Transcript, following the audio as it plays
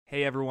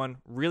Hey everyone,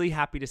 really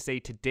happy to say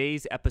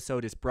today's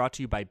episode is brought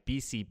to you by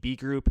BCB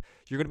Group.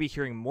 You're going to be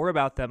hearing more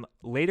about them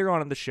later on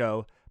in the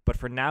show, but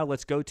for now,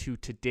 let's go to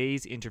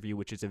today's interview,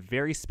 which is a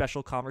very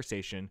special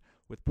conversation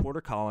with Porter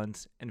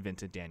Collins and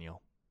Vincent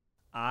Daniel.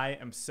 I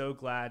am so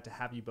glad to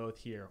have you both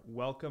here.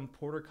 Welcome,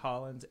 Porter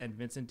Collins and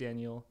Vincent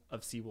Daniel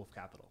of Seawolf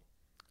Capital.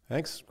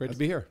 Thanks. Great to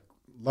be here.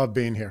 Love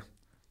being here.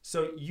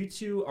 So you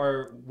two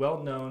are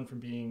well known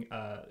from being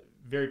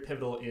very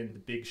pivotal in The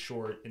Big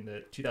Short in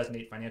the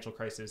 2008 financial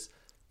crisis,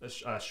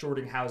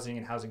 shorting housing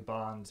and housing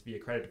bonds via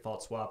credit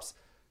default swaps.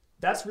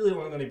 That's really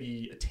only going to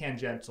be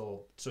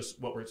tangential to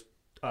what we're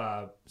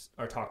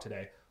our talk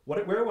today.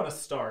 Where I want to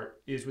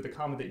start is with a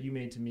comment that you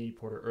made to me,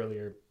 Porter,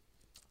 earlier,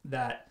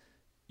 that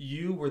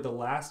you were the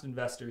last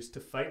investors to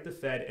fight the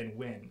Fed and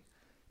win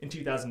in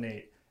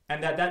 2008,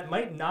 and that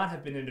might not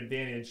have been an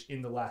advantage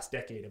in the last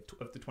decade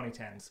of the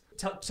 2010s.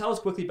 Tell us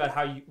quickly about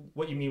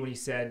what you mean when you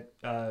said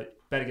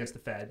bet against the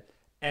Fed,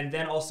 and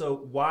then also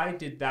why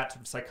did that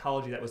sort of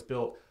psychology that was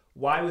built,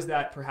 why was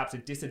that perhaps a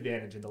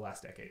disadvantage in the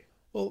last decade?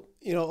 Well,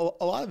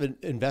 a lot of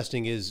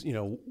investing is,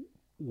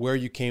 where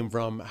you came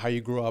from, how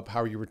you grew up,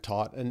 how you were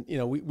taught. And,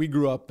 we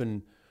grew up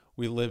and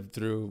we lived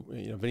through,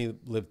 Vinny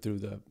lived through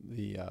the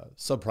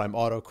subprime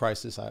auto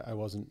crisis. I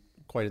wasn't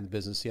quite in the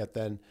business yet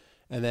then.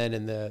 And then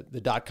in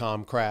the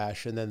dot-com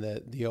crash and then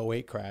the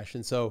 '08 crash.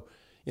 And so,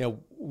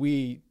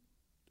 we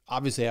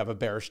obviously have a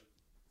bearish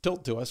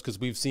tilt to us because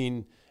we've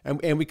seen,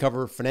 and we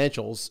cover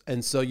financials.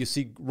 And so you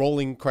see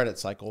rolling credit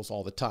cycles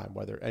all the time,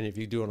 and if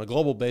you do on a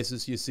global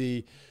basis, you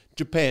see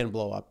Japan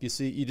blow up. You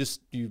see,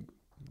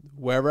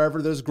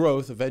 wherever there's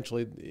growth,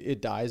 eventually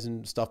it dies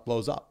and stuff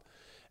blows up.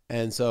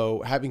 And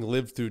so having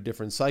lived through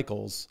different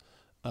cycles,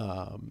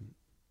 I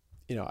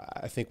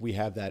think we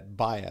have that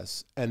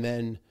bias. And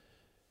then,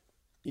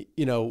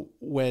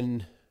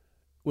 when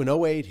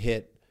 '08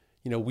 hit,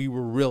 we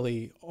were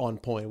really on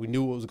point. We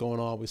knew what was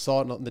going on. We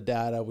saw it in the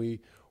data. We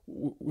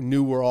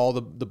knew where all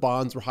the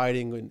bonds were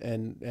hiding,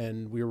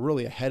 and we were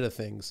really ahead of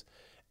things.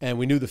 And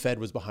we knew the Fed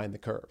was behind the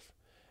curve,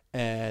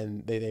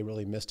 and they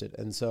really missed it.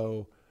 And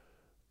so,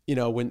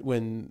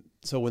 when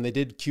they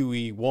did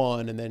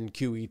QE1 and then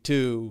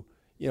QE2,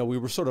 we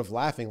were sort of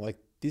laughing like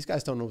these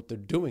guys don't know what they're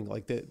doing.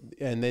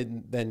 And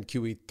then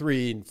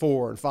QE3 and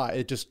 4 and 5,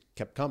 it just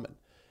kept coming.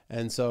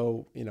 And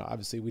so,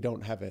 obviously we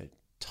don't have a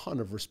ton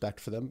of respect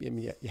for them. I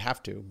mean, you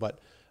have to, but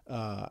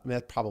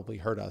that probably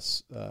hurt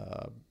us.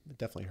 It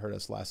definitely hurt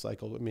us last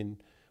cycle. I mean,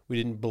 we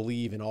didn't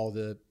believe in all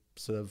the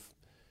sort of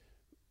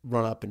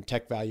run up in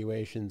tech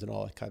valuations and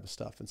all that kind of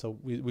stuff. And so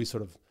we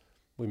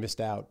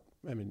missed out.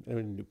 I mean, we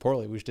didn't do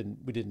poorly. We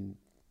didn't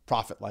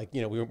profit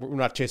we're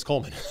not Chase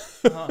Coleman.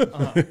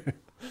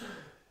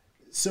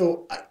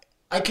 So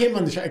I came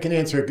on I can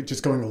answer it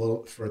just going a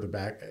little further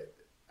back.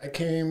 I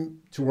came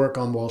to work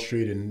on Wall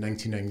Street in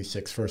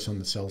 1996, first on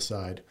the sell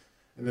side,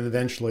 and then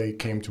eventually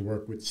came to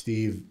work with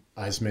Steve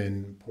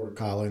Eisman, Porter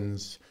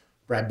Collins,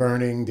 Brad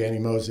Burning, Danny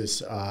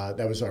Moses.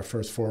 That was our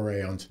first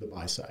foray onto the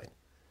buy side.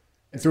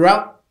 And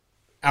throughout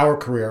our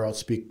career, I'll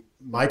speak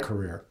my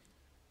career,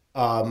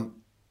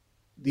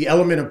 the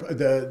element of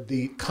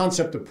the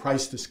concept of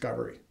price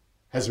discovery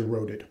has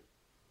eroded,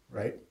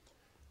 right?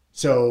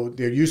 So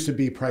there used to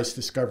be price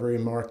discovery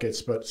in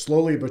markets, but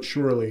slowly but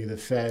surely the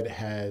Fed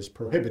has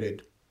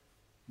prohibited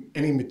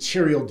any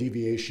material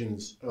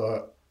deviations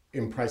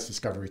in price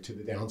discovery to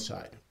the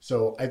downside.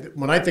 So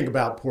when I think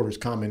about Porter's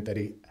comment that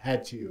he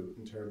had to you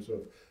in terms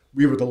of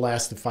we were the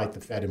last to fight the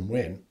Fed and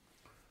win,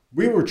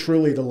 we were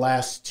truly the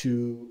last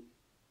to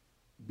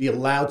be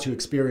allowed to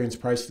experience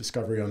price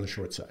discovery on the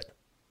short side,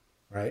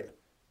 right?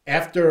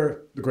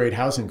 After the great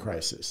housing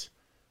crisis,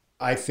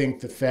 I think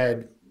the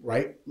Fed,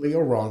 rightly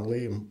or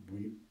wrongly, and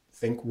we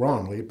think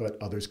wrongly, but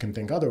others can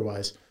think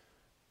otherwise,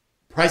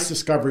 price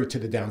discovery to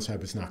the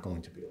downside was not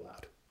going to be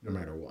allowed, no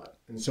matter what.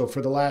 And so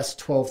for the last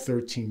 12,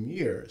 13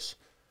 years,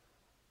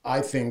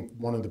 I think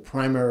one of the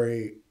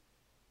primary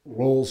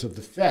roles of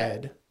the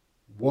Fed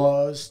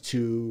was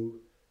to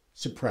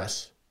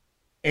suppress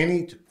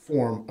any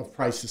form of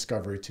price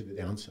discovery to the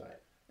downside.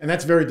 And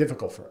that's very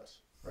difficult for us,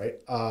 right?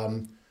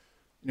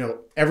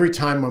 Every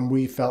time when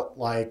we felt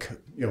like,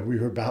 we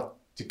were about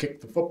to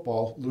kick the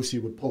football, Lucy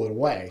would pull it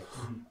away.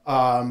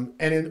 And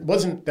it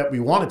wasn't that we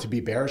wanted to be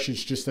bearish.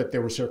 It's just that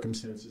there were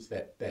circumstances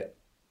that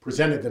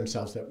presented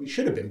themselves that we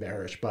should have been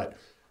bearish. But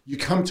you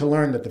come to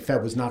learn that the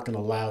Fed was not going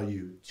to allow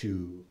you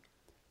to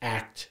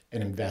act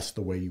and invest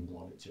the way you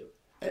wanted to.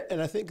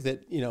 And I think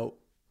that,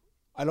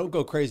 I don't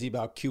go crazy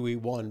about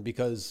QE1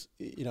 because,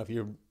 if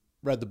you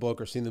read the book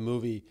or seen the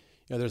movie,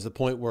 there's the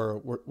point where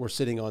we're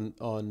sitting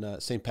on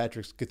St.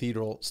 Patrick's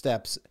Cathedral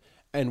steps,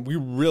 and we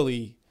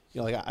really,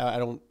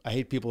 I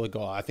hate people that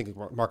go, I think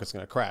the market's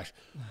going to crash.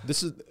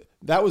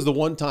 That was the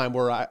one time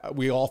where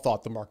we all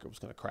thought the market was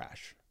going to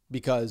crash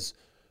because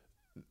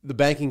the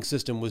banking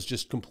system was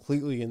just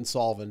completely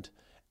insolvent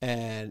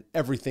and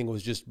everything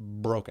was just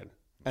broken,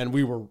 and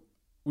we were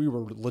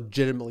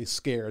legitimately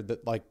scared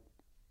that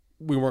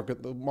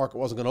the market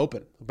wasn't going to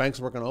open, the banks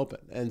weren't going to open,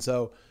 and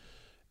so.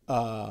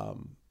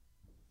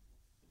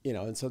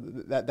 and so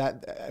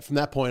that from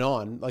that point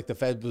on, like the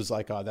Fed was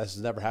like, oh, this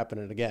is never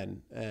happening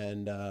again.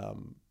 And,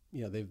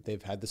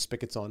 they've had the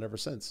spigots on ever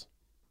since.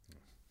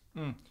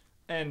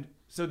 And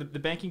so the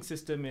banking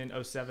system in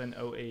 07,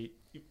 08,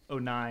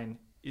 09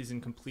 is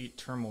in complete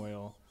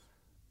turmoil.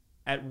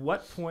 At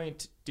what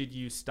point did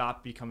you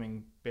stop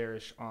becoming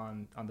bearish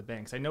on the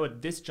banks? I know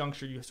at this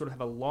juncture you sort of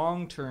have a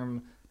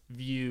long-term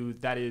view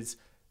that is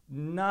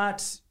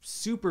not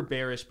super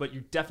bearish, but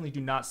you definitely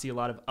do not see a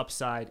lot of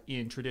upside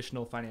in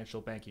traditional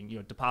financial banking.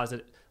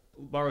 Deposit,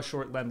 borrow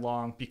short, lend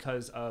long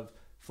because of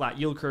flat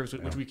yield curves,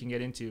 which we can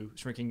get into,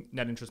 shrinking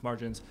net interest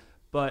margins.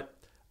 But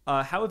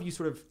how have you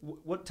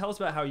tell us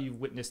about how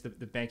you've witnessed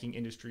the banking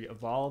industry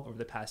evolve over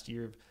the past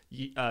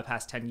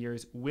 10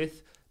 years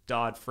with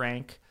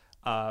Dodd-Frank,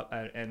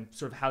 and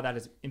sort of how that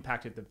has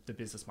impacted the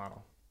business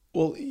model?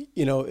 Well,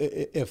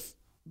 if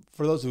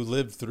for those who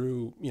lived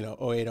through,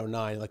 08,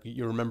 09, like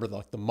you remember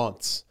the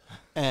months,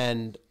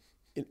 and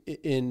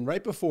in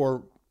right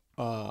before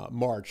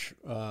March,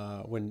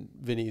 when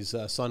Vinny's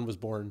son was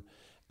born,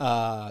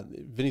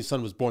 Vinny's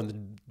son was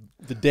born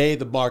the day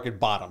the market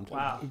bottomed.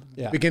 Wow.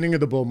 Yeah. Beginning of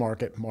the bull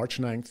market, March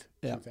 9th,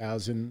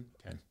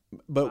 2010.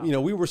 But,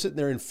 we were sitting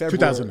there in February.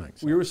 2009.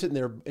 We were sitting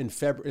there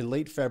in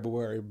late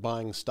February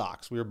buying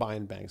stocks. We were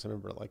buying banks. I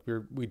remember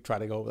we'd try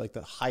to go like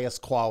the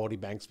highest quality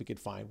banks we could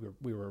find.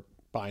 We were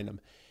buying them.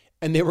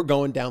 And they were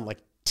going down like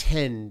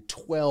 10,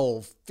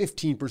 12,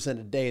 15%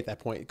 a day at that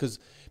point. Because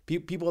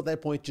people at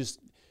that point just,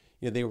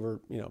 they were,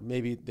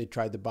 maybe they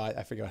tried to buy,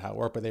 I forget how it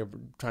worked, but they were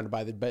trying to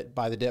buy the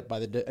dip,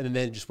 and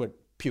then it just went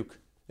puke.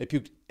 They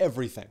puked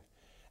everything.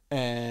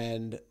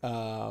 And,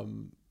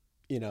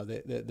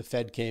 the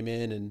Fed came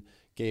in and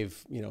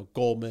gave,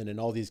 Goldman and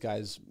all these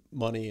guys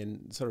money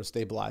and sort of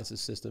stabilized the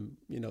system.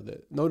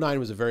 The 09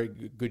 was a very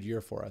good year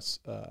for us.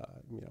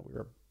 We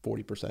were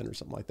 40% or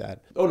something like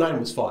that. 09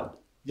 was fun.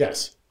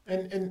 Yes.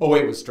 And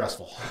 08 was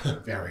stressful.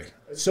 Very.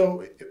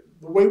 So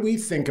the way we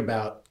think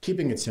about,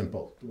 keeping it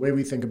simple, the way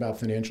we think about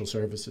financial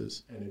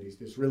services entities,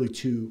 there's really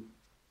two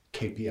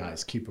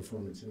KPIs, key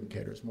performance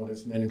indicators. One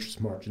is net interest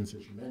margins,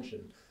 as you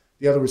mentioned.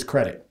 The other is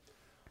credit.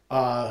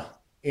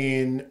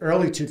 In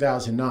early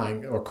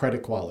 2009, or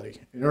credit quality,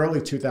 in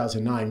early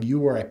 2009, you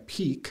were at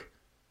peak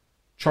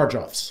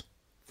charge-offs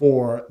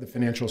for the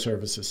financial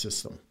services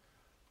system.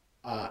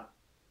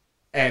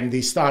 And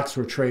these stocks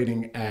were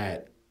trading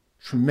at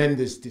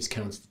tremendous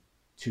discounts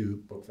to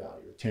book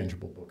value,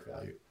 tangible book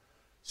value.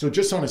 So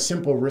just on a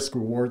simple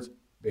risk-reward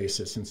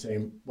basis and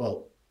saying,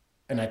 well,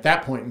 and at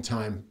that point in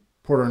time,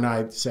 Porter and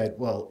I said,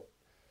 well,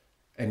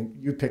 and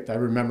you picked, I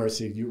remember,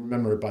 you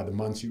remember it by the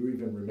months, you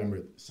even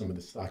remember some of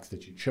the stocks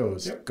that you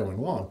chose going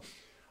along.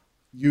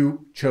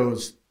 You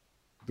chose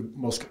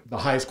the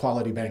highest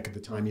quality bank at the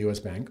time, U.S.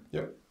 Bank.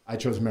 Yep. I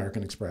chose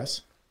American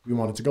Express. We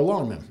wanted to go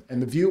long them.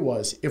 And the view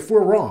was, if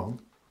we're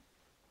wrong,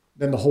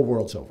 then the whole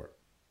world's over.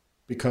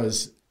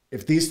 Because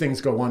if these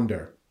things go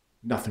under,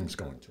 nothing's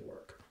going to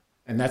work.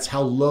 And that's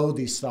how low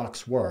these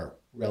stocks were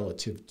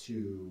relative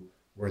to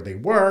where they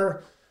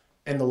were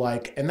and the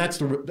like. And that's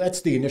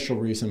the initial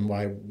reason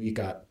why we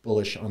got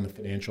bullish on the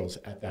financials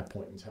at that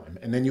point in time.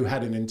 And then you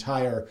had an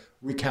entire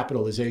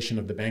recapitalization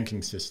of the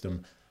banking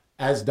system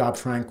as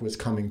Dodd-Frank was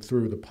coming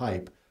through the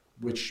pipe,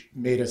 which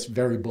made us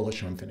very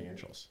bullish on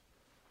financials.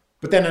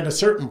 But then at a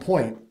certain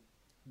point,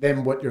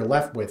 then what you're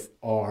left with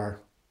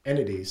are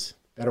entities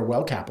that are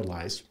well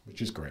capitalized,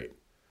 which is great,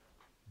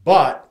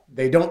 but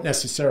they don't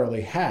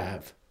necessarily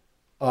have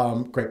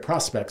great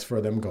prospects for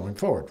them going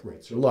forward.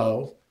 Rates are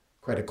low,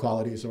 credit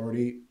quality is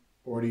already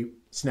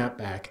snapped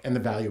back, and the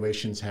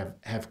valuations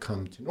have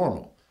come to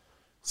normal.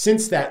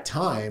 Since that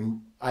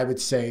time, I would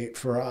say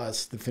for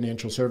us, the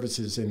financial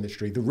services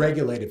industry, the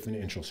regulated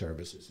financial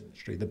services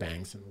industry, the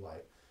banks and the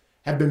like,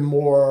 have been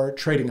more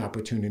trading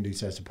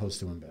opportunities as opposed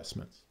to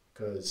investments,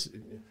 because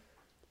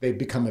they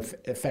become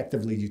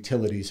effectively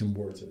utilities and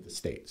wards of the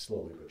state,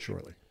 slowly but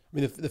surely. I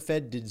mean, the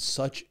Fed did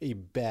such a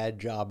bad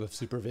job of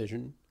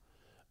supervision.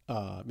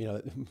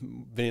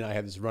 Vinny and I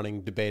have this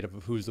running debate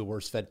of who's the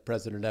worst Fed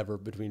president ever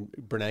between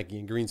Bernanke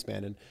and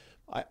Greenspan, and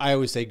I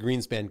always say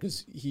Greenspan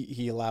because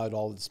he allowed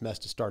all this mess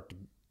to start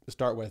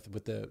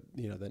with the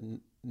the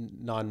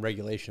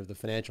non-regulation of the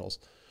financials.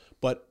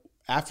 But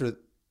after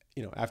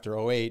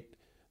 08,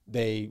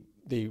 they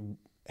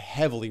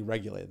heavily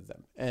regulated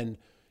them, and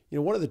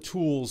one of the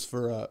tools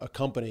for a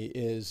company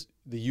is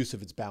the use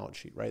of its balance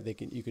sheet, right?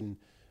 You can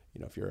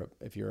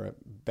if you're a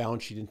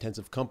balance sheet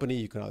intensive company,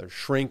 you can either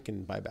shrink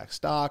and buy back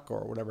stock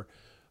or whatever.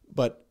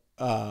 But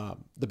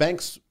the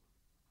banks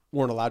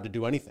weren't allowed to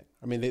do anything.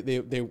 I mean,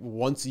 they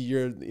once a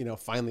year,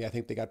 finally, I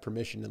think they got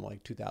permission in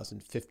like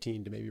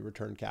 2015 to maybe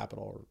return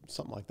capital or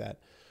something like that.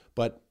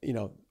 But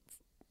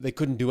they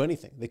couldn't do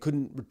anything. They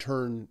couldn't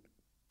return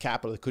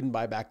capital. They couldn't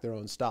buy back their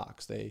own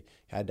stocks. They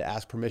had to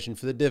ask permission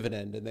for the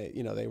dividend, and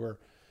they were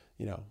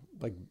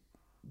like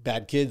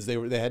bad kids.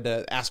 They had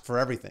to ask for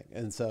everything.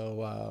 And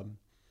so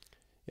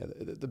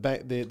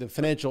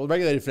the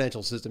regulated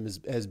financial system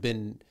has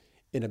been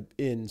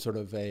in sort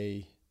of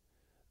a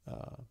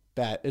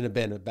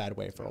been a bad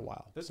way for a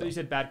while. So you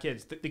said bad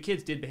kids. The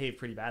kids did behave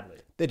pretty badly.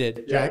 They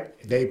did.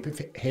 Jack, they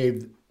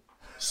behaved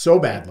so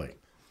badly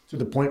to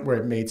the point where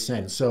it made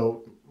sense.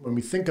 So when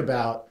we think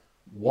about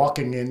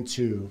walking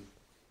into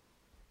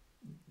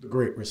the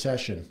Great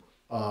Recession,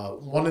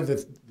 one of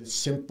the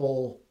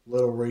simple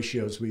little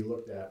ratios we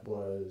looked at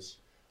was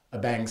a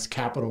bank's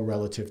capital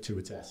relative to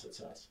its asset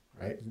size,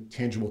 right?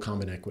 Tangible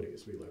common equity,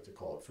 as we like to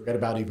call it. Forget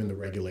about even the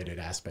regulated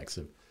aspects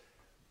of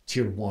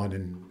Tier 1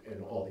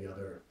 and all the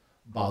other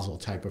Basel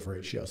type of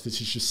ratios.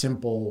 This is just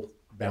simple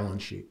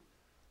balance sheet.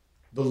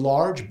 The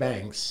large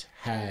banks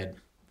had,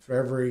 for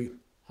every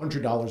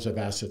 $100 of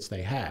assets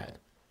they had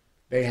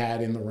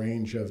in the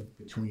range of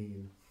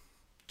between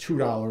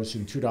 $2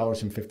 and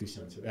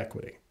 $2.50 of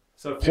equity.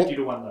 So 50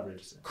 to 1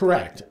 leverage.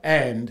 Correct.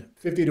 And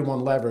 50 to 1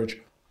 leverage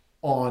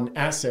on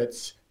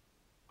assets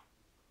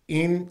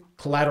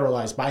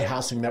collateralized by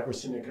housing that were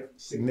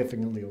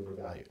significantly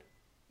overvalued.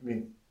 I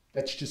mean,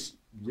 that's just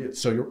real.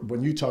 So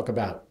when you talk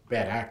about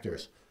bad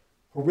actors,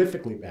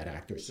 horrifically bad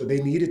actors, so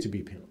they needed to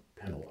be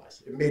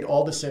penalized. It made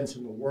all the sense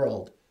in the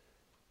world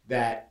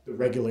that the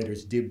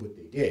regulators did what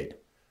they did.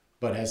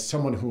 But as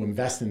someone who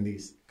invests in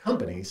these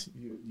companies,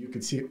 you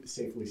could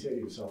safely say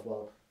to yourself,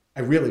 well, I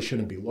really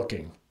shouldn't be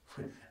looking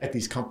at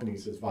these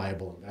companies as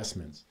viable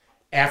investments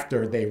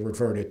after they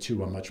reverted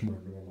to a much more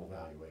normal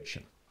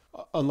valuation.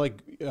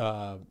 Unlike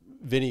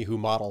Vinny, who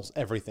models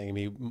everything. I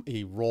mean,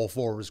 he roll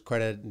forwards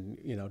credit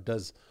and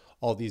does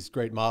all these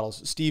great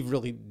models. Steve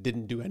really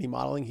didn't do any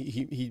modeling.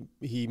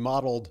 He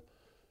modeled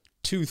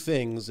two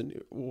things,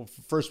 and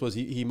first was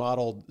he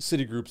modeled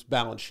Citigroup's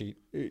balance sheet.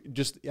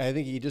 I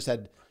think he just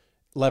had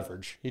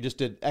leverage. He just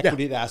did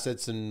equity to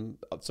assets and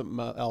something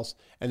else.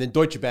 And then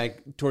Deutsche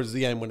Bank, towards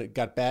the end when it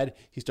got bad,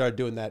 he started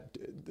doing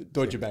that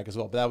Deutsche Bank as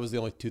well. But that was the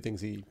only two things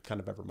he kind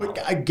of ever modeled.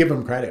 I give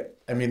him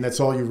credit. I mean, that's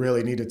all you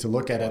really needed to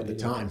look at the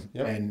time.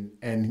 Yep.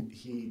 And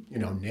he,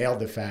 nailed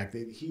the fact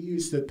that he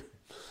used it.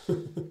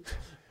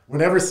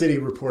 Whenever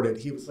Citi reported,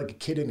 he was like a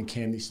kid in a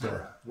candy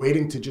store,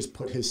 waiting to just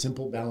put his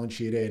simple balance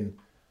sheet in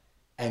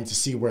and to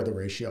see where the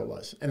ratio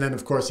was. And then,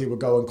 of course, he would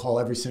go and call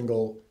every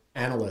single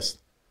analyst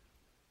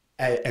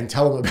and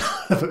tell them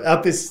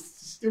about this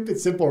stupid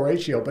simple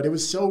ratio, but it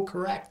was so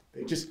correct.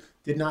 They just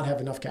did not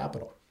have enough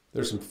capital.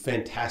 There's some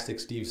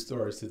fantastic Steve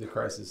stories through the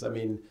crisis. I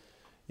mean,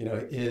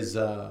 his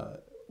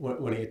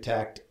when he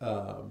attacked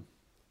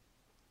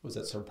was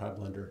that subprime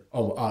lender?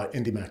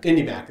 IndyMac.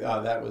 IndyMac.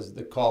 That was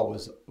the call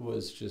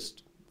was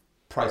just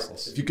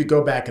priceless. If you could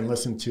go back and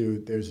listen to,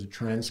 there's a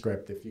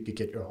transcript if you could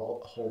get your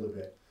hold of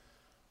it,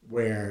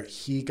 where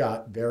he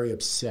got very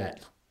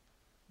upset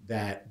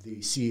that the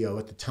CEO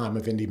at the time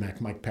of IndyMac,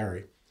 Mike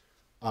Perry,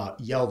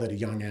 yelled at a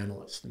young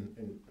analyst.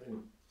 And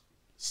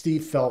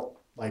Steve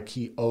felt like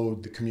he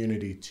owed the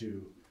community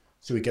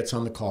so he gets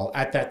on the call.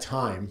 At that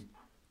time,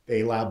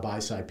 they allowed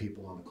buy-side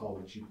people on the call,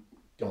 which you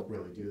don't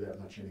really do that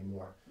much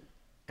anymore.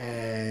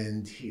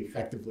 And he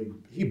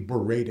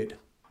berated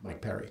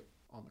Mike Perry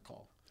on the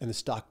call. And the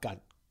stock got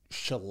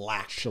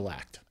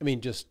shellacked. I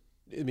mean, as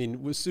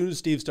soon as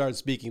Steve started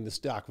speaking, the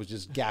stock was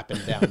just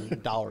gapping down a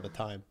dollar at a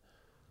time.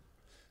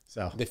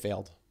 So they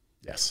failed.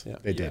 Yes,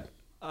 they did.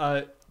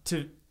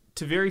 To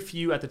very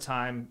few at the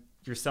time,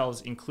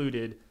 yourselves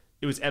included,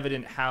 it was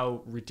evident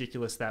how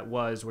ridiculous that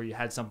was, where you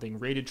had something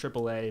rated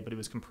AAA, but it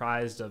was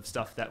comprised of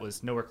stuff that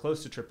was nowhere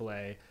close to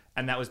AAA,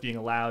 and that was being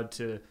allowed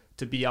to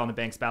be on a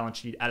bank's balance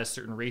sheet at a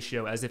certain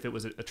ratio as if it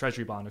was a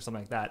treasury bond or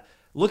something like that.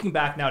 Looking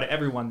back now to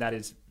everyone, that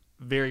is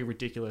very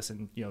ridiculous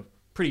and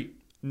pretty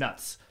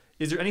nuts.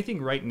 Is there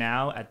anything right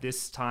now at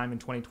this time in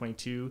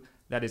 2022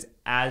 that is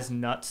as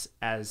nuts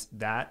as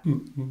that?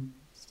 Mm-hmm.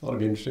 That'll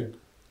be interesting.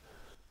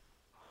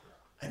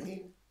 I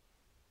mean,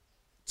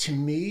 to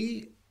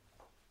me,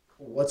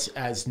 what's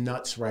as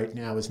nuts right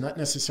now is not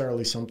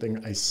necessarily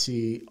something I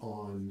see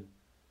on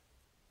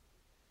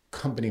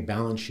company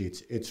balance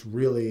sheets. It's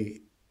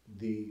really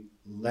the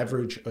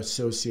leverage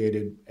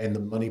associated and the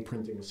money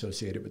printing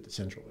associated with the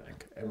central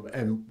bank,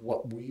 and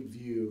what we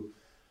view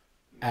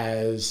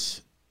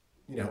as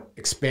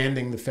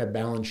expanding the Fed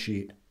balance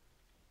sheet.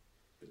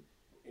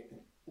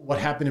 What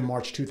happened in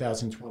March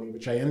 2020,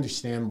 which I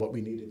understand what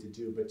we needed to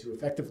do, but to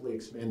effectively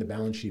expand the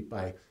balance sheet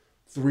by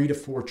 $3 to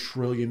 $4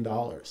 trillion,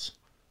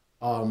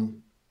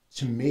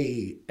 to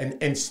me,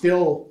 and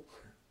still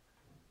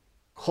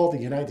call the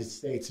United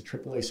States a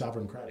AAA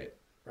sovereign credit,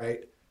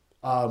 right?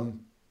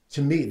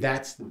 To me,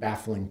 that's the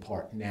baffling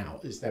part now,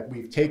 is that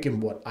we've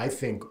taken what I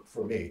think,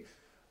 for me,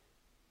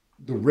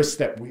 the risk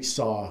that we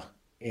saw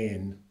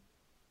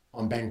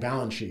on bank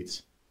balance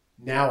sheets.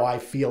 Now I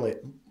feel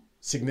it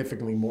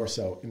significantly more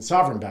so in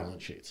sovereign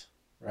balance sheets,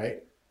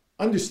 right?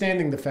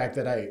 Understanding the fact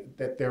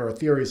that there are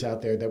theories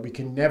out there that we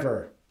can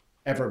never,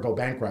 ever go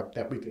bankrupt,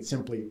 that we could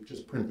simply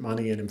just print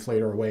money and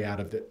inflate our way out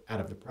of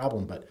the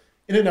problem. But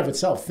in and of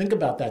itself, think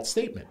about that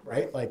statement,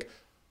 right? Like,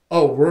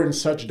 oh, we're in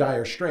such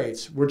dire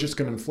straits, we're just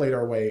going to inflate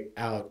our way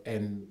out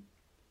and,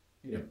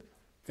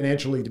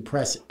 financially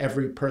depress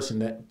every person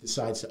that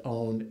decides to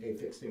own a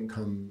fixed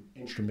income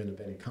instrument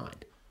of any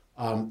kind.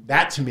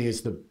 That to me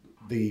is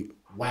the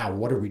wow,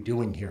 what are we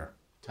doing here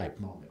type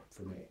moment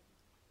for me.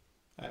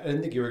 I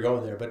didn't think you were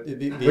going there, but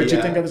Where'd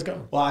you think I was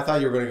going? Well, I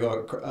thought you were going to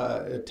go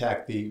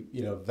attack the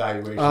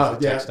valuations of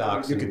tech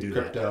stocks you and could do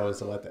crypto and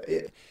stuff like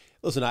that.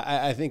 Listen,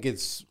 I think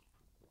it's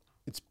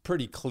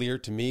pretty clear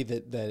to me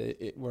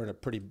that we're in a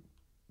pretty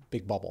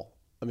big bubble.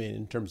 I mean,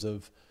 in terms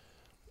of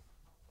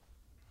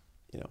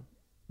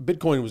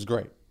Bitcoin was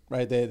great,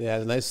 right? They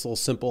had a nice little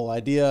simple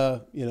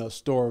idea,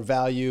 store of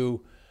value,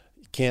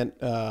 can't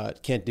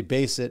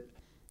debase it,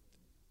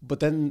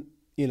 but then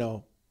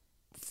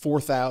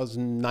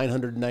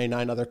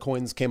 4,999 other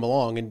coins came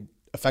along and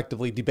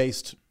effectively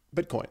debased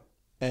Bitcoin.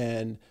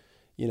 And,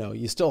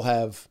 you still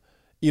have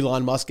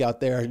Elon Musk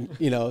out there,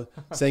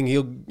 saying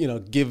he'll,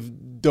 give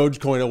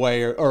Dogecoin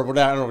away or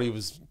whatever. I don't know what he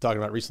was talking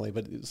about recently,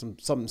 but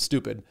something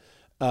stupid.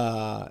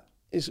 Why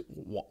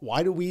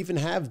do we even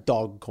have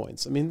dog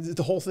coins? I mean,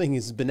 the whole thing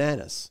is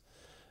bananas.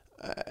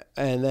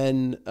 And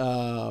then,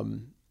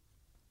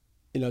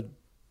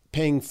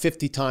 paying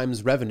 50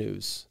 times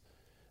revenues,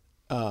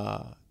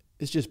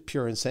 is just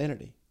pure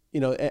insanity,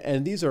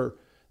 and these are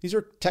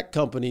tech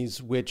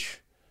companies which,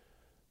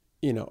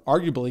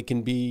 arguably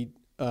can be,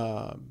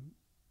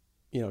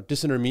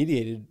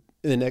 disintermediated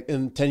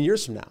in 10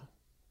 years from now.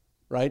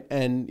 Right.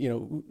 And,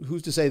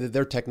 who's to say that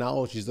their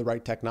technology is the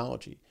right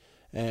technology?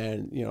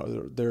 And,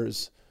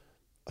 there's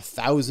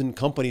 1,000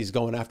 companies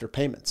going after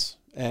payments,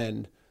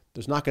 and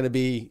there's not going to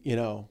be,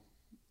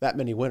 that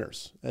many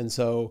winners. And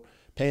so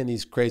paying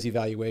these crazy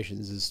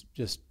valuations is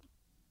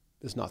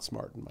not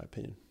smart, in my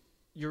opinion.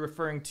 You're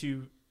referring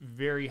to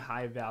very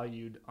high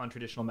valued on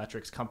traditional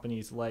metrics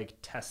companies like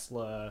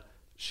Tesla,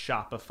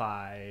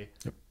 Shopify,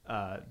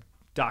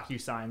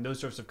 DocuSign, those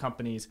sorts of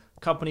companies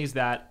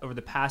that over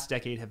the past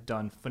decade have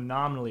done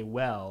phenomenally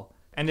well.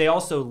 And they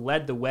also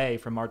led the way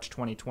from March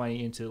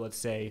 2020 into, let's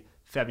say,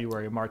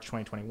 February or March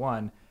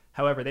 2021.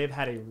 However, they've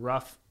had a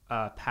rough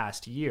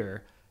past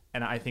year.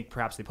 And I think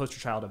perhaps the poster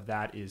child of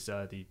that is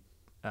the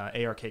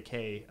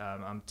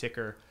ARKK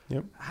ticker.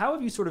 Yep. How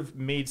have you sort of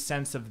made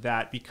sense of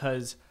that?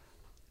 Because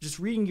just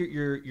reading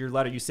your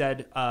letter, you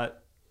said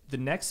the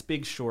next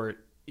big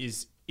short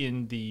is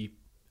in the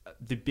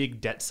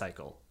big debt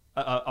cycle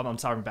on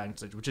sovereign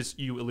banks, which is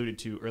you alluded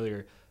to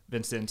earlier,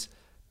 Vincent.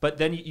 But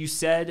then you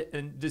said,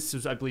 and this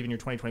was, I believe, in your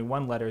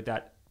 2021 letter,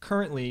 that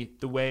currently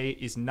the way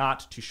is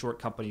not to short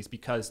companies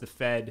because the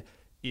Fed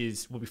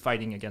will be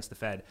fighting against the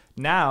Fed.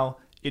 Now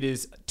it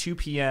is 2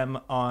 p.m.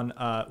 on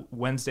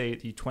Wednesday,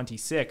 the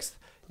 26th.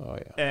 Oh,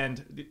 yeah.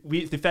 And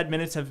the Fed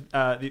minutes have,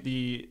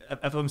 the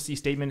FOMC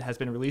statement has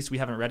been released. We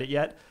haven't read it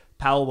yet.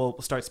 Powell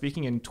will start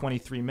speaking in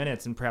 23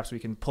 minutes, and perhaps we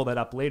can pull that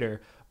up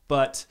later.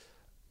 But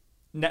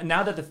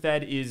now that the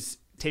Fed is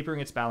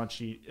tapering its balance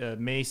sheet,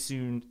 may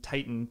soon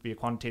tighten via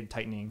quantitative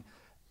tightening,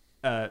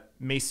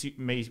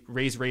 may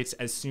raise rates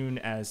as soon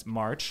as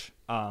March,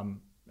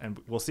 and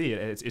we'll see.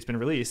 It's been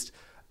released.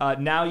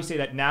 Now you say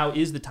that now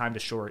is the time to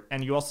short,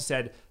 and you also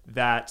said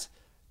that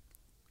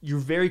you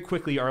very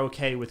quickly are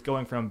okay with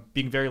going from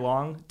being very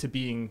long to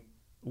being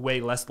way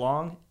less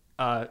long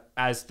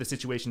as the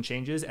situation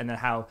changes, and then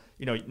how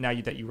now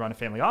that you run a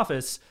family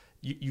office,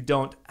 you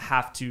don't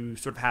have to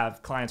sort of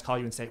have clients call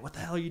you and say, "What the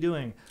hell are you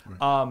doing?"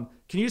 Right.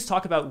 Can you just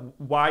talk about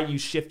why you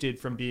shifted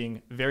from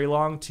being very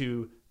long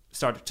to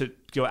start to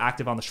go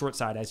active on the short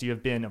side as you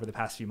have been over the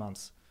past few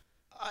months?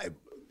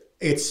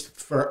 It's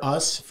for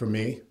us, for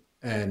me,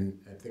 and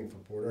I think for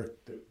Porter,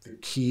 the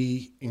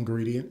key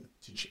ingredient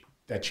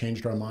that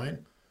changed our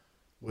mind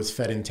was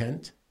Fed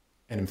intent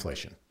and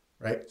inflation,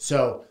 right?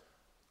 So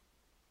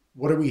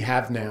what do we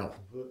have now?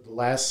 The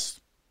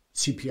last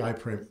CPI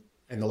print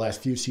and the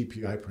last few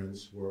CPI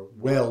prints were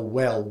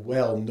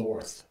well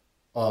north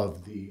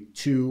of the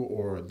 2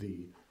 or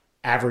the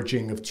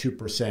averaging of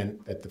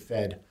 2% that the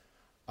Fed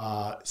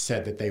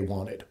said that they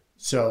wanted.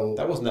 So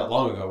that wasn't that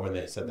long ago when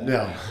they said that.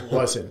 No, it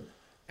wasn't.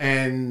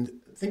 And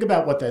think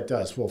about what that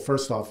does. Well,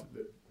 first off,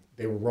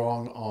 they were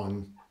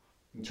wrong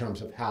in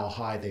terms of how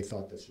high they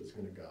thought this was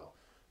going to go.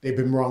 They've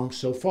been wrong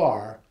so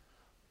far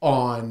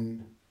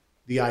on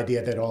the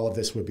idea that all of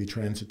this would be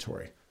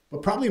transitory.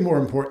 But probably more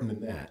important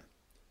than that,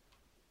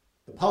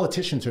 the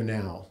politicians are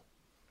now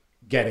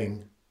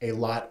getting a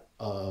lot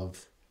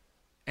of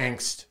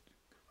angst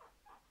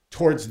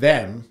towards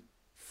them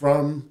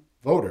from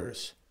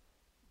voters,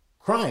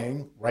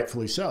 crying,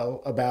 rightfully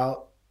so,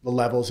 about the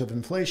levels of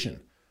inflation.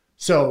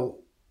 So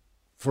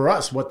for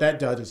us, what that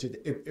does is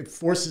it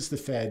forces the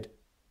Fed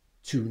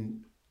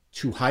to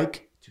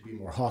hike, to be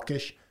more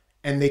hawkish,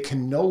 and they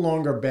can no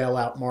longer bail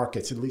out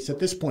markets, at least at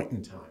this point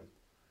in time,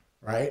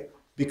 right?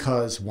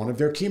 Because one of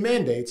their key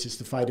mandates is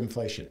to fight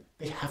inflation.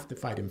 They have to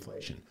fight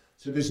inflation.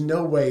 So there's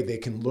no way they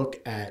can look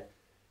at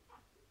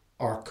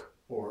ARK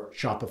or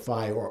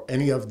Shopify or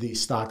any of the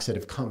stocks that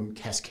have come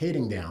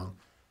cascading down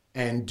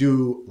and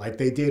do like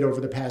they did over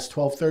the past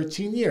 12,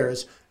 13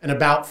 years, an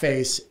about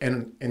face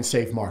and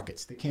save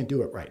markets. They can't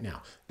do it right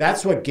now.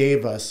 That's what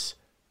gave us,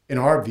 in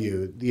our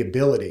view, the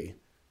ability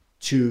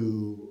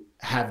to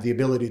have the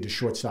ability to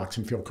short stocks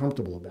and feel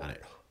comfortable about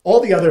it. All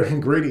the other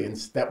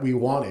ingredients that we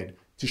wanted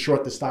to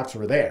short the stocks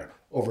were there.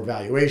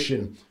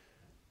 Overvaluation,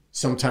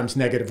 sometimes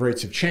negative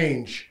rates of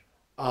change,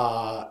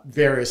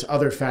 various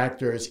other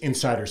factors,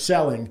 insider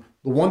selling.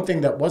 The one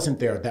thing that wasn't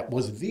there, that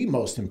was the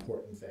most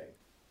important thing,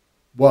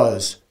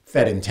 was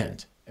Fed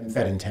intent, and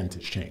Fed intent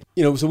has changed.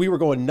 So we were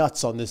going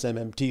nuts on this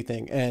MMT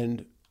thing,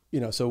 and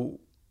so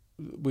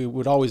we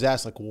would always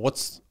ask, like, when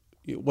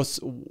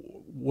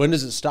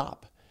does it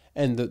stop?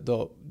 And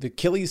the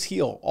Achilles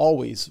heel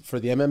always for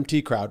the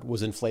MMT crowd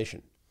was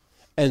inflation.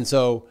 And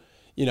so,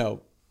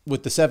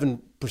 with the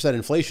 7%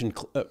 inflation,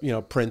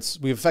 prints,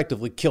 we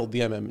effectively killed the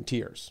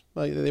MMTers.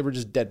 They were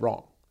just dead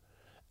wrong.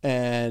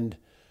 And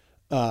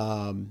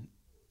the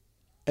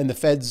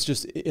Fed's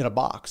just in a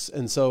box.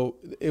 And so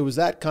it was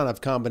that kind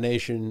of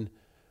combination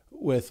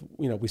with,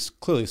 we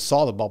clearly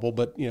saw the bubble,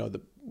 but,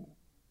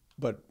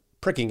 but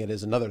pricking it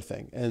is another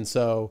thing. And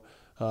so,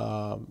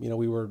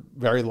 we were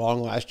very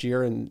long last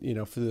year and,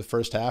 for the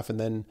first half. And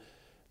then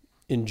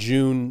in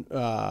June,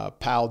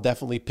 Powell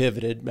definitely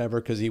pivoted, remember,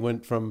 because he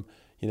went from,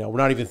 we're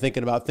not even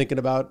thinking about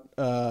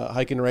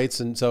hiking rates.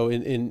 And so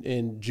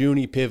in June,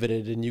 he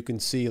pivoted, and you can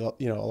see, a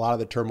lot of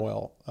the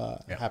turmoil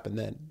happen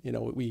then.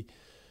 You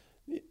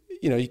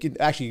could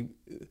actually,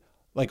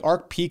 like,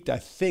 ARK peaked, I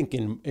think,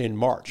 in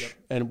March,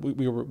 and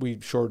we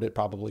shorted it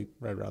probably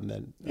right around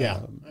then.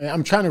 Yeah,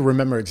 I'm trying to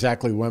remember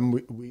exactly when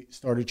we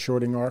started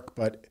shorting ARK,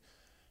 but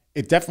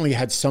it definitely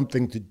had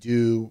something to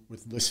do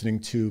with listening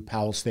to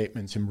Powell's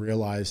statements and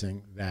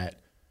realizing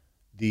that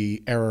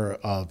the era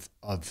of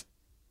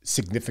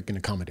significant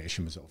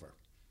accommodation was over.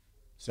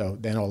 So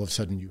then all of a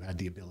sudden you had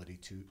the ability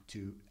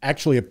to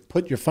actually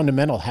put your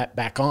fundamental hat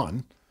back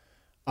on,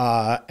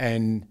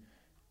 and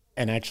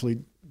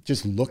actually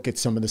just look at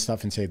some of the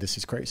stuff and say, this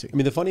is crazy. I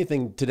mean, the funny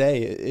thing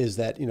today is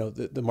that,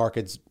 the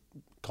market's,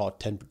 call it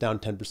down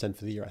 10%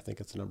 for the year. I think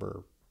it's a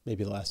number,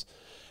 maybe less.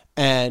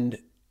 And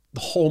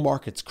the whole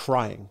market's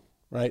crying,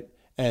 right?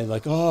 And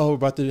like, oh, we're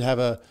about to have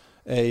a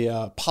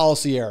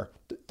policy error.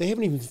 They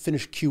haven't even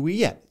finished QE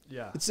yet.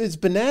 Yeah. It's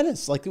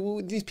bananas. Like,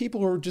 these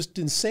people are just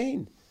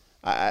insane.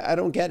 I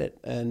don't get it.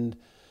 And,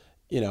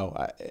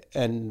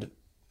 and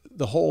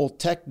the whole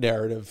tech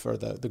narrative, or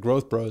the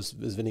growth bros,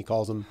 as Vinny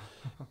calls them,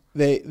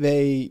 they're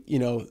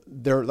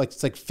like,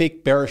 it's like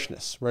fake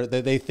bearishness, where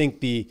they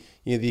think the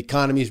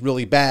economy is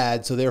really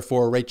bad, so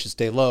therefore rates should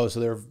stay low, so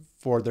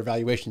therefore their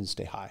valuations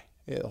stay high.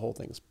 Yeah, the whole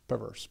thing is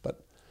perverse.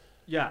 But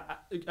yeah,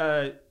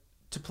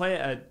 to play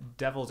a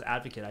devil's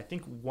advocate, I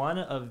think one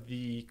of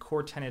the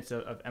core tenets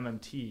of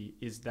MMT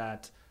is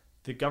that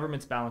the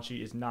government's balance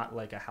sheet is not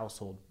like a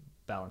household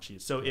balance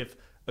sheet. So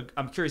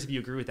I'm curious if you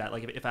agree with that.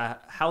 Like, if a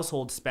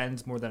household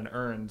spends more than it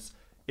earns,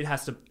 it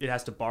has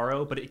to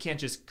borrow, but it can't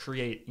just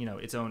create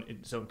its own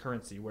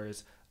currency,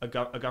 whereas a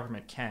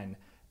government can.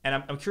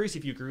 And I'm curious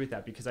if you agree with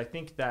that, because I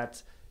think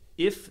that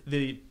if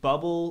the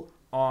bubble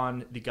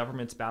on the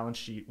government's balance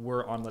sheet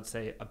were on, let's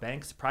say,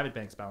 private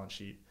bank's balance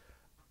sheet,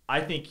 I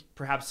think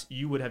perhaps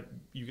you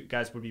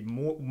guys would be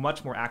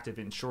much more active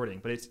in shorting.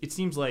 But it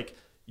seems like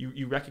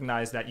you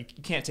recognize that you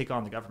can't take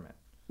on the government.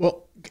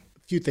 Well, a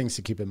few things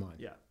to keep in mind.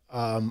 Yeah.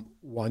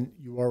 One,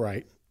 you are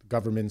right.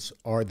 Governments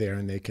are there,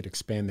 and they could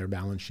expand their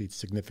balance sheets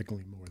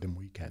significantly more than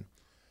we can.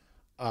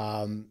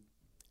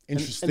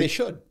 Interesting. And they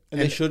should.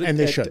 And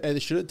they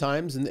should at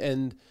times.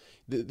 And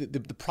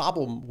the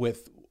problem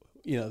with,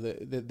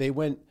 they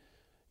went,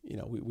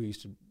 we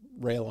used to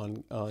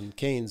rail on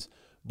Keynes,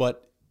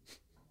 but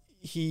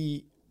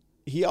he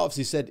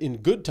obviously said in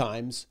good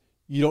times,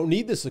 you don't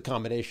need this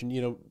accommodation,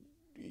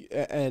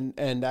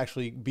 and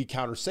actually be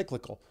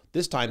counter-cyclical.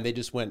 This time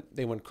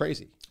they went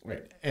crazy.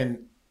 Right.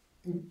 And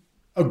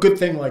a good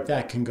thing like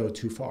that can go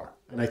too far.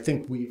 And I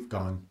think we've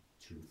gone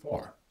too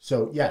far.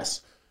 So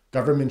yes,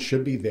 government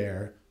should be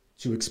there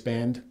to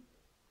expand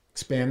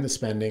the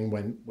spending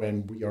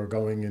when we are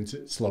going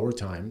into slower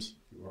times.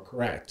 You are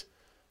correct.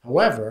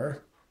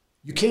 However,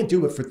 you can't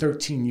do it for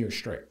 13 years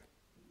straight,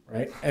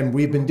 right? And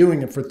we've been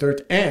doing it for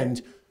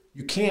and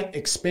you can't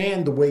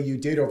expand the way you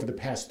did over the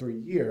past 3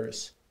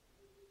 years,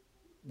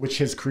 which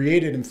has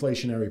created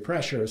inflationary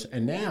pressures.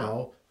 And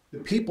now the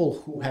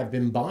people who have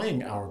been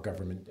buying our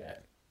government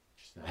debt,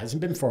 it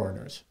hasn't been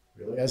foreigners,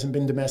 really hasn't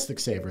been domestic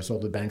savers,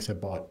 although the banks have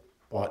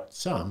bought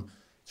some.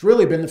 It's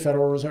really been the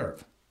Federal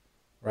Reserve,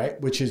 right?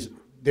 Which is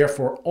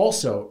therefore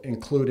also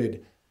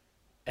included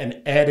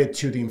and added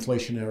to the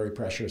inflationary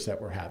pressures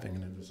that we're having,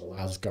 and it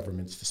allows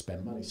governments to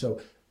spend money. So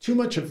too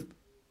much of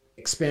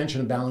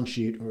expansion of balance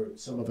sheet, or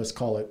some of us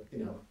call it,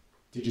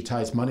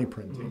 digitized money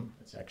printing.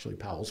 It's actually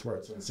Powell's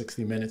words in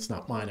 60 Minutes,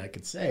 not mine. I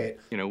could say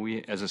it.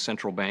 We, as a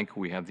central bank,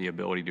 we have the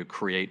ability to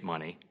create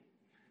money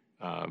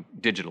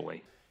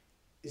digitally.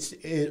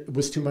 It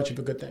was too much of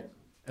a good thing,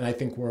 and I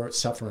think we're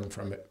suffering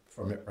from it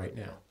right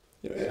now.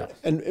 Yeah.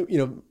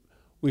 And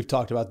we've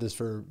talked about this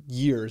for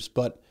years,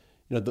 but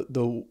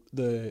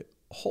the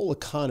whole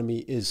economy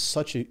is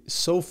so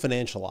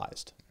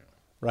financialized,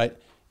 right?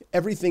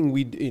 Everything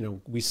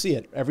we see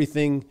it.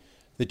 Everything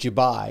that you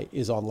buy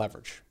is on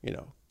leverage.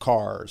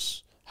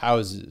 Cars,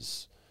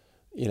 houses,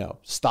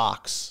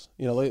 stocks.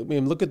 I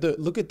mean, look at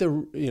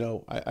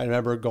the. I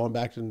remember going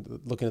back and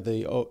looking at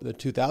the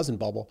 2000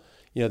 bubble.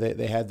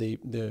 They had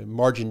the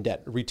margin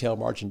debt, retail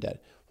margin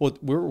debt. Well,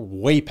 we're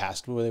way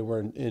past where they were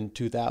in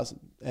 2000,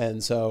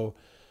 and so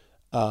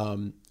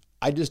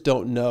I just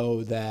don't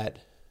know that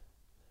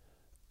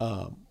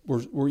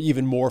we're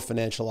even more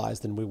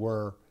financialized than we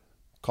were,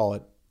 call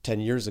it 10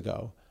 years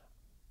ago.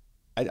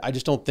 I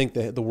just don't think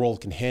that the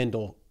world can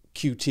handle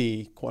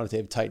QT,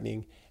 quantitative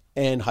tightening,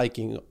 and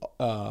hiking.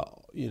 I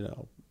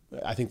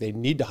think they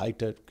need to hike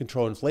to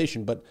control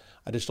inflation, but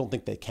I just don't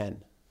think they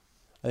can.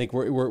 I think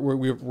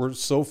we're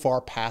so far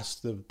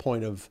past the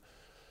point of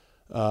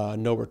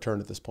no return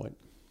at this point.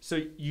 So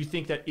you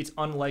think that it's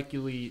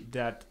unlikely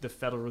that the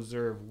Federal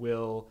Reserve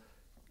will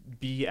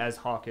be as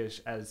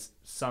hawkish as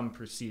some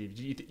perceive?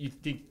 Do you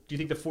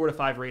think the 4 to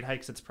 5 rate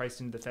hikes that's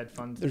priced into the Fed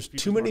funds? There's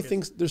too many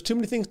things. There's too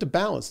many things to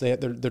balance. They're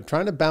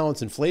trying to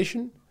balance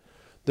inflation.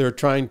 They're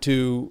trying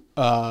to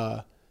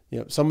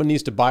someone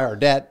needs to buy our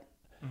debt.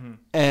 Mm-hmm.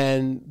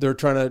 And they're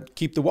trying to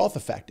keep the wealth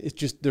effect. It's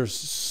just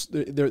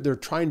they're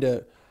trying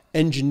to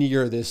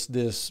engineer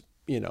this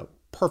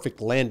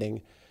perfect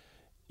landing.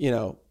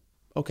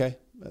 Okay,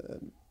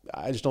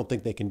 I just don't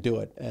think they can do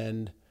it.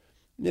 And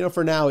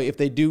for now, if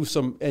they do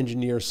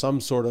engineer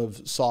some sort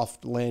of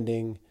soft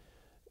landing,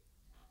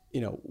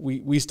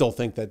 we still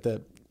think that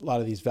a lot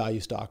of these value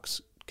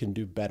stocks can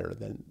do better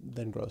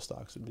than growth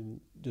stocks. I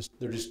mean,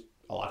 they're just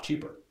a lot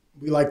cheaper.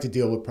 We like to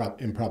deal with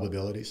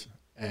improbabilities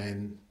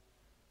and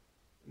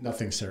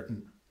nothing's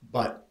certain.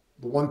 But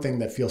the one thing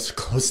that feels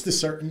close to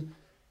certain,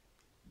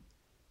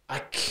 I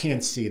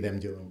can't see them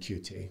doing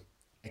QT.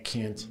 I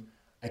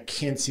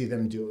can't see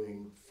them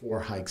doing 4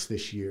 hikes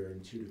this year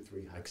and 2 to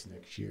 3 hikes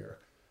next year.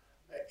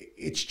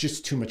 It's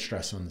just too much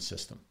stress on the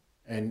system.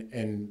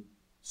 And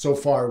so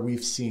far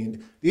we've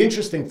seen, the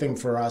interesting thing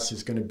for us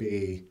is going to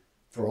be,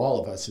 for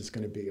all of us, is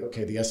going to be,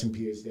 okay, the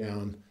S&P is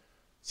down,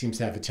 seems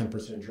to have a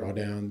 10%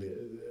 drawdown.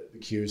 The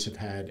Qs have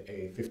had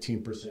a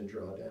 15%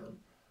 drawdown.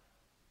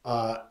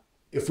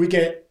 If we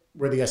get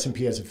where the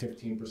S&P has a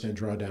 15%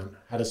 drawdown,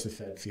 how does the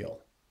Fed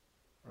feel,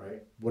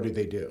 right? What do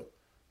they do?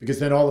 Because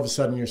then all of a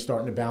sudden you're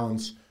starting to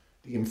balance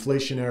the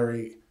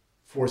inflationary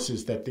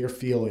forces that they're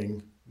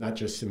feeling, not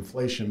just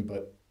inflation,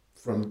 but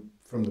from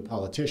the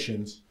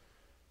politicians,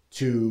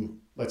 to,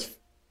 let's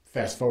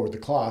fast forward the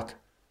clock,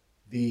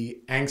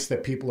 the angst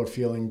that people are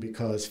feeling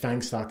because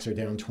FANG stocks are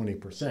down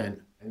 20%,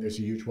 and there's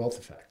a huge wealth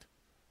effect.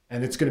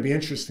 And it's going to be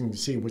interesting to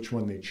see which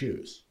one they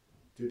choose.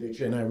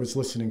 And I was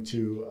listening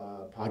to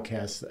a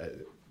podcast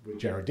with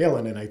Jared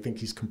Dillon, and I think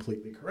he's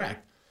completely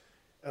correct.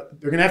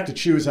 They're going to have to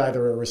choose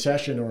either a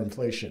recession or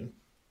inflation.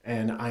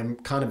 And I'm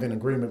kind of in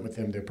agreement with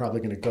him. They're probably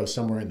going to go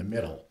somewhere in the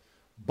middle.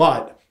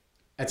 But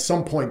at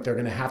some point, they're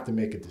going to have to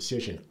make a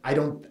decision. I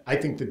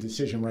think the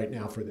decision right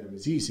now for them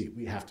is easy.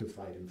 We have to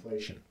fight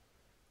inflation.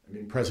 I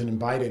mean, President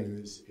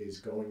Biden is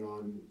going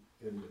on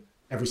in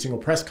every single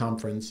press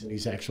conference, and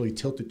he's actually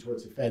tilted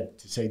towards the Fed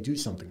to say, do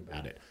something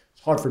about it.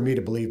 It's hard for me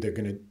to believe they're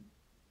going to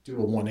do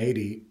a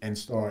 180 and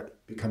start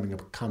becoming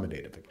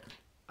accommodative again.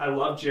 I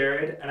love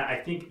Jared, and I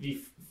think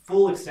the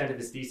full extent of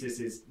his thesis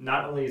is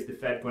not only is the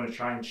Fed going to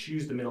try and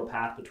choose the middle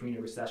path between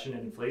a recession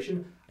and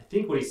inflation, I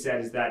think what he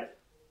said is that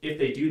if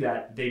they do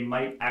that, they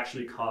might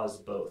actually cause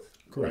both.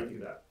 Correct. What do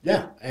you think of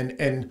that? Yeah,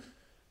 and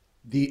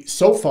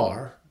so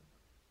far,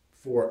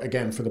 for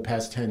the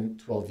past 10,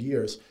 12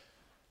 years,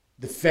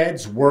 the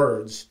Fed's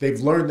words,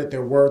 they've learned that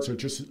their words are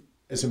just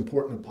as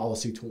important a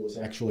policy tool as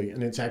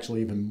and it's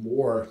actually even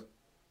more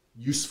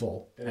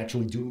useful than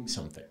actually doing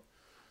something.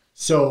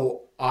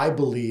 So I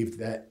believe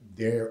that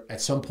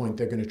at some point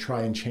they're going to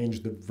try and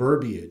change the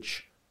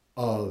verbiage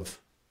of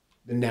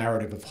the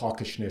narrative of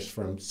hawkishness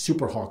from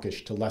super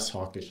hawkish to less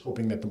hawkish,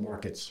 hoping that the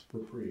markets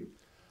reprieve.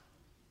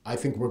 I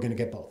think we're going to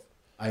get both.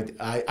 I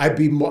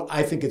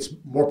think it's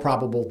more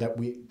probable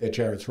that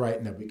Jared's right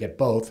and that we get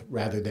both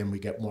rather than we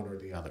get one or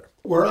the other.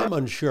 Where I'm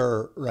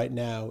unsure right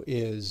now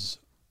is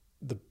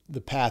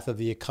the path of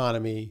the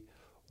economy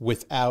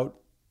without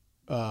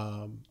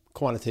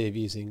quantitative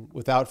easing,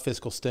 without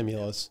fiscal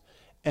stimulus,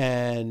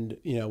 and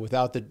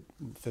without the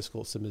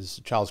fiscal stimulus,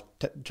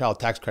 child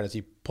tax credits,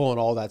 you pulling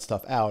all that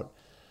stuff out,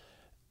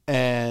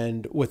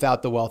 and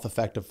without the wealth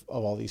effect of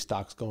all these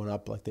stocks going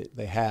up like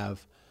they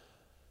have.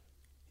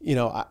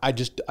 I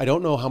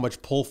don't know how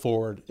much pull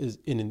forward is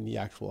in the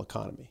actual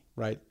economy,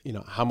 right?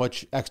 How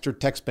much extra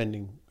tech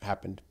spending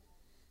happened,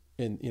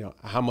 and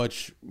how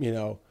much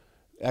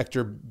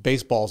extra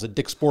baseballs at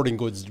Dick's Sporting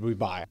Goods did we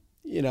buy?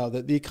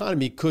 The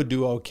economy could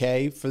do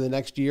okay for the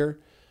next year,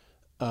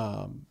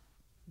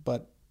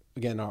 but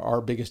again,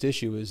 our biggest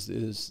issue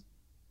is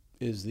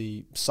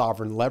the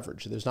sovereign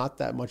leverage. There's not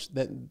that much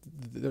that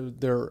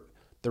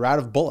they're out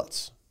of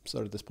bullets.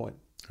 So at this point,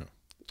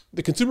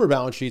 the consumer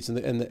balance sheets and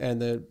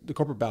the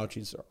corporate balance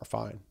sheets are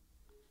fine.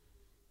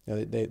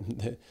 The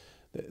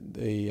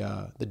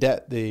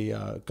debt,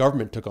 the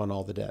government took on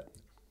all the debt.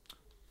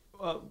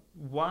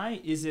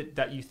 Why is it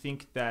that you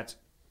think that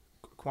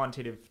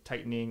quantitative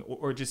tightening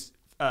or just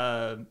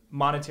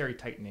monetary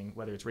tightening,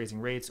 whether it's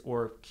raising rates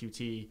or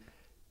QT,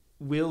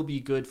 will be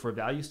good for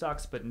value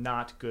stocks, but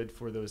not good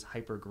for those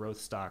hyper growth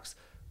stocks.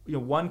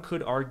 One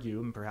could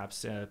argue, and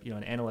perhaps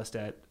an analyst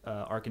at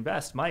ARK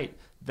Invest might,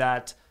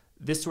 that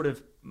this sort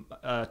of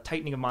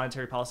tightening of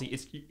monetary policy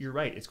is, you're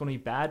right, it's going to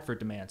be bad for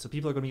demand. So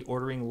people are going to be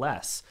ordering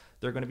less.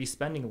 They're going to be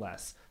spending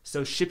less.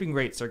 So shipping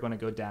rates are going to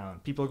go down.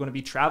 People are going to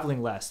be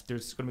traveling less.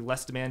 There's going to be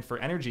less demand for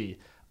energy.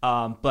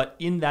 But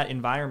in that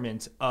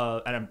environment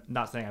of, and I'm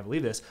not saying I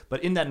believe this,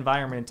 but in that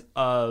environment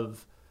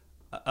of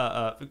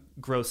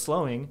growth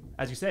slowing,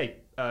 as you say,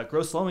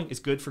 growth slowing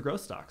is good for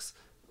growth stocks.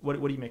 What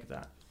do you make of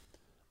that?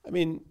 I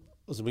mean,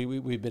 listen,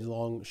 we've been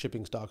long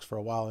shipping stocks for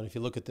a while, and if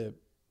you look at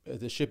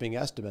the shipping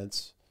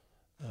estimates,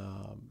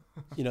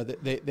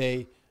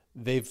 they've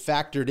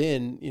factored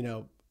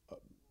in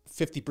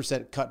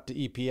 50% cut to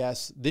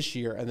EPS this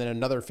year, and then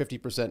another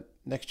 50%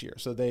 next year.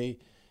 So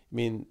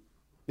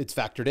it's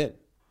factored in,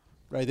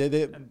 right?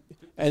 They're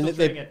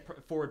trading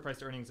at forward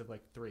price earnings of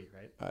like 3,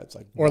 right? It's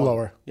like or 1.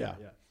 lower. Yeah.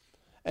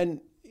 And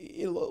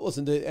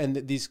listen,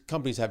 and these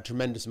companies have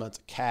tremendous amounts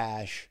of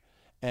cash,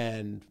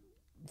 and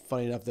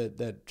funny enough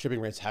that shipping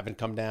rates haven't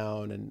come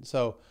down, and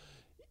so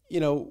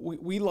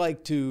we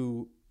like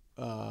to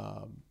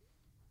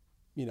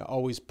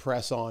always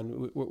press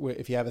on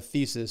if you have a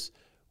thesis,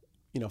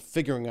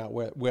 figuring out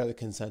where the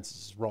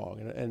consensus is wrong,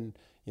 and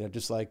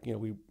just like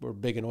we were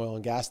big in oil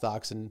and gas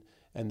stocks, and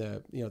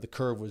the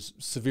curve was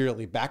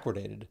severely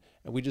backwardated,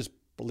 and we just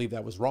believe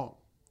that was wrong,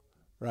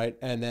 right?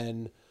 And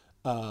then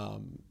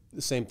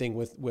the same thing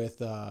with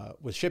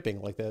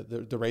shipping, like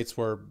the rates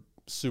were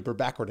super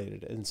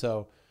backwardated, and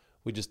so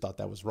we just thought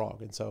that was wrong,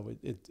 and so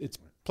it's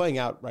playing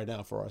out right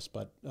now for us.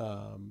 But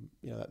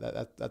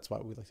that's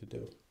what we like to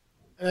do.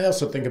 And I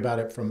also think about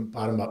it from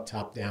bottom up,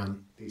 top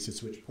down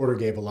thesis, which Porter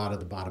gave a lot of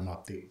the bottom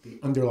up. The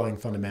underlying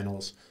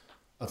fundamentals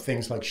of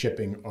things like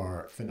shipping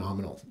are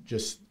phenomenal.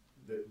 Just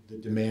the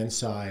demand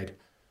side,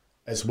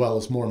 as well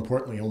as, more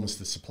importantly, almost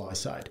the supply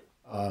side.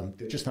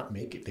 They're just not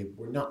making. They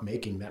were not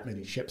making that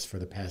many ships for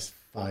the past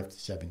 5 to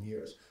 7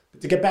 years.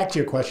 But to get back to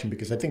your question,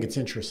 because I think it's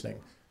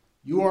interesting,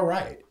 you are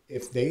right.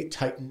 If they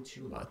tighten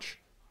too much,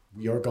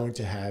 we are going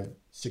to have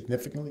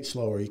significantly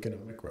slower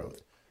economic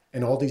growth,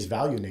 and all these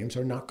value names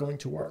are not going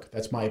to work.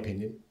 That's my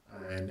opinion,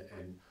 and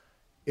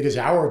it is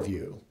our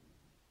view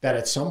that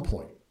at some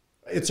point,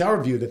 it's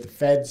our view that the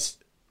Fed's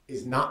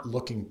is not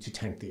looking to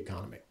tank the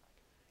economy.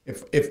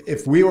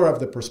 If we were of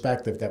the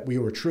perspective that we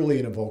were truly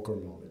in a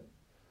Volcker moment,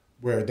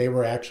 where they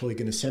were actually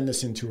going to send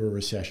us into a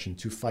recession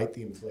to fight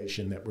the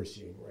inflation that we're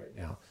seeing right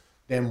now,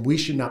 then we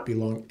should not be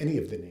long any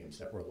of the names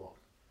that we're long.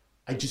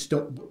 I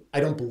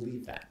don't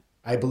believe that.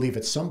 I believe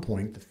at some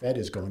point the Fed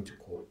is going to,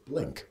 quote,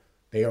 blink.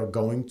 They are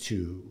going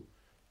to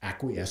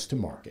acquiesce to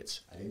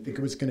markets. I didn't think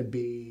it was going to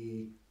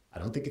be, I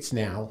don't think it's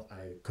now.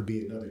 It could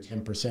be another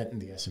 10% in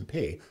the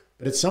S&P.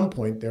 But at some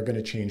point they're going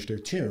to change their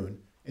tune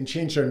and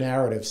change their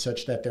narrative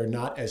such that they're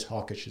not as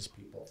hawkish as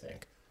people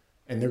think.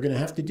 And they're going to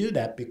have to do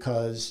that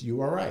because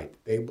you are right.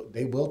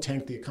 They will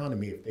tank the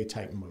economy if they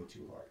tighten way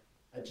too hard.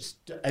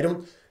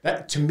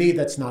 To me,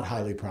 that's not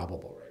highly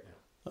probable right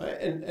now.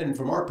 And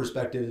from our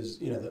perspective is,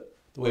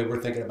 the way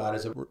we're thinking about it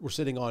is that we're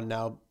sitting on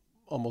now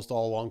almost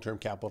all long-term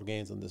capital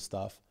gains on this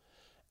stuff.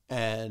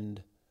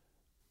 And,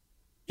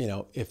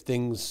 if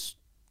things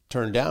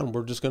turn down,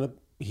 we're just going to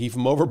heave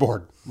them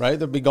overboard, right?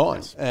 They'll be gone.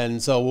 Nice.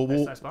 And so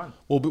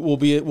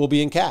we'll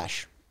be in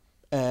cash.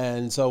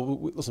 And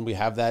so listen, we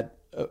have that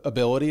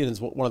ability, and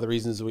it's one of the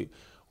reasons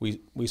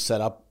we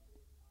set up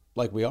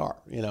like we are,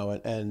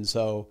 and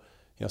so,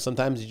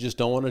 sometimes you just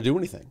don't want to do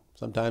anything.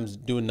 Sometimes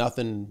doing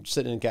nothing,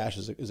 sitting in cash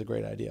is a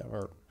great idea,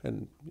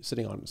 and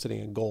sitting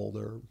in gold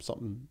or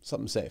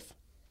something safe.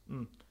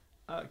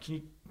 Can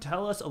you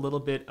tell us a little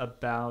bit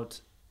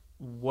about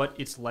what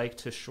it's like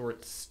to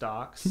short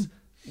stocks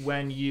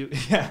when you?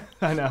 Yeah,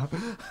 I know.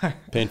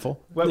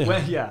 Painful. Really,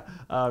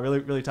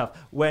 really tough.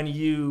 When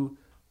you,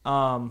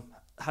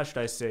 how should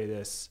I say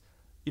this?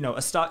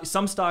 A stock.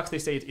 Some stocks they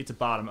say it's a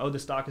bottom. Oh, the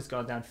stock has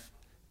gone down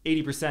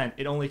 80%.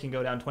 It only can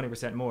go down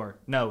 20% more.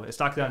 No, a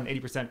stock down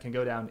 80% can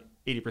go down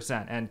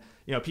 80%. And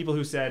people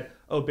who said,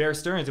 oh, Bear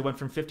Stearns, it went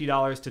from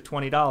 $50 to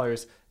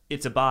 $20,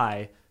 it's a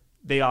buy.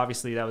 That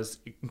was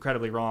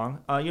incredibly wrong.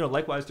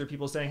 Likewise, there are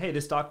people saying, hey,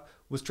 this stock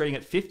was trading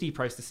at 50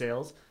 price to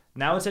sales.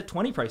 Now it's at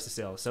 20 price to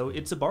sales. So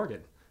it's a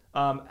bargain.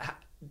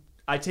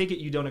 I take it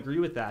you don't agree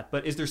with that,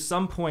 but is there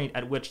some point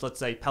at which, let's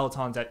say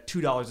Peloton's at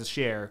 $2 a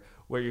share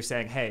where you're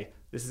saying, hey,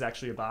 this is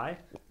actually a buy?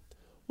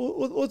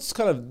 Well, let's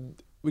kind of,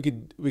 we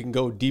can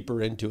go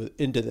deeper into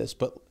this,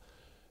 but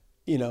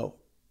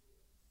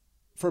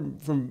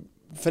from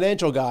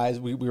financial guys,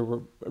 we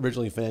were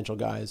originally financial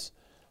guys,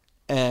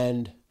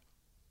 and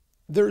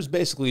there's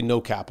basically no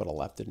capital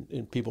left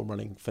in people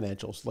running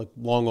financials, like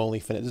long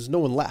only finance. There's no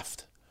one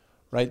left,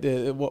 right?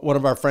 One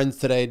of our friends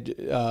today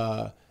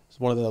is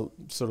one of the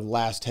sort of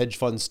last hedge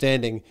funds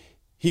standing.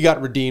 He got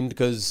redeemed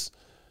because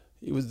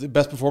he was the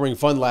best performing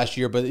fund last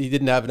year, but he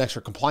didn't have an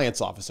extra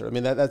compliance officer. I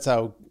mean, that's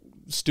how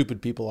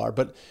stupid people are.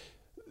 But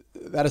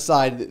that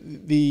aside,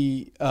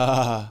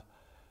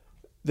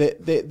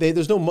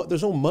 there's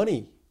no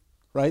money,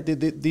 right?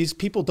 These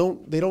people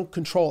don't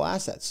control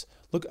assets.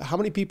 Look, how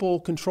many people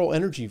control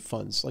energy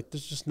funds? Like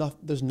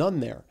there's none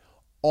there.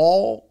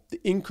 All the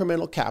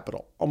incremental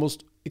capital,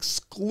 almost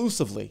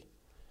exclusively,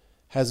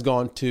 has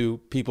gone to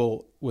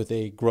people with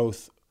a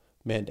growth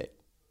mandate,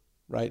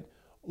 right?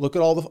 Look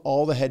at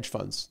all the hedge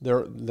funds.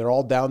 They're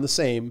all down the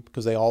same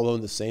because they all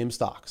own the same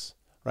stocks,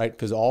 right?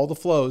 Because all the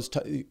flows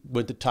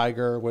went to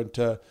Tiger, went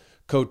to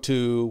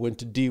Coatue, went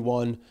to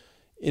D1.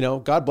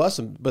 God bless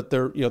them, but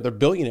they're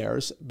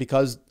billionaires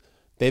because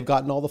they've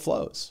gotten all the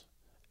flows,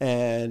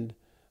 and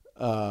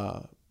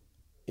the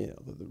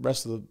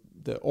rest of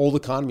the old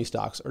economy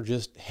stocks are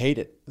just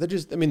hated. They're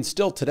just,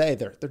 still today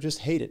they're just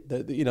hated.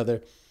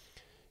 The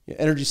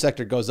energy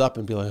sector goes up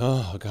and be like,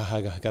 oh God,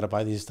 I got to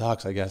buy these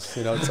stocks, I guess.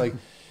 It's like,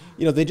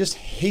 they just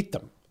hate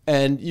them.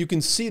 And you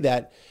can see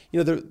that,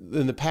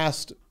 in the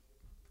past,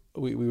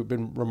 we've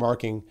been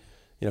remarking,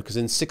 because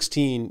in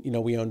 2016,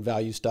 we owned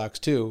value stocks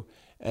too.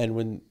 And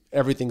when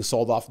everything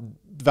sold off,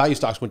 value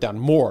stocks went down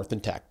more than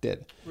tech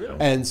did. Really?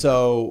 And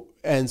so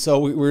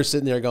we were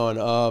sitting there going,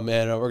 oh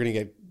man, we're going to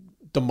get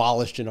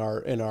demolished in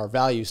our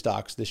value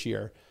stocks this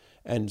year.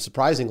 And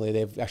surprisingly,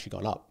 they've actually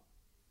gone up.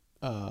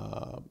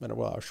 And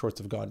our shorts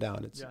have gone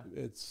down.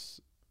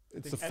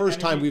 It's the first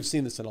time we've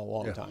seen this in a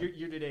long time.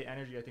 Year-to-date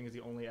energy, I think, is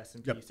the only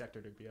S&P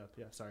sector to be up.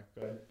 Yeah, sorry.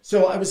 Go ahead.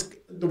 So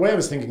the way I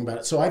was thinking about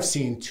it, so I've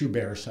seen 2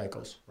 bear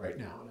cycles right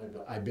now. And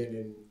I've been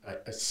in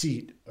a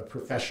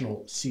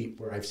professional seat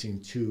where I've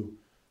seen 2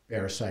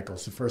 bear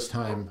cycles. The first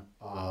time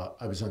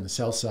I was on the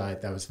sell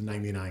side, that was the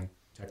 99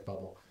 tech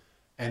bubble.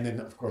 And then,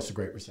 of course, the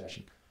Great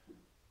Recession.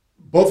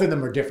 Both of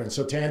them are different.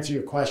 So to answer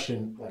your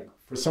question, like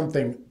for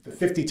something, the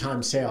 50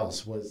 times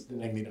sales was the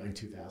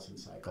 99-2000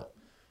 cycle.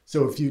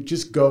 So if you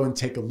just go and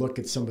take a look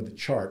at some of the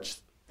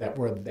charts that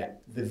were the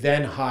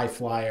then high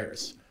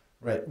flyers,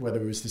 right?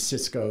 Whether it was the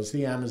Ciscos,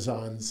 the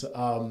Amazons,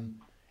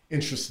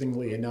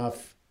 interestingly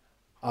enough,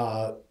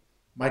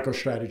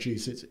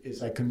 MicroStrategies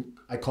is I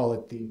call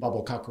it the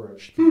bubble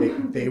cockroach.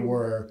 They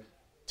were,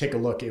 take a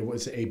look, it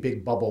was a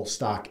big bubble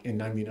stock in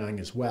 99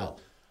 as well.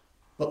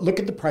 But look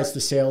at the price to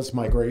sales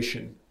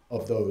migration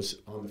of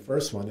those on the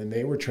first one, and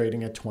they were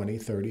trading at 20,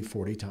 30,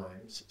 40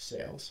 times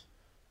sales.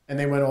 And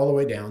they went all the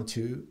way down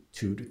to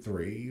 2 to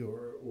 3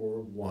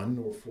 or 1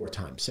 or 4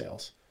 times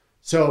sales.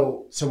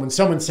 So when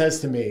someone says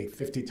to me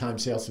 50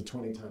 times sales to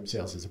 20 times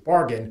sales is a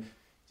bargain,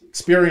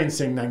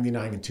 experiencing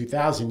 99 and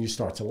 2000, you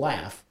start to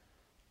laugh.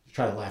 You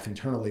try to laugh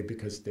internally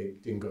because they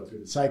didn't go through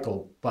the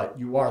cycle, but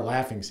you are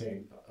laughing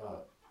saying,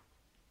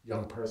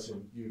 young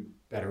person, you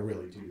better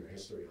really do your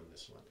history on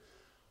this one.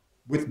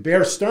 With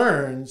Bear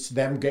Stearns,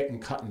 them getting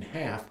cut in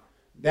half,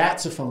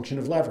 that's a function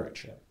of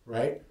leverage,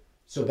 right?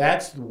 So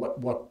that's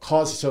what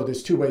causes, so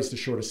there's 2 ways to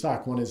short a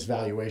stock. One is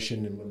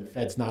valuation, and when the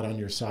Fed's not on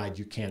your side,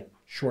 you can't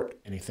short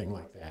anything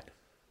like that.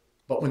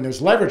 But when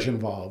there's leverage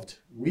involved,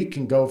 we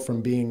can go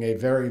from being a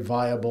very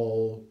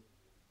viable,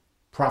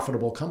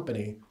 profitable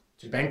company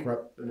to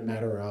bankrupt in a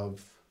matter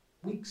of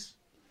weeks.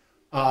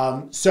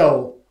 But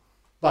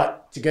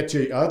to get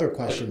to your other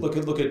question, Look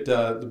at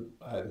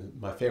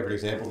my favorite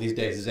example these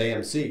days is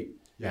AMC.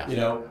 Yeah.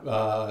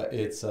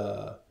 It's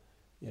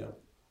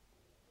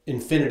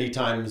infinity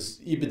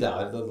times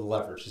EBITDA, the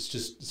leverage.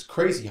 It's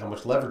crazy how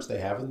much leverage they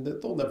have, and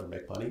they'll never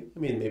make money.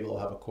 Maybe they'll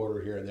have a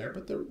quarter here and there,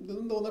 but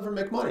they'll never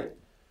make money.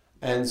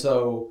 And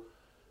so,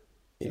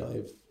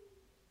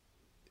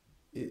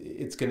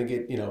 it's going to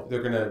get,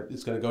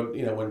 it's going to go,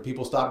 when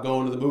people stop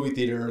going to the movie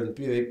theater and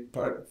they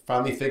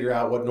finally figure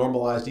out what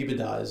normalized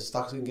EBITDA is,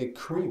 stock's going to get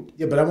creamed.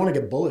 Yeah, but I want to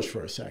get bullish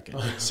for a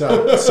second.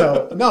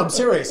 So no, I'm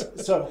serious.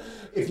 So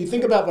if you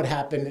think about what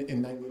happened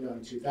in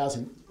 99,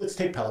 2000, let's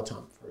take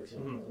Peloton, for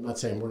example. Mm-hmm. I'm not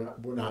saying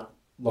we're not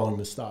long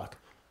the stock,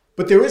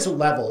 but there is a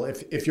level,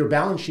 if your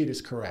balance sheet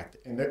is correct,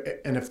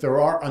 and if there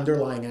are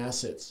underlying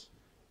assets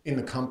in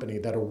the company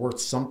that are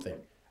worth something,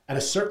 at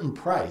a certain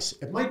price,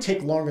 it might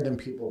take longer than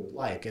people would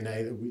like,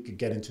 and we could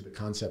get into the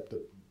concept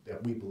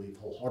that we believe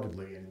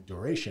wholeheartedly in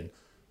duration.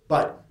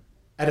 But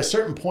at a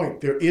certain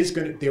point,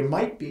 there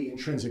might be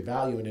intrinsic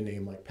value in a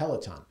name like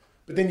Peloton.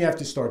 But then you have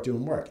to start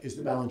doing work. Is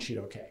the balance sheet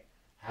okay?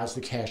 How's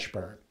the cash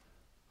burn?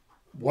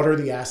 What are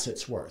the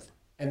assets worth?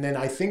 And then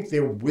I think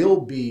there will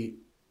be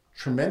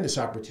tremendous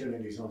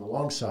opportunities on the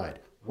long side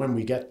when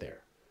we get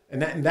there.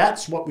 And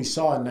that's what we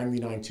saw in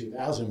 99,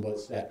 2000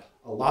 was that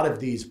a lot of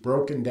these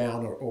broken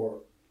down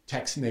or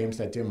text names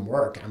that didn't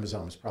work,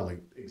 Amazon was probably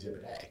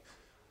Exhibit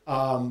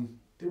A.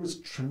 There was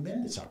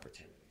tremendous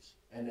opportunities.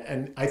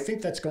 And I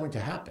think that's going to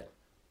happen.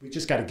 We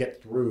just got to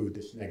get through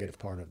this negative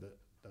part of the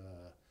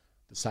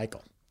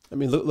cycle.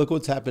 Look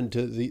what's happened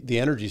to the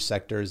energy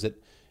sector is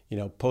that,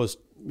 post,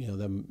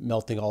 them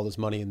melting all this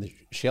money in the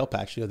shale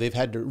patch, they've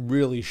had to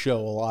really show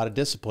a lot of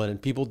discipline,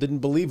 and people didn't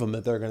believe them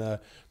that they're going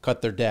to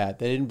cut their debt.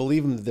 They didn't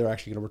believe them that they're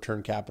actually going to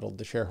return capital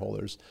to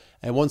shareholders.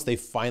 And once they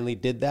finally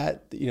did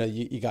that,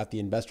 you got the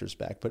investors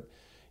back. But,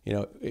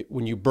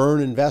 when you burn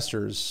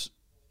investors,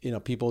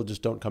 people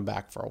just don't come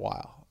back for a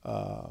while.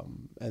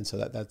 And so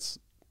that's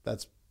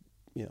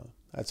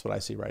what I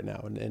see right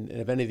now. And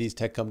if any of these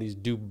tech companies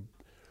do,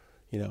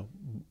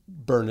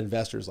 burn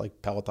investors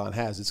like Peloton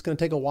has, it's going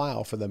to take a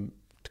while for them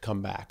to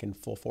come back in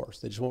full force.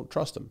 They just won't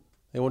trust them.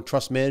 They won't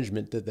trust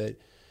management that they're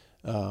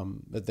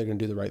going to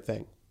do the right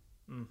thing.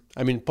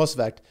 I mean, plus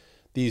the fact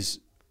these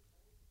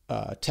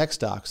tech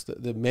stocks,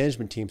 the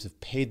management teams have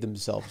paid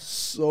themselves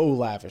so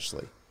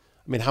lavishly.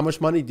 I mean, how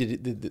much money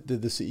did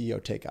the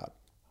CEO take out?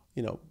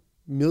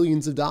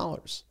 Millions of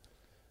dollars.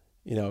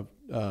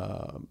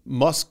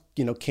 Musk,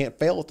 can't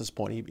fail at this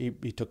point.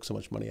 He took so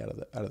much money out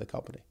of the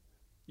company.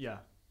 Yeah,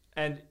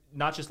 and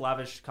not just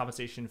lavish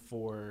compensation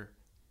for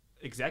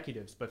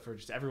executives, but for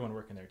just everyone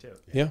working there too.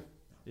 Yeah.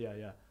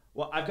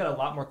 Well, I've got a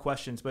lot more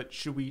questions, but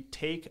should we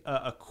take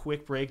a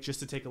quick break just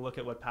to take a look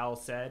at what Powell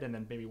said and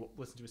then maybe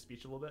listen to his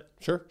speech a little bit?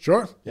 Sure.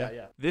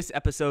 Yeah. This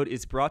episode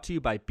is brought to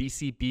you by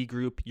BCB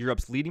Group,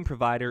 Europe's leading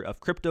provider of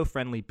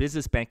crypto-friendly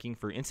business banking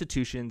for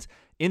institutions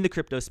in the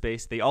crypto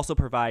space. They also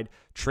provide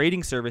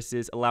trading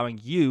services allowing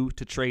you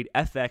to trade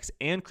FX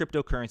and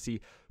cryptocurrency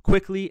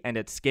quickly and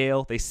at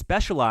scale. They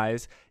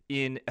specialize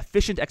in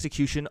efficient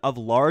execution of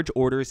large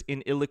orders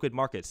in illiquid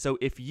markets. So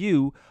if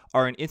you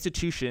are an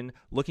institution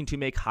looking to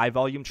make high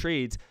volume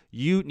trades,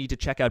 you need to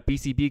check out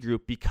BCB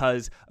Group,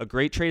 because a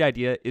great trade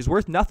idea is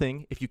worth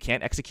nothing if you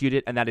can't execute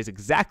it. And that is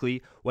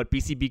exactly what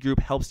BCB Group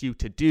helps you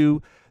to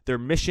do. Their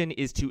mission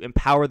is to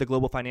empower the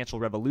global financial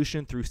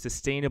revolution through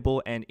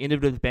sustainable and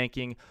innovative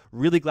banking.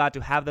 Really glad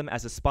to have them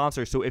as a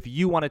sponsor. So if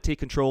you want to take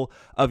control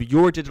of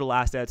your digital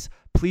assets,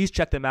 please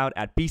check them out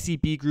at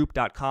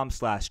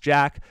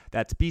bcbgroup.com/Jack.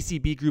 That's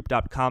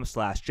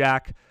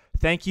bcbgroup.com/Jack.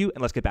 Thank you,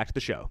 and let's get back to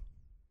the show.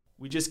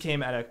 We just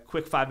came at a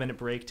quick 5-minute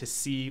break to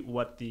see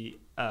what the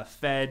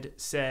Fed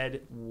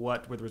said,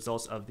 what were the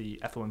results of the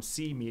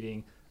FOMC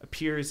meeting.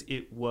 Appears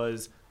it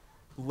was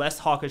less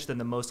hawkish than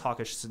the most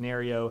hawkish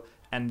scenario,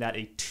 and that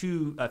a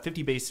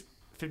 50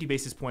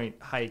 basis point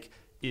hike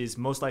is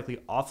most likely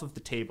off of the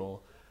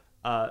table.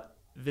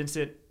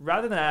 Vincent,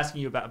 rather than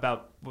asking you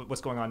about what's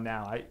going on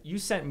now, you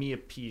sent me a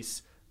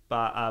piece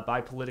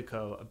by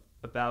Politico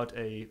about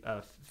a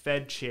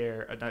Fed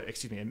chair, a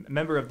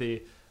member of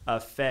the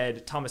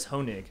Fed, Thomas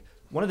Hoenig,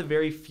 one of the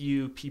very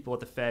few people at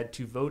the Fed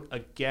to vote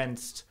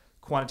against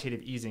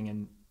quantitative easing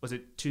in, was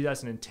it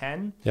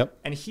 2010? Yep.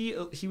 And he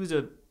was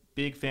a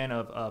big fan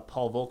of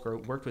Paul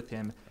Volcker, worked with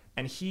him,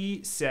 and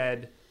he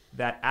said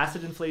that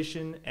asset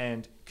inflation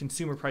and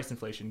consumer price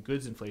inflation,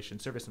 goods inflation,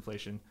 service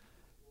inflation,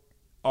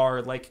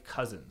 are like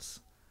cousins.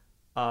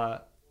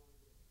 The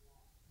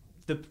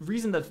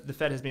reason that the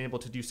Fed has been able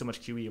to do so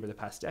much QE over the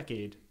past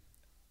decade,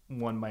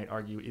 one might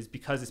argue, is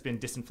because it's been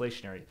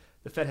disinflationary.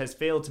 The Fed has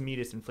failed to meet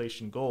its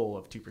inflation goal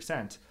of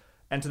 2%,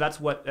 and so that's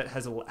what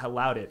has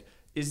allowed it.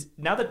 Is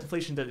now that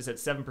inflation is at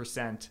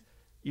 7%,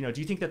 do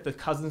you think that the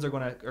cousins are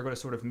going to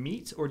sort of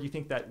meet, or do you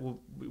think that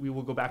we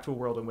will go back to a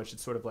world in which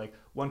it's sort of like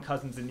one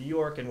cousin's in New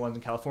York and one's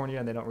in California,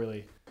 and they don't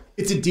really?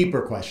 It's a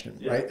deeper question,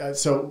 right?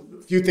 So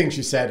a few things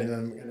you said, and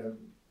I'm going to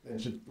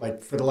mention,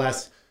 like, for the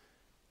last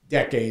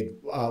decade,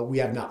 we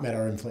have not met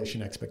our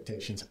inflation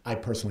expectations. I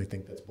personally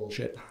think that's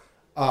bullshit.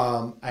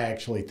 I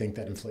actually think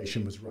that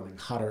inflation was running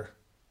hotter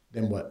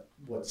than what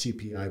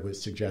CPI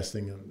was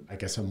suggesting. I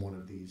guess I'm one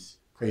of these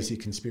crazy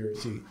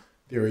conspiracy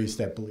theories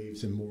that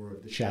believes in more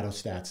of the shadow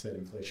stats that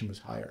inflation was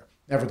higher.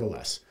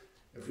 Nevertheless,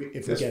 if we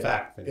get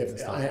fact,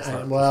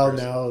 well,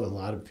 no, a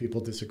lot of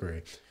people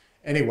disagree.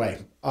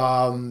 Anyway,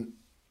 in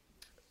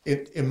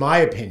my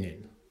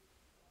opinion,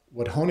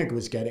 what Hoenig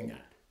was getting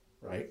at,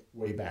 right,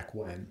 way back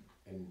when,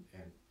 and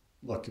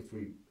look,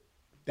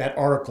 that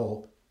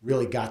article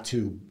really got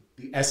to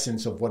the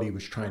essence of what he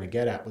was trying to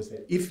get at, was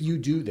that if you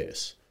do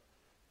this,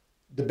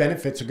 the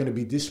benefits are going to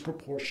be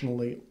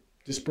disproportionate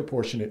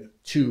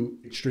to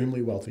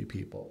extremely wealthy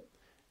people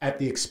at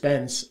the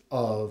expense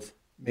of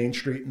Main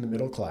Street and the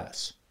middle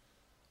class.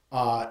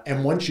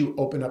 And once you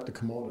open up the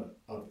kimono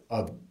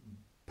of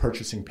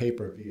purchasing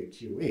paper via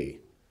QE,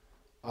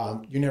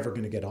 you're never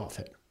going to get off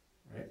it,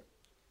 right?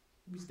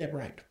 He's dead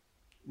right.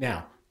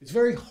 Now, it's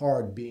very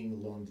hard being a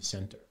lone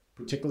dissenter,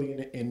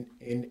 particularly in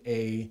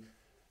a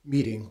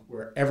meeting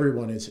where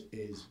everyone is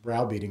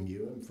browbeating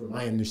you. And from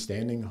my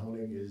understanding,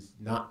 Hoenig is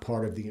not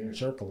part of the inner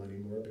circle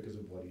anymore because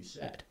of what he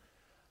said.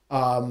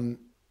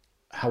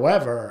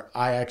 However,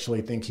 I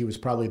actually think he was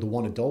probably the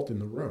one adult in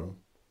the room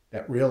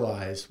that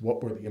realized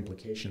what were the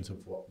implications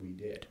of what we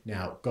did.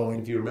 Now,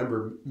 if you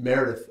remember,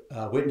 Meredith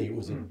Whitney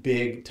was a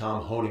big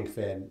Tom Hoenig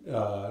fan,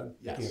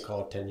 yes. You can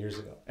call it 10 years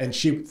ago. And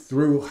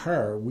through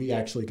her, we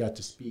actually got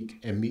to speak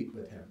and meet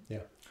with him.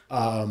 Yeah.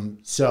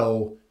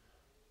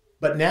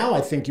 But now I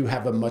think you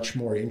have a much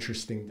more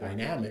interesting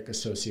dynamic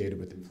associated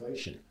with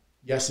inflation.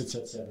 Yes, it's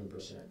at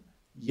 7%.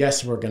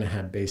 Yes, we're going to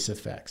have base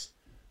effects.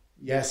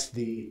 Yes,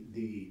 the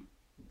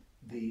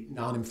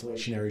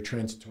non-inflationary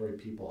transitory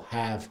people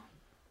have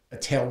a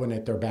tailwind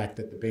at their back,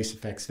 that the base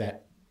effects,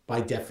 that by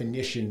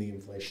definition the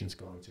inflation is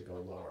going to go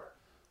lower.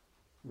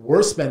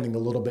 We're spending a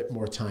little bit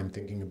more time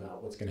thinking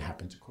about what's going to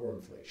happen to core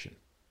inflation,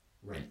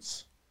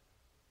 rents,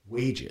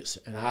 wages.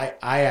 And I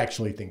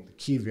actually think the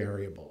key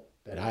variable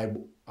that I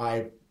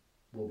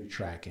will be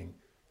tracking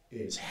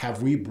is,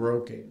 have we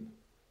broken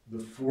the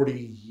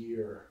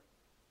 40-year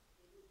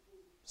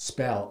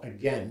spell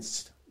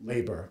against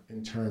labor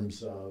in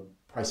terms of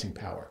pricing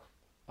power.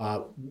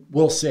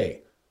 We'll see.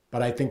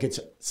 But I think it's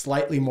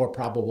slightly more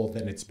probable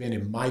than it's been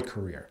in my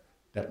career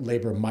that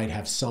labor might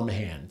have some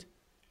hand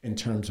in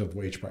terms of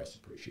wage price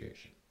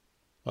appreciation.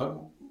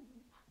 While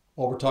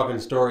we're talking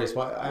stories,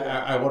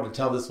 I want to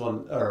tell this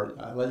one, or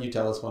I'll let you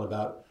tell this one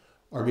about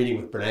our meeting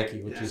with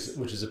Bernanke,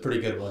 which is a pretty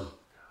good one.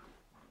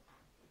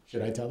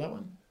 Should I tell that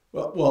one?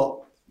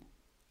 Well,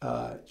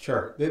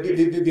 sure.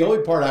 The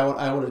only part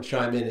I want to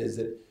chime in is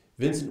that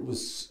Vincent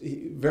was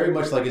very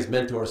much like his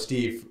mentor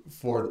Steve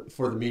for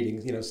the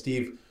meetings. You know,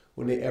 Steve,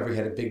 whenever he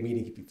had a big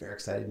meeting, he'd be very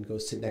excited and go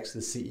sit next to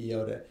the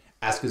CEO to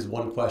ask his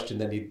one question,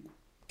 then he'd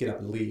get up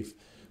and leave.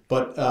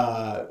 But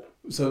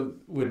so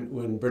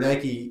when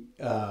Bernanke,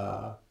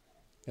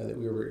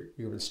 we were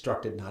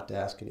instructed not to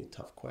ask any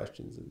tough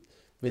questions, and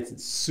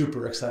Vincent's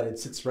super excited,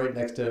 sits right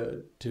next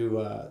to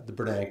the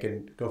Bernanke,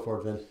 and go for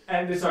it, Vin.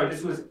 And sorry,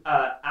 this was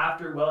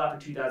well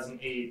after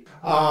 2008.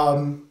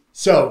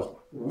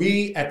 So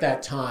we at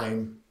that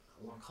time,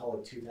 I want to call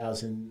it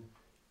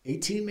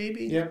 2018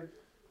 maybe. Yeah.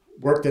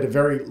 Worked at a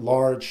very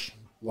large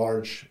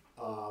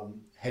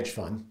hedge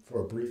fund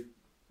for a brief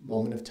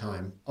moment of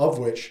time, of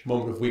which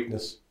Moment of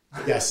weakness.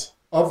 Yes,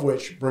 of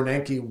which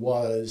Bernanke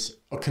was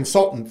a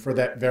consultant for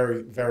that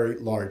very, very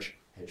large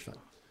hedge fund.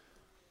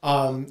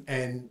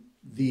 And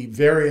the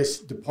various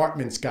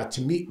departments got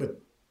to meet with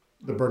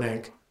the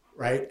Bernanke,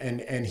 right?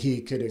 And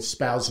he could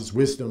espouse his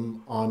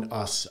wisdom on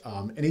us.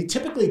 And they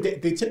typically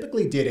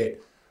did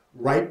it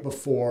right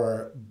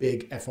before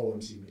big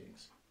FOMC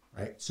meetings,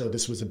 right? So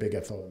this was a big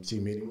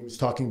FOMC meeting. He was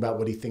talking about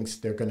what he thinks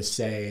they're going to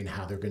say and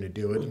how they're going to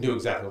do it. He knew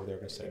exactly what they were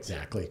going to say.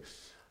 Exactly.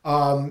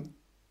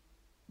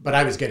 But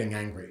I was getting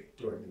angry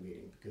during the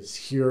meeting because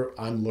here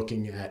I'm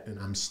looking at and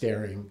I'm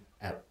staring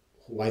at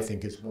who I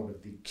think is one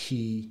of the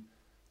key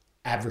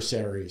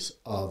adversaries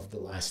of the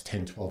last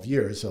 10, 12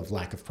 years of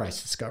lack of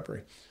price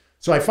discovery.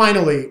 So I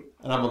finally...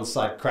 And I'm on the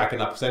side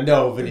cracking up because I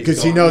know Vinny's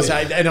because he knows,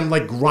 and I'm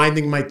like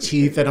grinding my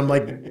teeth and I'm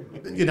like,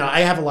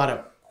 I have a lot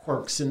of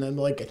quirks and I'm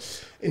like,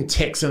 and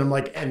tics and I'm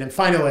like, and then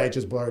finally I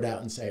just blurt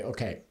out and say,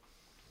 okay.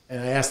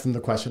 And I asked him the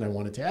question I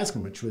wanted to ask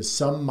him, which was,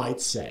 some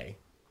might say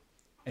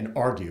and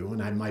argue,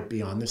 and I might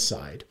be on this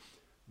side,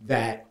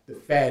 that the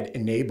Fed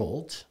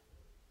enabled,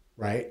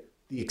 right,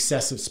 the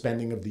excessive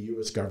spending of the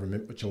U.S.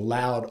 government, which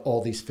allowed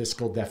all these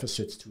fiscal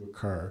deficits to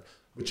occur,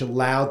 which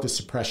allowed the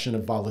suppression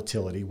of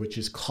volatility, which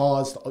has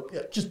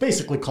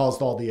basically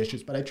caused all the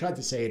issues. But I tried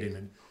to say it in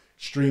an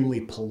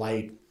extremely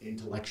polite,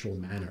 intellectual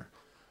manner.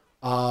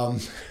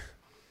 And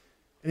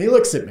he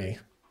looks at me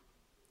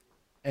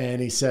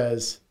and he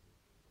says,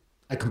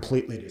 I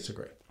completely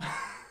disagree.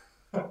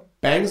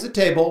 Bangs the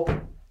table,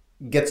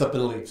 gets up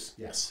and leaves.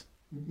 Yes.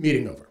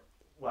 Meeting over.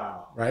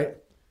 Wow. Right?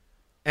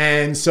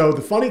 And so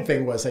the funny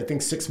thing was, I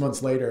think 6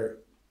 months later,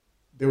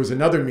 there was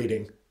another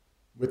meeting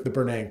with the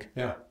Bernanke.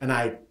 Yeah. And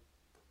I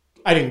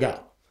didn't go.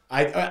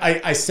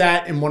 I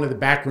sat in one of the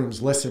back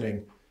rooms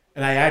listening,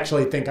 and I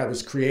actually think I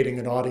was creating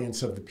an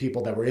audience of the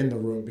people that were in the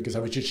room because I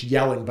was just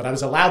yelling, but I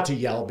was allowed to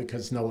yell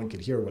because no one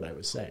could hear what I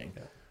was saying.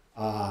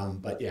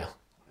 Yeah.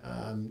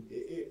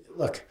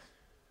 Look,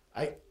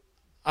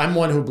 I'm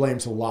one who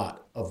blames a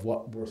lot of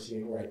what we're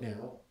seeing right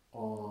now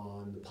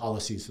on the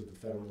policies of the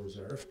Federal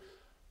Reserve.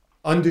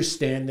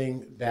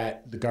 Understanding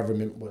that the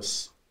government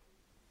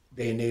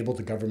they enabled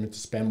the government to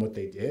spend what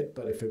they did,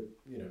 but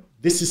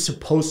this is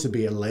supposed to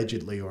be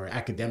allegedly or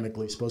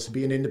academically supposed to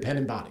be an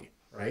independent body,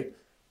 right?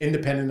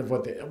 Independent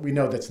of we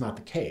know that's not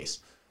the case.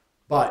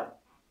 But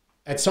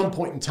at some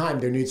point in time,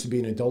 there needs to be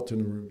an adult in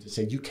the room to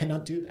say, you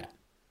cannot do that.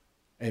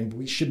 And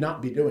we should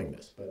not be doing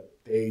this, but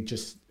they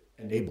just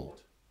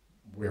enabled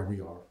where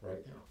we are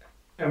right now.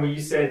 And when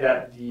you say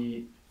that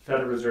the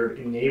Federal Reserve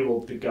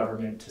enabled the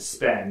government to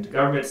spend, the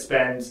government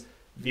spends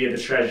via the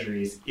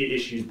treasuries, it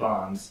issues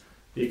bonds.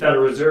 The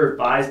Federal Reserve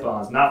buys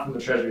bonds, not from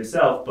the Treasury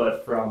itself,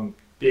 but from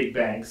big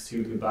banks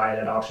who buy it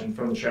at auction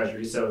from the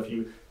Treasury. So if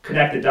you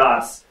connect the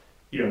dots,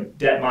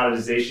 debt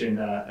monetization,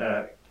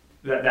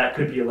 that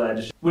could be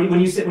alleged. When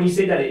you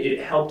say that it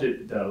helped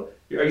it, though,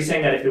 are you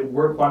saying that if it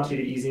were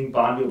quantitative easing,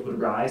 bond yields would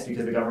rise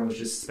because the government was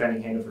just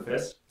spending hand over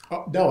fist?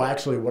 No,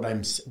 actually, what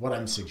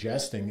I'm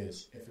suggesting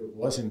is if it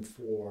wasn't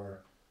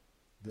for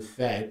the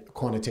Fed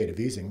quantitative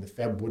easing, the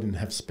Fed wouldn't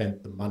have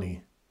spent the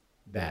money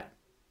that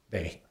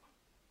they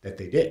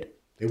did.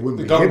 They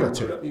wouldn't be able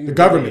to.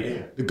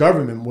 The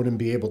government wouldn't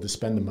be able to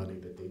spend the money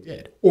that they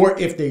did. Or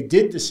if they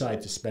did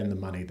decide to spend the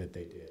money that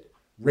they did,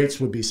 rates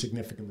would be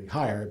significantly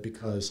higher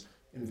because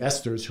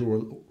investors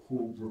who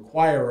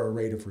require a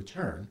rate of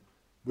return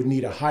would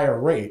need a higher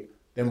rate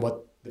than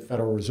what the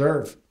Federal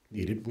Reserve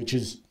needed, which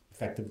is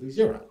effectively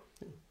zero.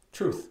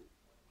 Truth.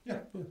 Yeah.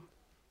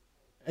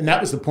 And that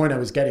was the point I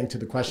was getting to,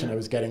 the question I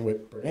was getting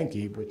with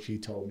Bernanke, which he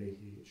told me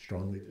he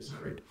strongly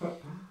disagreed.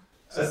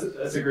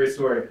 That's a great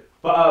story.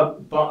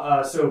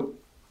 But so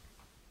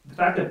the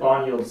fact that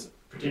bond yields,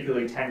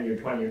 particularly 10-year,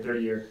 20-year,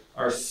 30-year,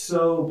 are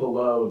so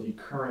below the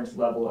current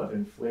level of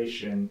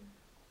inflation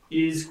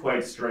is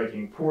quite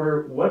striking.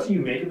 Porter, what do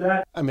you make of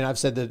that? I mean, I've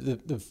said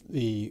that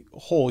the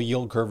whole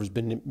yield curve has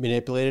been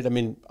manipulated. I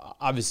mean,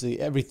 obviously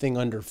everything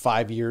under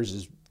 5 years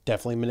is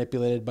definitely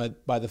manipulated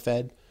by the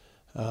Fed.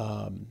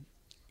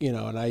 You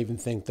know, and I even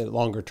think that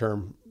longer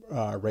term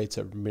rates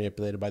are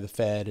manipulated by the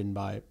Fed and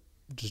by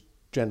just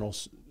general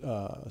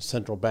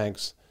central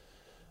banks.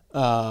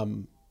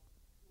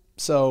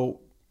 So,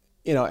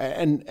 you know,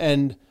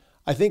 and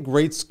I think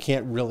rates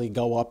can't really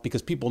go up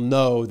because people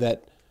know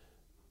that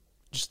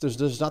just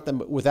there's not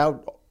that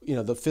without, you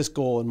know, the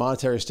fiscal and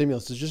monetary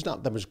stimulus, there's just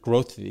not that much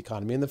growth to the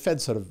economy. And the Fed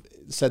sort of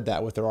said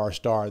that with their R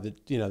star that,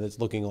 you know, that's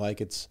looking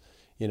like it's,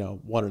 you know,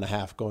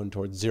 1.5 going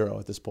towards 0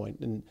 at this point.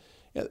 And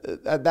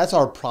that's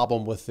our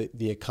problem with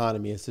the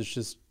economy. Is there's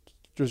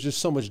just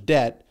so much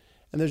debt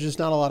and there's just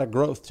not a lot of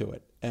growth to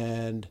it.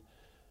 And,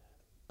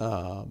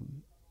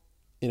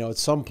 you know, at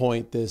some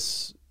point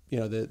this, you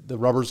know, the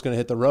rubber's going to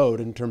hit the road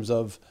in terms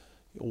of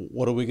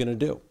what are we going to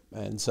do?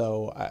 And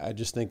so I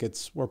just think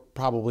we're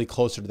probably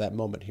closer to that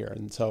moment here.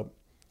 And so,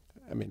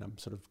 I mean, I'm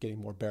sort of getting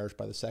more bearish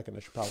by the second.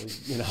 I should probably,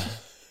 you know.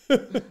 I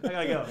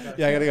gotta go.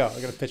 Yeah, I gotta go. I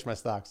gotta pitch my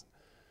stocks.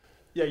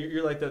 Yeah,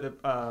 you're like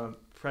the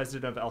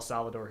president of El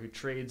Salvador who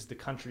trades the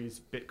country's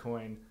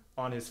Bitcoin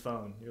on his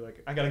phone. You're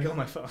like, I gotta go on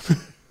my phone.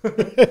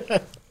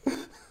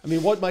 I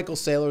mean, what Michael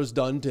Saylor's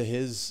done to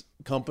his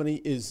company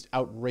is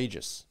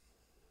outrageous.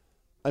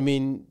 I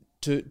mean,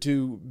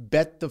 to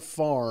bet the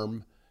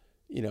farm,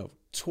 you know,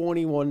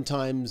 21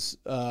 times,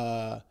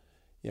 net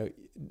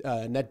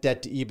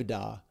debt to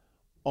EBITDA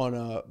on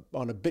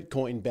a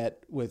Bitcoin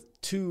bet with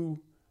 2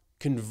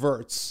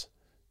 converts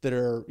that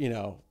are, you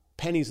know,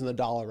 pennies in the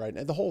dollar right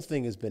now. The whole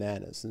thing is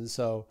bananas. And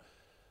so,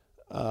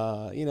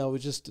 you know,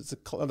 it's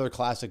another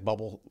classic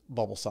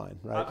bubble sign,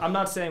 right? I'm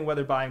not saying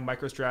whether buying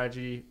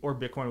MicroStrategy or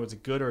Bitcoin was a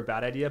good or a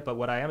bad idea, but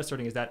what I am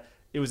asserting is that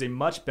it was a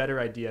much better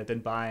idea than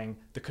buying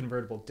the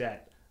convertible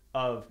debt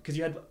because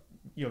you had,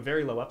 you know,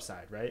 very low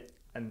upside, right?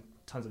 And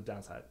tons of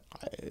downside.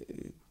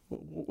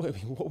 What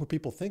were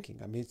people thinking?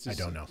 I mean, it's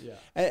just, I don't know. Yeah.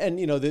 And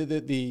you know,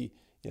 the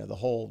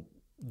whole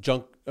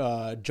junk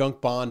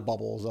bond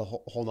bubble is a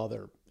whole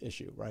nother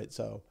issue, right?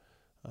 So,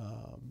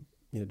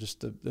 you know,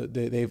 just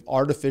they've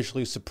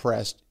artificially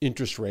suppressed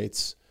interest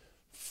rates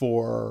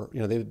for,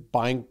 you know, they're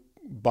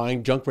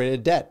buying junk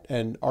rated debt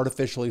and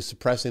artificially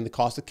suppressing the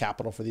cost of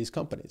capital for these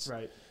companies.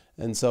 Right.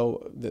 And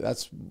so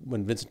that's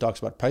when Vincent talks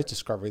about price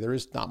discovery. There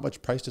is not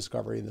much price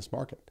discovery in this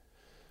market,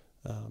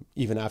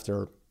 even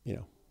after, you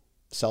know,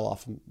 sell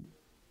off.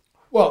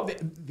 Well,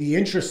 the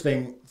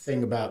interesting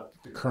thing about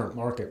the current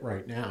market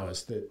right now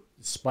is that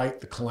despite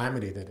the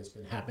calamity that has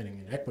been happening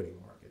in equity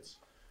markets,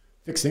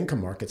 fixed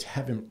income markets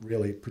haven't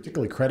really,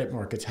 particularly credit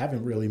markets,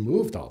 haven't really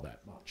moved all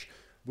that much,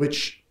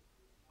 which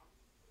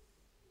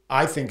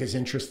I think is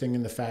interesting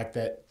in the fact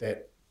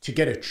that to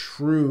get a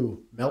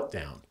true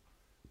meltdown,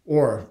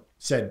 or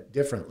said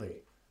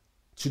differently,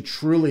 to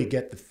truly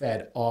get the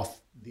Fed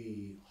off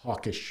the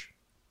hawkish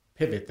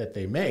pivot that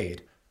they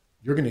made,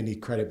 you're going to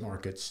need credit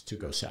markets to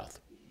go south,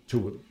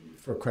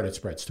 for credit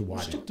spreads to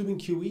widen. Still doing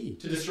QE.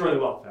 To destroy the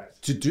wealth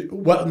effect.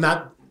 Well,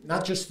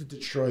 not just to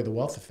destroy the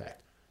wealth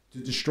effect, to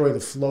destroy the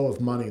flow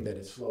of money that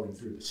is flowing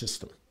through the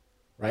system,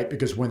 right?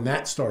 Because when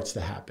that starts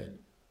to happen,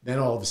 then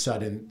all of a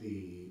sudden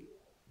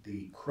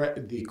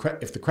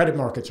if the credit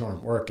markets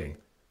aren't working,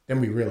 then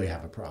we really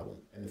have a problem,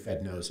 and the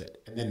Fed knows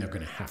it, and then they're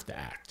going to have to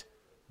act.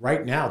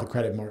 Right now, the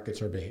credit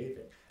markets are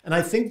behaving, and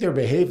I think they're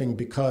behaving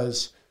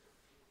because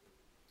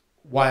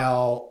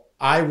while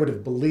I would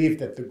have believed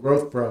that the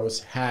growth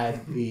bros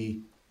had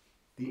the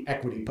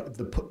equity,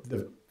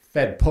 the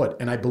Fed put,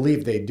 and I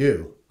believe they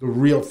do, the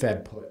real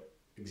Fed put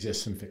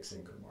exists in fixed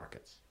income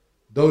markets.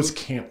 Those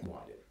can't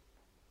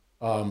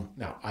widen.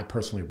 Now, I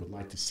personally would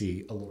like to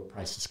see a little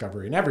price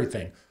discovery in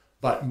everything,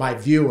 but my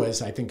view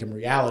is, I think in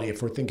reality,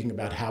 if we're thinking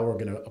about how we're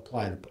going to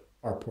apply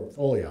our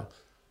portfolio,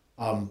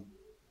 I'm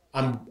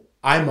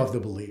of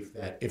the belief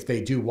that if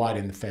they do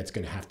widen, the Fed's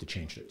going to have to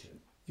change their tune.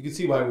 You can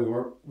see why we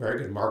weren't very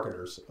good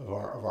marketers of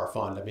our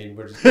fund. I mean,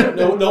 we're just,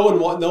 no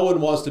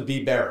one wants to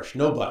be bearish.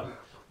 Nobody.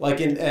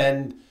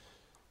 And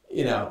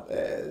you know,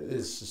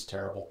 it's just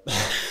terrible.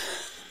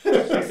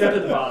 Except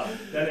at the bottom.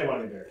 Then they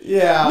want to be there.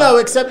 Yeah. No,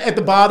 except at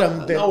the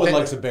bottom. No one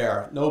likes a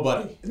bear.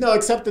 Nobody. No,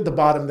 except at the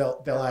bottom,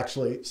 they'll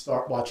actually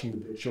start watching The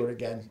Big Short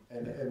again,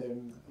 and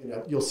then, you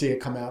know, you'll see it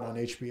come out on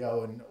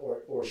HBO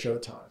or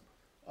Showtime.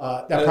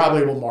 That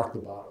probably will mark the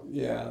bottom.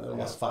 Yeah, the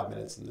last 5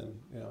 minutes, and then,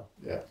 you know.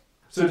 Yeah.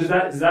 So does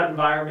that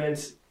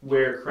environment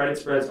where credit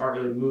spreads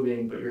aren't really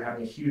moving, but you're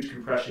having a huge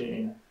compression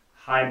in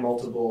high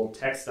multiple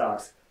tech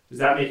stocks, does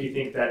that make you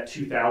think that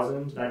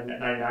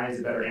 2099 is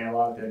a better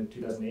analog than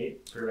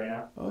 2008 for right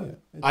now? Oh yeah.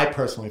 I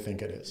personally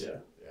think it is. Yeah.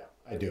 Yeah,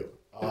 I do.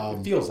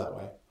 It feels that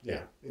way.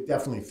 Yeah, it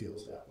definitely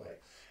feels that way.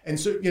 And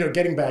so, you know,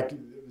 getting back, it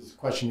was a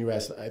question you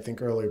asked, I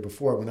think, earlier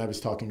before when I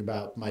was talking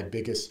about my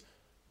biggest,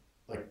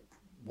 like,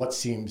 what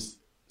seems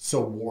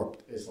so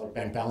warped is like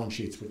bank balance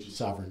sheets, which is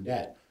sovereign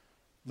debt.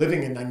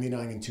 Living in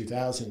 99 and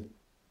 2000,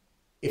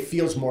 it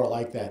feels more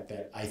like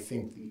that I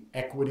think the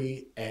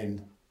equity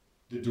and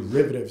the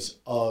derivatives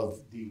of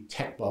the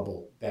tech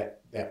bubble that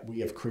we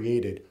have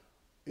created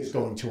is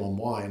going to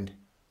unwind,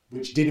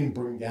 which didn't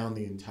bring down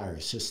the entire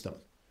system.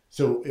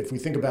 So if we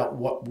think about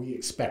what we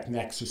expect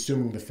next,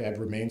 assuming the Fed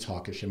remains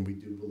hawkish, and we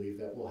do believe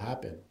that will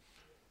happen,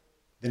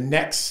 the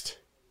next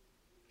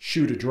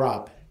shoe to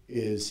drop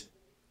is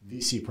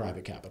VC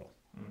private capital,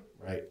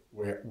 right?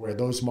 Where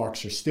those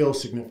marks are still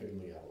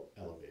significantly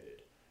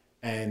elevated.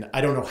 And I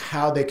don't know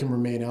how they can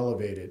remain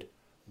elevated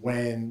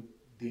when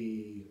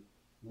the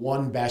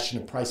one bastion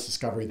of price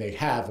discovery they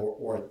have,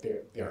 or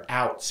they're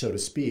out, so to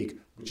speak,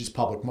 which is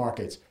public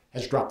markets,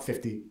 has dropped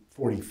 50,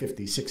 40,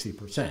 50,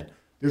 60%.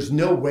 There's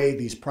no way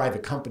these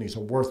private companies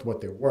are worth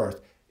what they're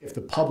worth if the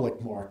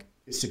public mark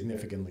is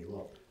significantly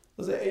lower.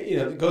 You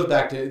know, it goes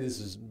back to, this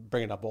is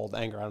bringing up old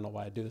anger. I don't know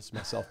why I do this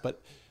myself, but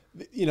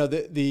you know,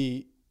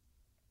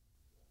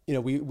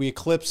 we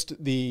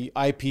eclipsed the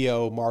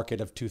IPO market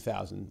of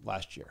 2000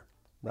 last year,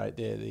 right?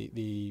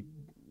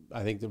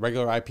 I think the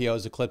regular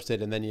IPOs eclipsed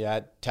it, and then you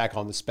tack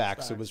on the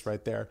SPACs. It was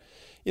right there.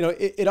 You know,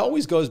 it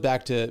always goes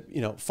back to,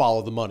 you know,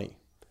 follow the money.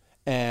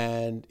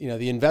 And, you know,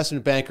 the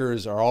investment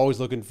bankers are always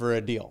looking for a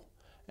deal.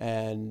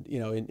 And, you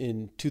know,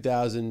 in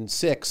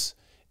 2006,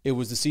 it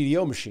was the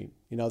CDO machine,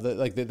 you know,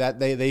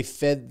 they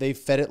fed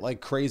it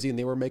like crazy, and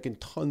they were making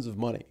tons of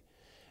money.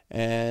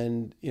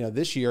 And, you know,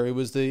 this year it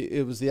was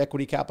the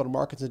equity capital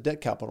markets and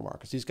debt capital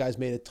markets. These guys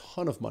made a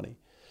ton of money.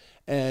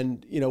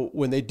 And, you know,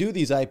 when they do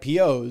these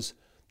IPOs,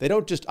 they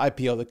don't just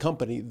IPO the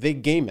company, they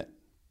game it,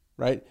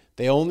 right?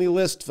 They only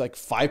list like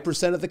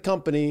 5% of the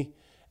company,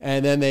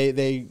 and then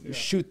they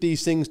shoot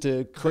these things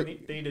to...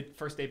 They need a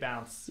first day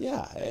bounce.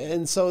 Yeah,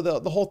 and so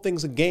the whole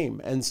thing's a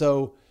game. And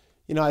so,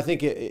 you know, I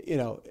think, you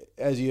know,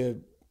 as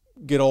you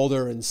get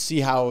older and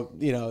see how,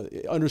 you know,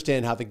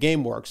 understand how the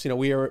game works, you know,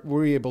 we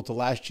were able to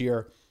last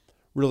year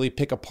really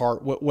pick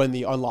apart when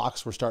the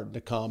unlocks were starting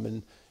to come.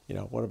 And, you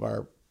know, one of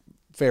our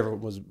favorite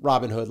was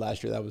Robinhood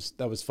last year.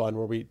 That was fun,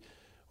 where we're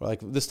like,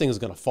 this thing is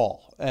going to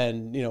fall.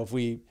 And, you know, if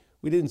we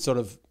didn't sort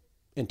of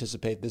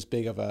anticipate this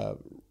big of a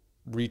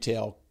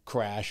retail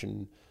crash,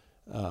 and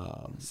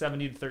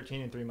 70 to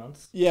 13 in 3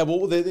 months. Yeah,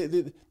 well,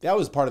 that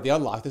was part of the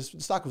unlock. The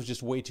stock was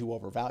just way too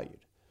overvalued,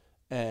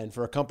 and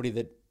for a company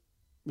that,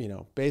 you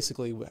know,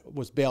 basically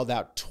was bailed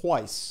out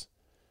twice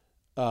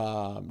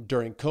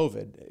during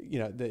COVID, you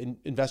know, the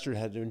investor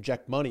had to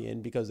inject money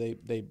in because they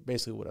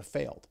basically would have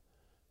failed,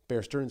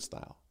 Bear Stearns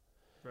style.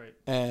 Right.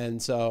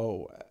 And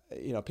so,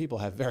 you know, people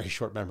have very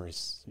short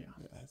memories. Yeah,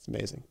 it's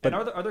amazing. But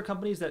are there other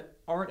companies that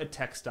aren't a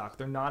tech stock?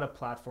 They're not a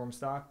platform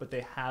stock, but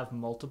they have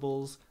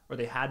multiples, or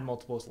they had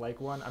multiples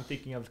like one. I'm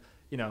thinking of,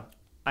 you know,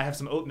 I have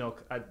some oat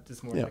milk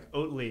this morning, like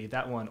Oatly,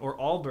 that one, or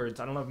Allbirds.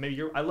 I don't know,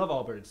 maybe I love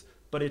Allbirds,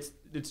 but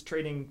it's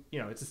trading, you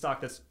know, it's a stock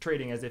that's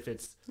trading as if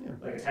it's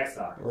like a tech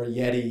stock. Or a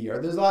Yeti,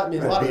 or there's a lot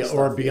of stuff.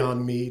 Or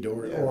Beyond Meat,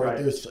 or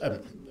there's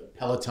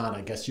Peloton.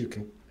 I guess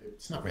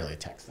it's not really a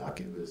tech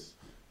stock. It was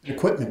an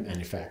equipment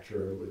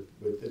manufacturer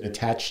with an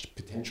attached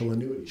potential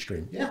annuity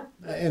stream. Yeah,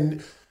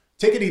 and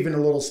take it even a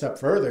little step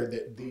further,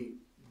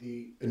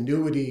 the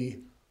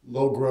annuity,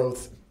 low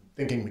growth,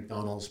 thinking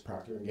McDonald's,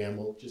 Procter &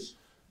 Gamble, just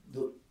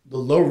the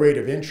low rate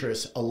of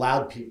interest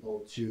allowed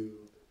people to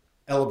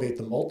elevate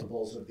the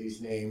multiples of these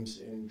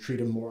names and treat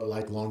them more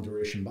like long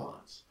duration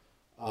bonds.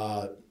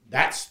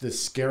 That's the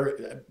scary,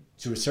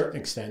 to a certain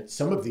extent.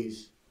 Some of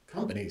these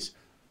companies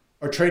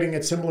are trading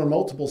at similar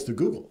multiples to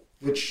Google,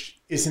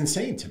 which is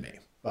insane to me.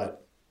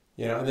 But,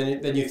 you know,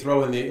 and then you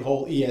throw in the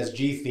whole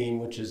ESG theme,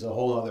 which is a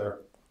whole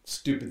other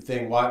stupid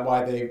thing.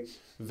 Why they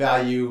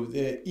value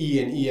the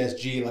E and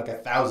ESG like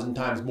 1,000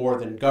 times more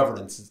than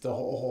governance? It's the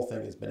whole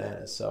thing is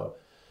bananas. So,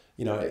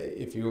 you know,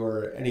 if you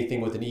were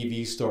anything with an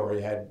EV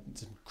story, had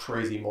some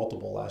crazy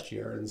multiple last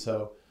year, and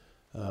so,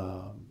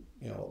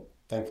 you know,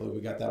 thankfully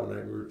we got that one.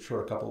 We were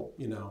short a couple,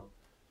 you know,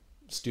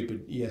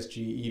 stupid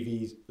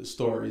ESG EV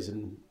stories,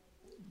 and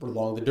we're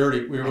long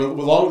dirty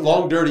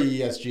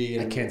ESG.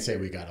 And I can't say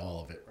we got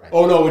all of it right.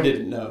 Oh no, we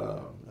didn't.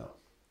 No.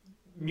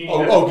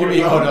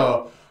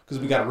 Because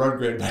we got Run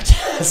Grid by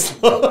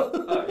Tesla.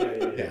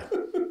 Yeah.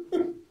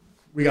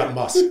 We got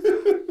Musk.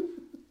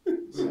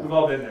 We've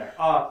all been there.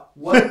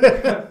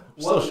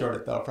 Still short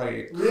it though.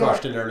 Probably get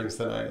crushed in earnings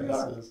tonight.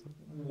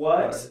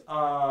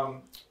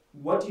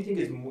 What do you think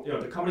is, you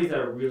know, the companies that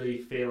are really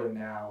failing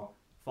now,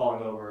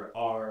 falling over,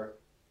 are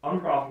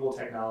unprofitable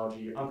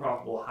technology,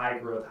 unprofitable high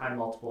growth, high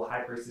multiple,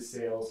 high prices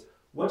sales?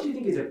 What do you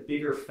think is a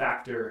bigger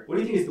factor? What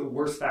do you think is the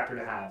worst factor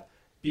to have?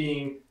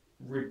 Being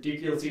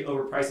ridiculously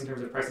overpriced in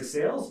terms of price to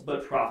sales,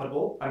 but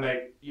profitable. I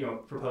might, you know,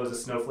 propose a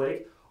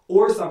Snowflake,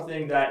 or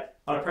something that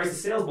on a price to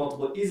sales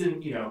multiple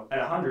isn't, you know, at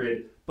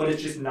 100, but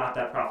it's just not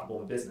that profitable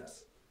of a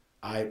business.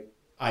 I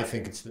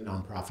think it's the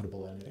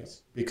non-profitable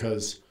entities,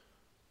 because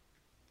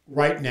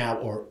right now,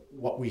 or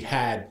what we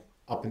had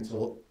up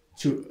until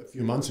a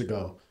few months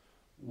ago,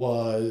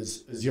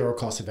 was a zero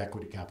cost of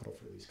equity capital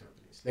for these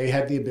companies. They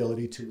had the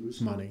ability to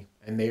lose money,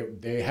 and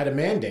they had a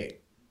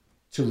mandate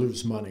to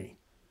lose money.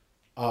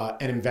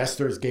 And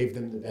investors gave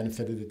them the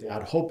benefit of the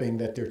doubt, hoping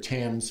that their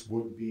TAMs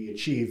would be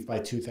achieved by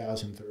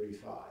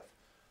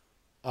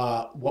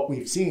 2035. What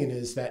we've seen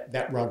is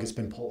that rug has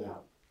been pulled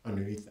out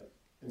underneath them.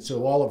 And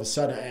so all of a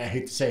sudden, I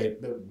hate to say it,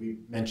 but we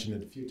mentioned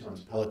it a few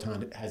times,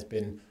 Peloton has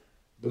been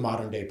the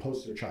modern day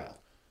poster child.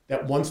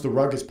 that once the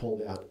rug is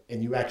pulled out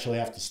and you actually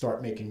have to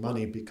start making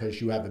money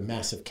because you have a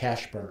massive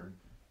cash burn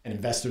and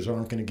investors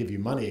aren't going to give you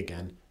money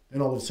again,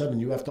 then all of a sudden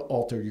you have to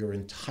alter your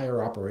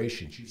entire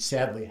operations. You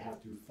sadly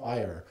have to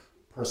fire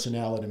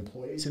personnel and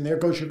employees, and there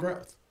goes your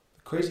growth.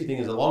 The crazy thing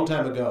is, a long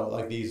time ago,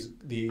 like these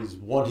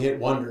one-hit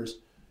wonders,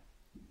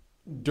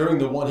 during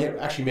the one hit,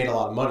 actually made a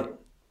lot of money.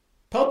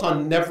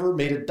 Peloton never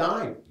made a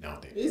dime. No,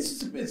 they It's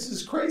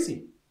just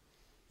crazy.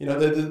 You know,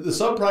 the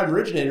subprime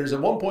originators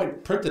at one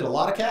point printed a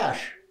lot of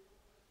cash.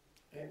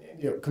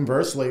 And,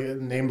 conversely, a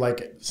name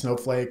like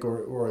Snowflake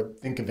or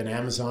think of an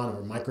Amazon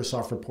or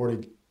Microsoft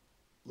reported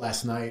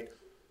last night.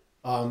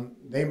 I'm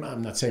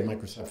not saying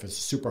Microsoft is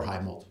a super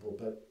high multiple,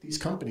 but these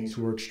companies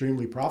who are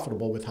extremely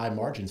profitable with high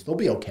margins, they'll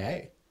be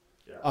okay.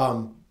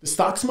 Yeah. The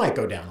stocks might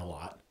go down a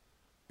lot,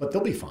 but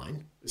they'll be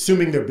fine,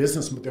 assuming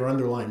their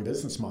underlying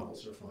business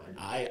models are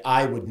fine.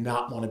 I would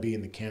not want to be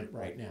in the camp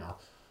right now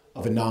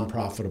of a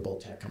non-profitable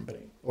tech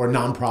company or a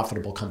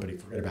non-profitable company.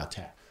 Forget about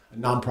tech. A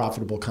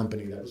non-profitable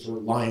company that was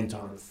reliant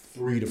on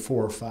 3 to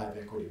 4 or 5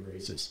 equity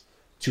raises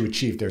to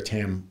achieve their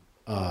TAM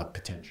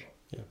potential.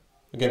 Yeah.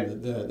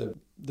 Again,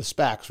 the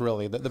SPACs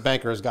really, the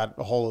bankers got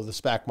a hold of the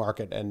SPAC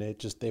market, and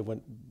they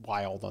went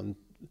wild on.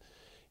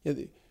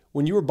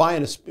 When you were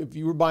if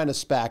you were buying a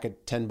SPAC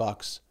at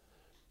 $10,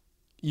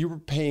 you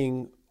were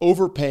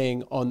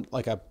overpaying on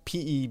like a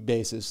PE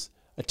basis,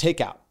 a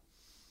takeout.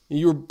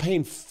 You were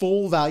paying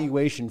full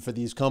valuation for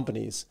these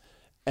companies,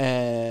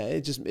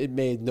 and it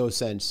made no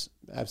sense.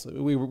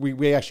 Absolutely,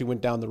 we actually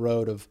went down the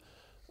road of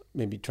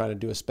maybe trying to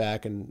do a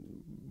SPAC, and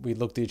we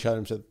looked at each other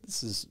and said,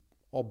 "This is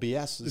all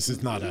BS. This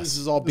is not us. This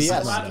is all BS." This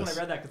is when I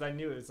read that because I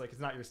knew it's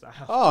not your style.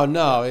 Oh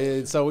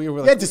no! So we were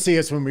You like, had to see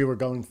us when we were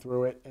going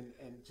through it and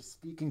just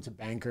speaking to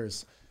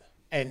bankers,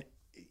 and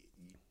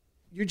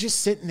you're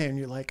just sitting there and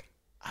you're like,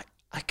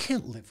 I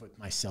can't live with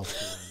myself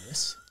doing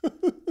this.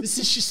 This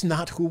is just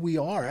not who we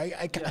are.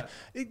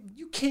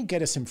 You can't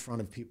get us in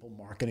front of people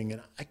marketing,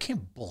 and I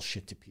can't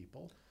bullshit to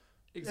people.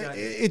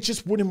 Exactly. It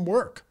just wouldn't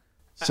work.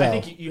 So,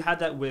 I think you had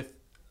that with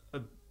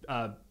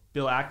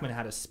Bill Ackman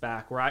had a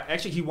SPAC where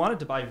he wanted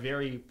to buy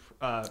very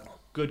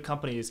good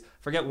companies.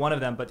 Forget one of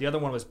them, but the other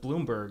one was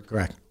Bloomberg.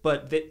 Correct.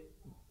 But the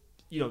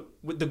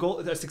goal,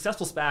 a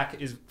successful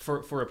SPAC is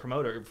for a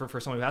promoter,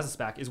 for someone who has a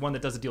SPAC, is one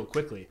that does a deal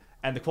quickly,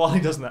 and the quality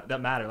doesn't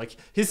that matter. Like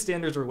his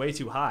standards are way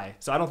too high,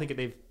 so I don't think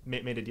they've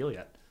made a deal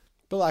yet.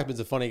 Bill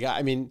Ackman's a funny guy.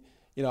 I mean,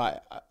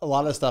 a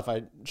lot of stuff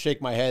I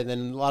shake my head, and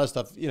then a lot of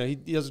stuff, he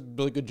does a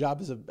really good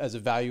job as a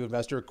value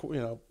investor.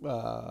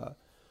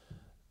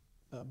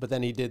 But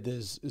then he did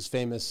his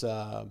famous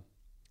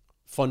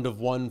fund of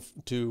one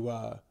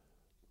to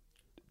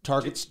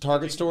Target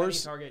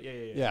stores. Target, yeah.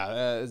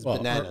 Yeah, it's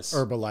bananas.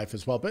 Herbalife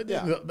as well. But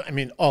yeah. I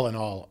mean, all in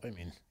all,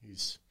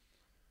 he's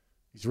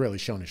really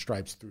shown his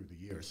stripes through the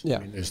years. Yeah. I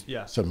mean, there's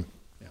some.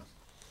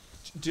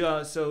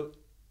 Yeah. So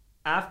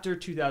after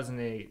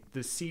 2008,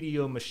 the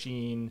CDO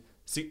machine,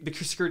 the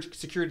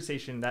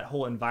securitization, that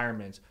whole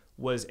environment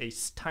was a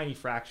tiny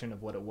fraction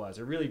of what it was.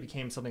 It really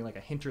became something like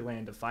a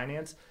hinterland of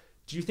finance.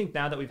 Do you think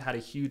now that we've had a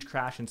huge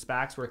crash in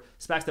SPACs, where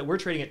SPACs that were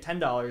trading at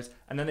 $10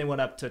 and then they went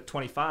up to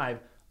 $25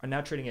 are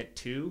now trading at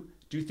 $2?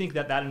 Do you think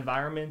that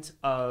environment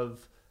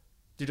of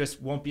there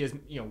just won't be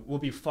will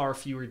be far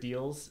fewer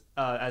deals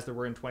as there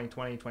were in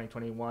 2020,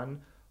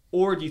 2021?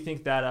 Or do you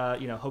think that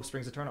hope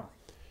springs eternal?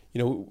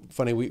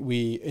 Funny,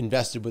 we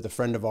invested with a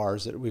friend of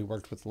ours that we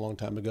worked with a long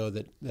time ago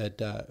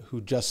that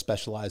who just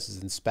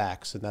specializes in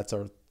SPACs, and that's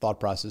our thought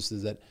process,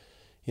 is that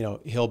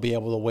he'll be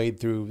able to wade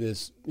through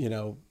this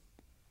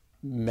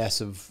mess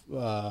of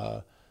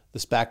the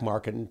SPAC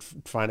market and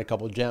find a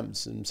couple of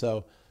gems. And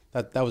so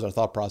that was our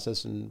thought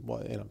process, and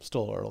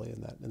still early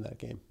in that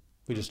game.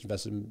 We just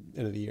invested in the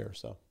end of the year.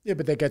 So yeah,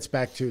 but that gets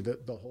back to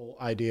the whole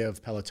idea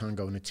of Peloton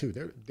going to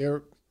 2.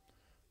 They're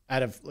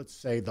out of, let's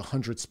say, the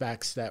 100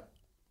 SPACs that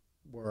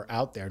were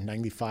out there,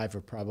 95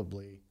 are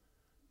probably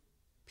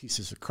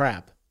pieces of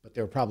crap, but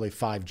there are probably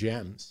 5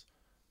 gems,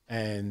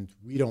 and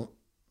we don't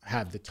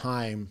have the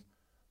time.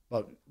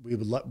 But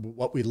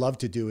what we love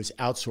to do is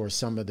outsource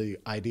some of the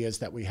ideas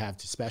that we have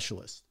to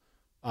specialists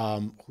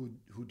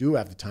who do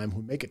have the time,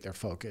 who make it their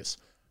focus,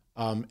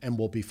 and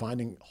we'll be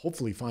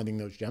hopefully finding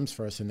those gems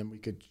for us, and then we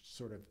could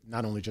sort of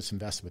not only just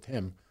invest with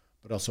him,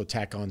 but also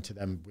tack on to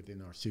them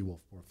within our Seawolf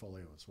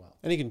portfolio as well.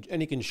 And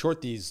he can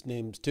short these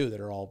names too that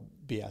are all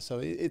BS. So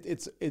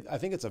I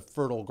think it's a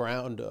fertile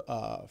ground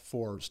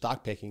for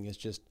stock picking. It's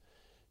just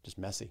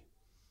messy,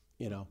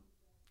 a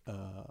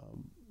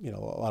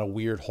lot of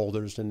weird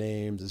holders to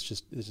names. It's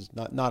just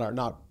not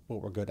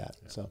what we're good at.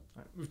 Yeah. So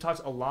we've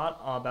talked a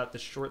lot about the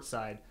short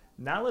side.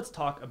 Now let's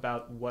talk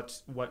about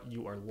what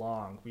you are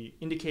long. We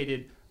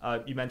indicated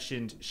you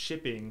mentioned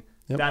shipping.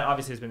 Yep. That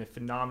obviously has been a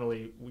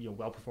phenomenally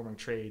well-performing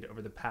trade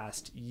over the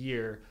past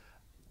year.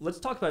 Let's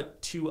talk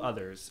about 2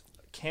 others: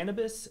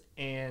 cannabis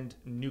and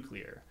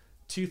nuclear.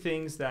 2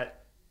 things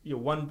that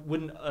one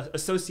wouldn't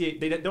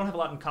associate. They don't have a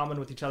lot in common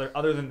with each other,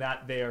 other than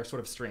that they are sort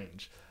of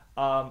strange.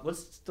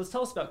 Let's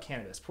tell us about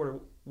cannabis. Porter,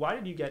 why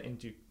did you get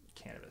into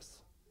cannabis?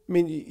 I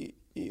mean,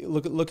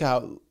 look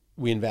how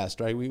we invest,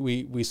 right?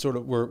 We sort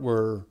of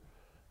we're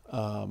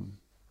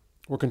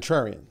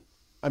contrarian.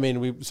 I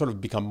mean, we've sort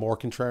of become more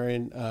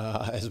contrarian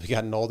as we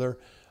gotten older.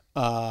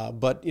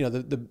 But you know,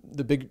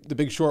 the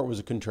Big Short was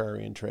a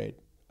contrarian trade,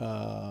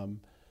 and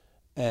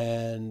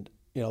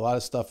you know, a lot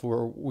of stuff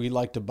where we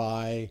like to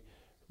buy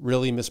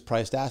really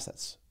mispriced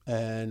assets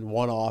and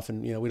one-off,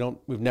 and you know,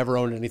 we've never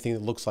owned anything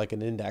that looks like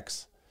an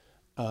index.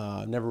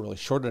 Never really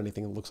shorted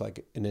anything that looks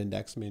like an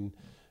index. I mean,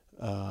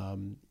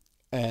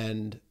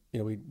 and you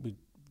know, we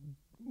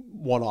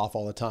one-off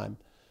all the time.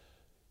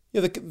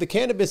 You know, the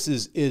cannabis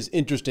is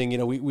interesting. You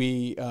know,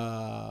 we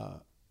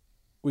got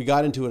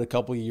into it a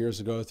couple of years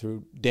ago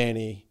through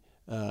Danny.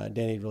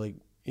 Danny really,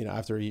 you know,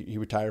 after he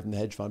retired from the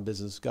hedge fund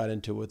business, got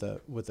into it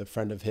with a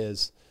friend of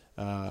his,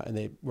 and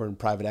they were in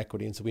private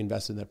equity, and so we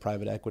invested in that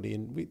private equity,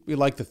 and we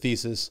liked the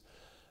thesis,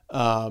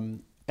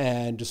 and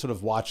just sort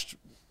of watched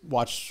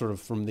sort of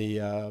from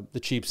the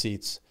cheap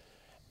seats,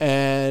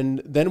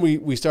 and then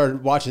we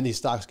started watching these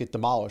stocks get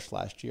demolished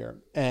last year,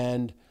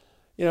 and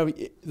you know,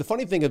 the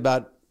funny thing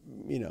about,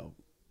 you know,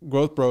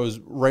 Growth Bros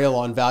rail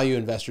on value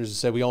investors and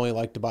say we only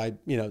like to buy,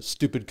 you know,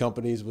 stupid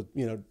companies with,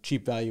 you know,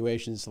 cheap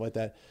valuations, stuff like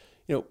that.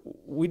 You know,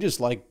 we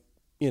just like,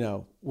 you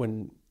know,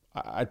 when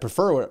I'd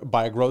prefer to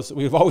buy a growth.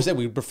 We've always said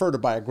we'd prefer to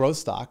buy a growth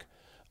stock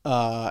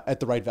at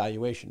the right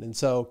valuation. And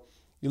so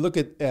you look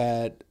at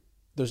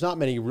there's not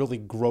many really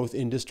growth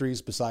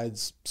industries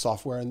besides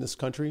software in this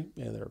country.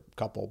 Yeah, there are a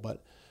couple,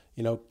 but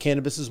you know,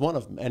 cannabis is one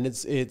of them, and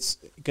it's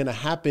going to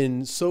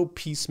happen so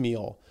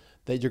piecemeal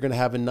that you're going to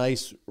have a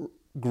nice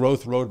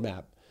growth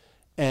roadmap.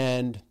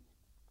 And,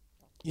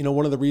 you know,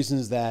 one of the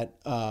reasons that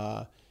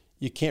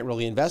you can't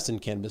really invest in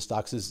cannabis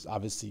stocks is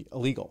obviously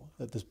illegal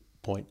at this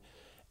point.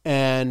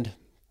 And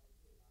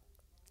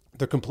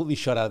they're completely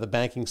shut out of the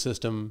banking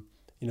system.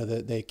 You know,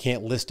 they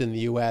can't list in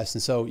the U.S.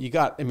 And so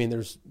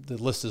the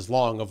list is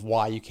long of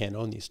why you can't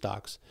own these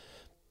stocks.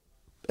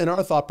 And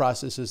our thought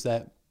process is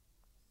that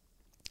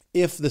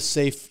if the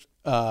SAFE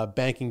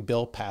banking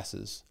bill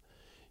passes,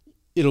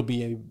 it'll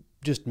be a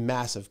just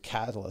massive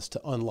catalyst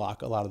to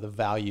unlock a lot of the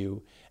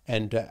value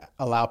and to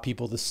allow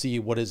people to see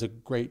what is a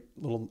great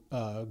little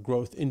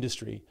growth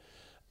industry.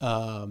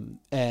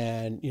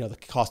 And, you know, the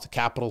cost of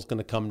capital is going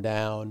to come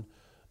down,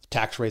 the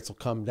tax rates will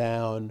come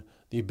down,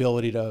 the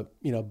ability to,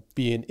 you know,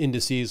 be in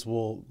indices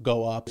will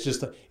go up.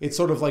 It's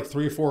sort of like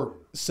 3 or 4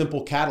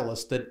 simple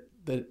catalysts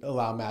that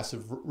allow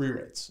massive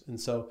re-rates. And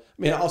so,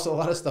 I mean, also a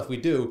lot of stuff we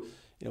do,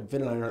 you know,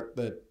 Vin and I aren't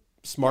the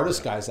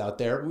smartest guys out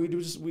there. We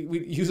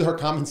use our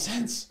common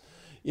sense.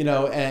 You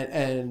know,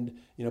 and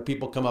you know,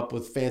 people come up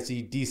with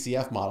fancy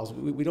DCF models.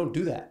 We don't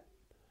do that.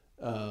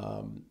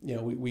 You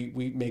know,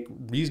 we make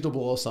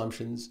reasonable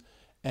assumptions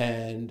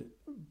and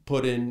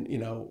put in, you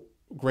know,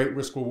 great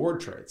risk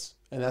reward trades,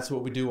 and that's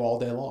what we do all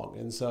day long.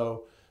 And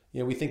so, you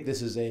know, we think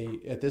this is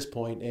at this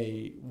point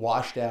a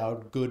washed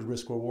out good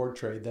risk reward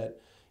trade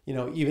that, you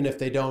know, even if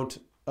they don't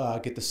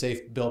get the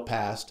SAFE bill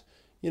passed,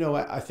 you know,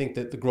 I think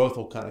that the growth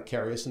will kind of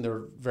carry us, and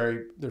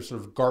they're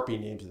sort of GARPy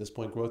names at this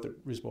point, growth at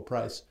reasonable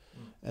price.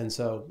 And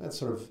so that's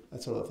sort of the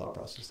thought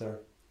process there.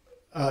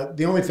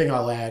 The only thing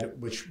I'll add,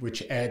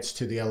 which adds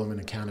to the element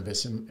of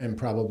cannabis and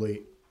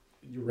probably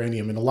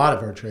uranium in a lot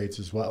of our trades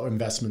as well,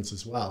 investments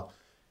as well,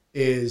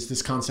 is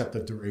this concept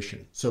of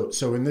duration. So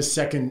in this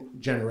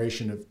second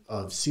generation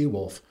of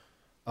Seawolf,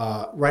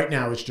 right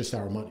now it's just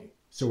our money.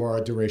 So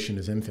our duration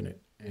is infinite.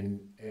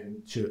 And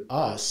to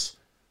us,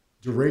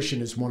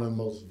 duration is one of the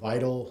most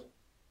vital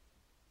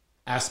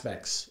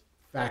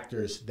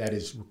factors that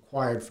is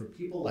required for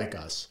people like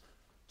us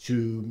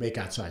to make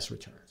outsized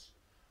returns.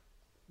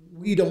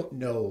 We don't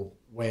know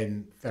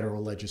when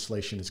federal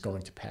legislation is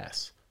going to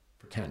pass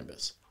for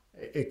cannabis.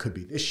 It could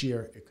be this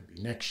year, it could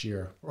be next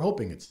year. We're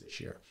hoping it's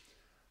this year,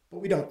 but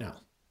we don't know.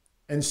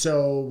 And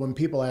so when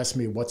people ask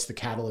me what's the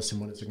catalyst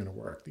and when is it going to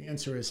work, the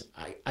answer is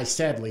I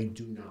sadly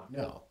do not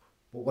know.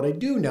 But what I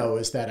do know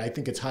is that I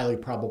think it's highly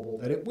probable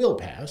that it will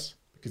pass,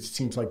 because it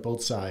seems like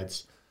both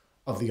sides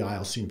of the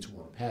aisle seem to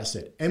want to pass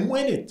it. And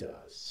when it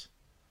does,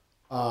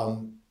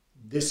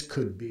 this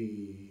could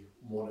be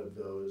one of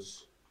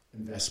those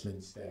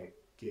investments that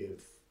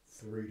give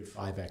 3 to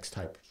 5x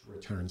type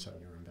returns on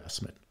your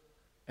investment.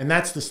 And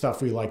that's the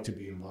stuff we like to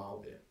be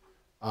involved in.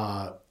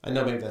 I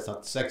know maybe that's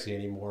not sexy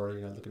anymore,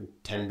 you know, looking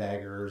 10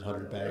 baggers,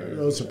 100 baggers.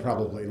 Those are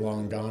probably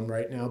long gone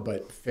right now,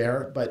 but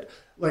fair. But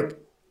like,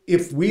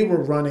 if we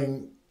were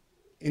running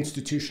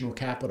institutional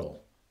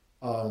capital,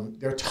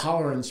 their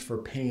tolerance for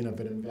pain of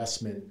an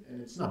investment,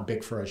 and it's not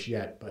big for us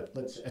yet, but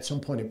at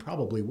some point it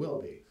probably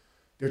will be.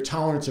 Their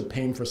tolerance of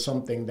pain for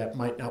something that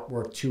might not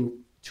work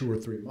two or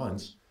 3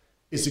 months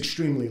is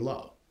extremely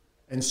low.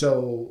 And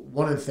so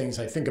one of the things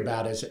I think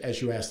about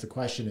as you ask the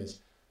question is,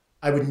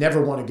 I would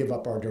never want to give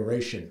up our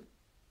duration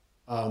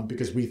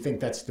because we think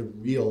that's the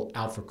real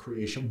alpha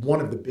creation, one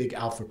of the big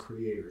alpha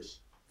creators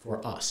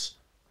for us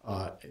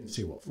in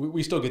Seawolf.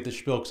 We still get the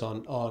spilks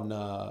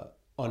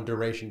on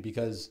duration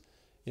because,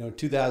 you know, in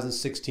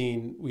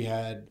 2016 we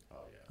had,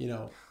 you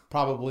know,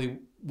 probably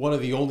one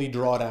of the only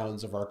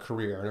drawdowns of our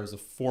career, and it was a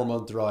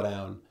 4-month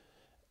drawdown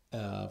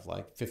of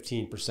like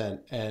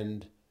 15%.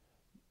 And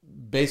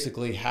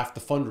basically half the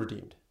fund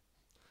redeemed.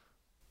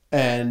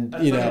 And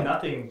That's like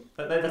nothing.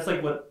 That's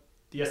like what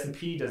the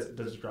S&P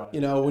does draw.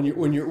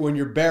 When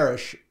you're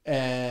bearish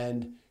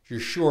and you're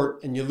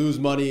short and you lose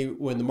money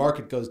when the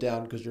market goes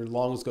down because your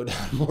longs go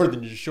down more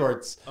than your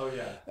shorts. Oh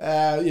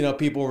yeah.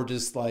 People were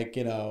just like,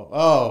 oh,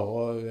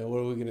 well, what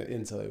are we gonna?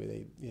 And so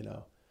they,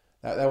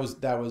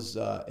 that was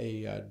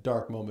a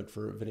dark moment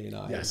for Vinny and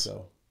I. Yes.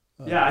 So.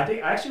 Yeah, I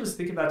actually was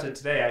thinking about it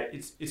today.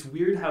 It's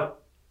weird how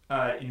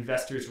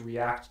investors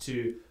react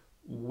to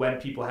when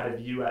people had a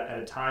view at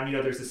a time.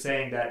 There's this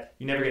saying that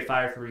you never get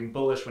fired for being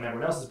bullish when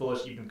everyone else is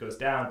bullish, even if it goes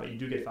down, but you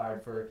do get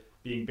fired for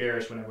being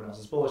bearish when everyone else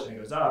is bullish and it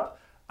goes up.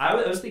 I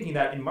was thinking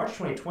that in March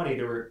 2020,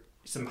 there were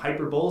some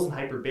hyper bulls and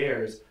hyper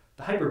bears.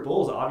 The hyper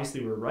bulls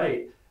obviously were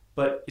right,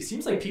 but it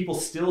seems like people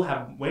still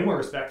have way more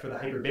respect for the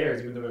hyper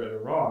bears, even though they're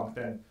wrong,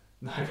 than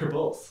the hyper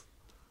bulls.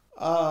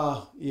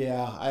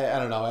 Yeah, I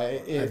don't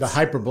know. The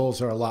hyper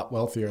bulls are a lot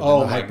wealthier than Oh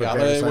the my hyper God!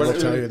 bears. I will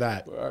tell you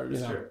that.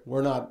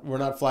 We're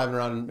not flying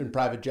around in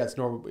private jets.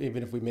 Nor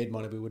even if we made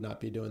money, we would not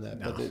be doing that.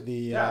 No. But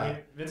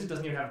Vincent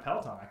doesn't even have a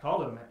Peloton. I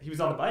called him. He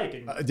was on the bike.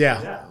 And,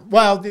 yeah.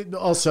 Well,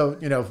 also,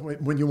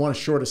 when you want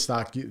to short a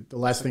stock, the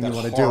last thing you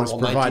want to do is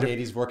provide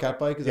 1980s workout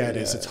bike. It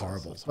is. It's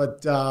horrible.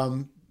 But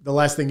the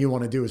last thing you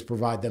want to do is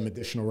provide them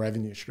additional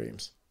revenue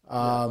streams.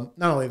 Not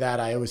only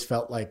that, I always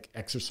felt like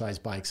exercise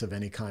bikes of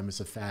any kind was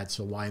a fad.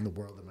 So why in the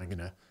world am I going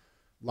to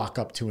lock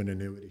up to an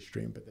annuity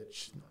stream? But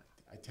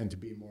I tend to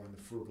be more on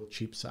the frugal,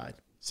 cheap side,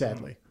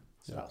 sadly.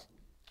 So.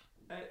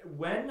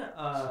 When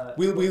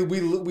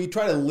we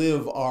try to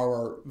live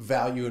our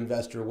value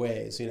investor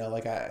ways,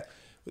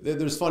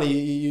 there's funny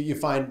you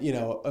find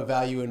a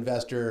value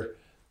investor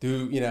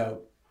who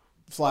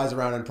flies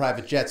around in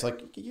private jets.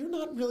 Like, you're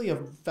not really a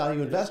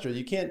value investor.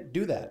 You can't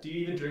do that. Do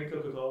you even drink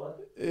Coca-Cola?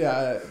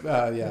 Yeah.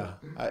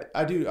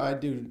 I do. I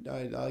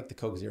like the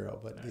Coke Zero,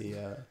 but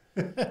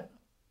the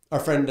our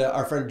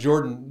friend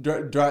Jordan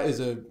is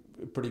a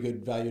pretty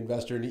good value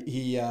investor, and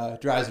he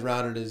drives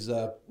around in his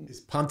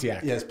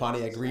Pontiac. Yes,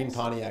 Pontiac, green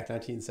Pontiac,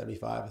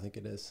 1975, I think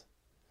it is.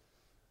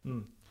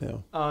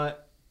 Yeah.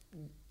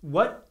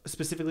 What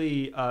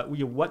specifically?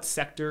 What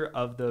sector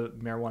of the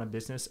marijuana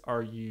business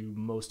are you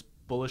most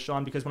bullish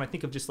on? Because when I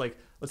think of just like,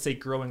 let's say,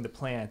 growing the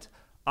plant,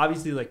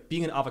 obviously, like,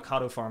 being an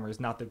avocado farmer is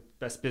not the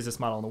best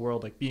business model in the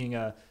world. Like, being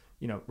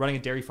running a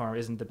dairy farm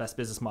isn't the best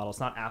business model. It's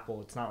not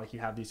Apple. It's not like you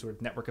have these sort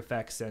of network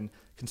effects and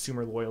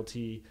consumer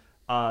loyalty.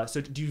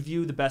 So do you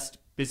view the best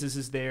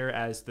businesses there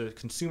as the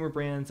consumer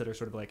brands that are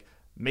sort of like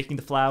making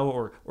the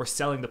flower or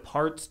selling the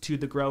parts to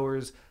the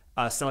growers,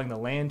 selling the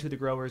land to the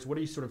growers? What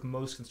are you sort of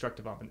most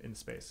constructive on in the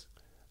space?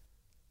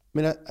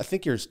 I mean, I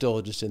think you're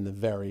still just in the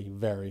very,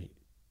 very,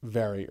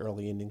 very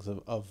early innings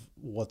of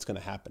what's going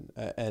to happen.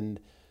 And,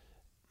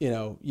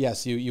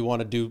 yes, you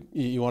want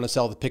to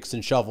sell the picks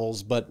and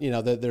shovels, but,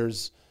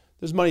 there's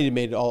money to be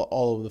made all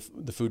over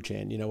the food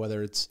chain,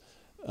 whether it's,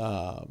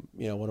 one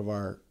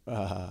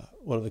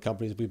of the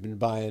companies we've been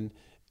buying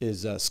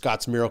is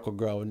Scott's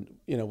Miracle-Gro. And,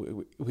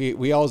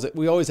 we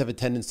always have a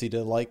tendency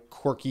to like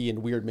quirky and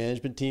weird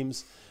management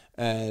teams.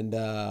 And,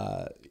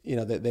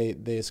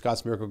 they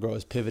Scott's Miracle-Gro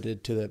has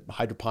pivoted to the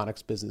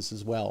hydroponics business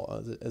as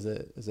well as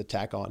a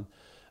tack on.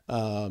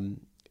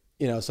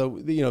 So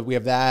we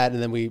have that,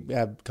 and then we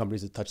have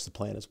companies that touch the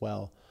plant as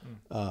well.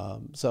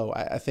 So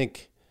I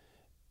think.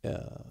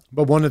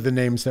 But one of the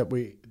names that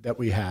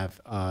we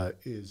have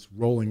is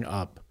rolling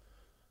up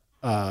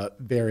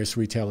various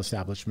retail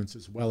establishments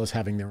as well as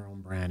having their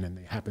own brand, and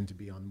they happen to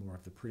be on more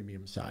of the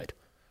premium side,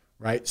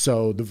 right?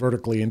 So the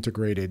vertically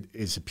integrated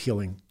is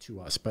appealing to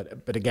us,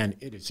 but again,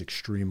 it is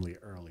extremely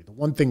early. The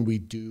one thing we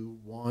do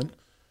want,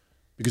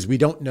 because we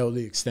don't know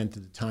the extent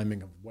of the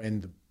timing of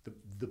when the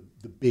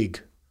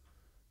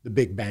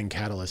big bang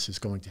catalyst is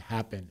going to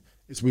happen,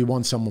 is we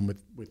want someone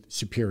with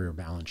superior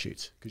balance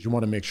sheets, because you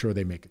want to make sure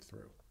they make it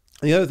through.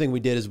 And the other thing we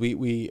did is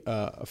we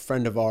a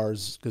friend of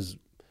ours, because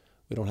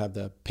we don't have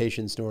the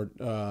patience nor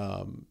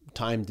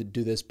time to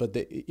do this, but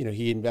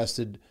he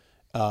invested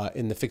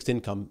in the fixed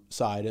income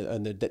side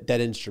and the debt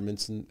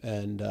instruments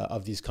and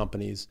of these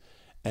companies,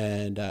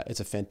 and it's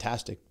a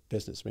fantastic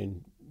business. I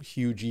mean,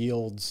 huge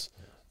yields.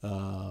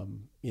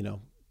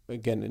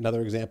 Again,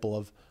 another example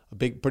of a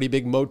pretty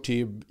big moat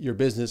to your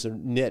business or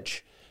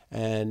niche.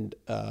 And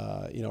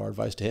our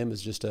advice to him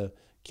is just to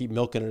keep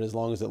milking it as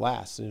long as it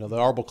lasts. The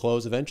arb will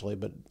close eventually,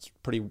 but it's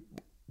pretty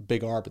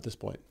big arb at this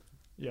point.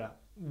 Yeah.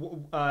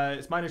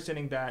 It's my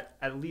understanding that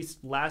at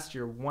least last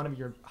year, one of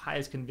your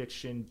highest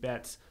conviction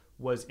bets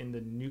was in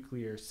the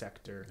nuclear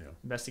sector,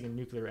 investing in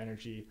nuclear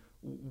energy.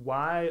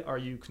 Why are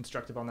you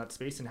constructive on that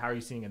space, and how are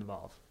you seeing it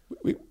evolve?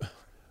 We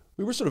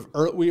were sort of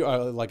early. We are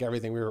like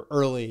everything. We were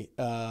early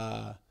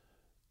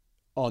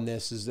on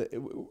this. Is that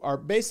our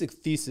basic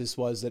thesis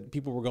was that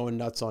people were going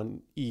nuts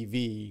on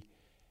EV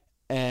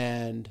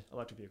and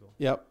electric vehicle.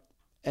 Yep.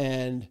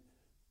 And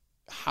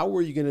how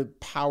were you going to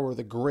power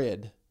the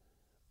grid?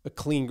 A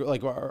clean,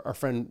 like our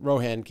friend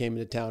Rohan came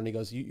into town and he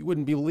goes, you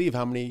wouldn't believe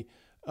how many,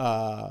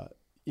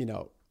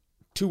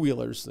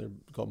 two-wheelers, they're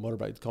called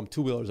motorbikes, call them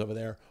two-wheelers over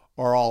there,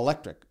 are all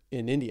electric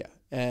in India.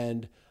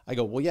 And I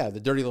go, well, yeah, the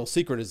dirty little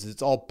secret is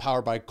it's all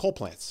powered by coal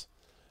plants.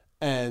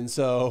 And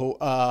so,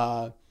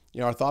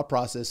 our thought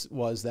process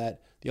was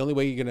that the only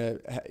way you're going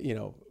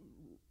to,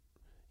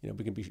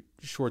 we can be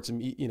short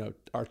some,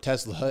 our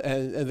Tesla.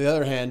 And on the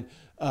other hand,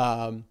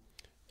 the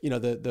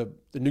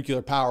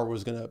nuclear power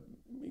was going to,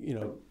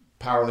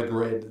 power the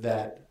grid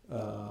that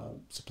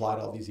supplied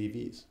all these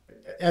EVs.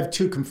 I have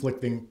two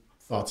conflicting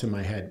thoughts in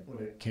my head when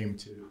it came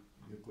to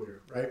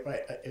nuclear, right?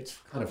 It's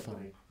kind of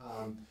funny.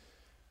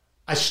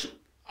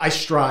 I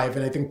strive,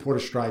 and I think Porter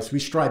strives, we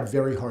strive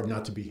very hard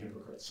not to be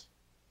hypocrites,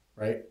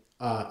 right?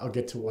 I'll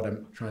get to what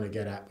I'm trying to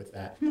get at with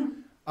that.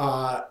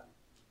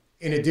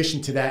 In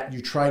addition to that,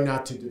 you try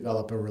not to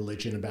develop a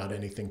religion about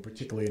anything,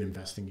 particularly in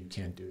investing, you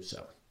can't do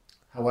so.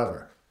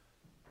 However,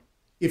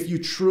 if you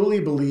truly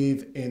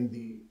believe in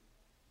the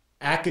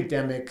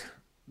academic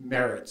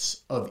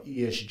merits of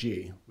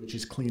ESG, which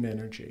is clean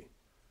energy,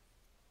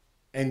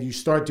 and you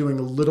start doing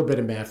a little bit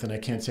of math, and I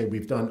can't say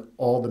we've done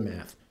all the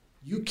math,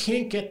 you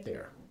can't get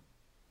there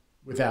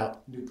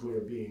without nuclear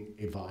being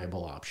a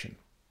viable option,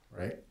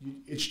 right?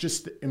 It's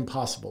just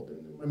impossible.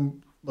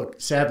 And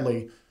look,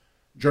 sadly,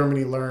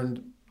 Germany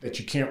learned that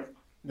you can't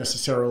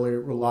necessarily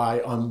rely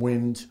on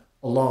wind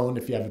alone.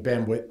 If you have a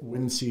bad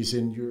wind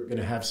season, you're going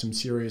to have some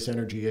serious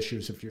energy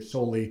issues if you're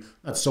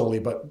not solely,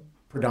 but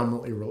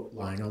predominantly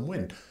relying on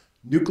wind.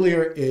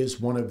 Nuclear is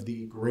one of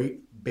the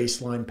great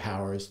baseline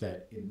powers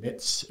that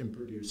emits and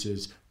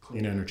produces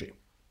clean energy.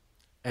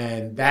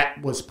 And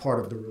that was part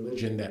of the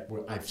religion that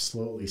I've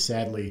slowly,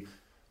 sadly,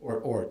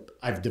 or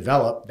I've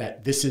developed,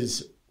 that this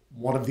is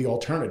one of the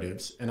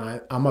alternatives. And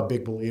I'm a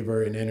big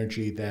believer in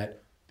energy,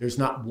 that there's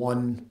not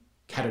one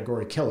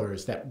category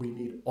killers, that we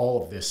need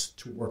all of this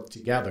to work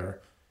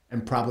together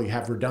and probably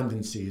have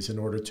redundancies in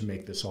order to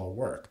make this all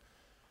work.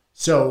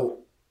 So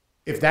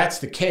if that's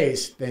the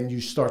case, then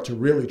you start to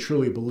really,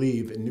 truly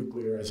believe in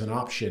nuclear as an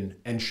option,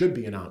 and should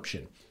be an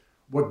option.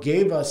 What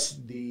gave us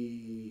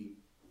the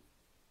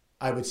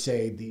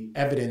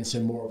evidence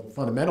and more of a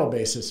fundamental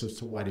basis as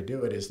to why to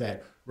do it is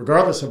that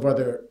regardless of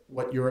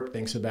what Europe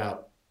thinks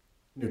about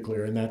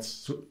nuclear, and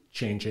that's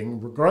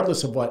changing,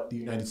 regardless of what the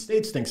United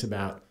States thinks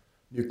about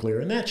nuclear,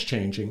 and that's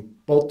changing,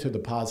 both to the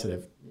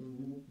positive,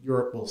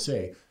 Europe will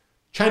say,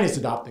 China's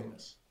adopting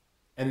this.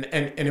 And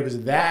it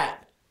was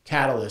that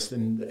catalyst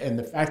and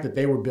the fact that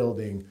they were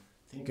building,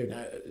 I think,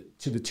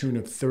 to the tune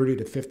of 30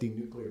 to 50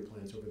 nuclear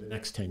plants over the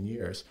next 10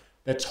 years,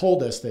 that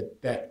told us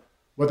that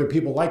whether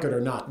people like it or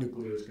not,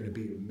 nuclear is going to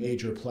be a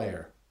major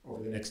player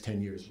over the next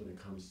 10 years when it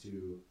comes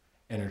to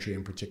energy,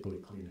 and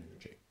particularly clean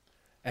energy.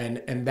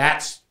 And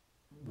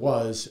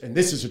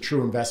this is a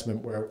true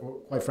investment where,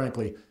 quite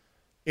frankly,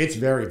 it's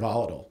very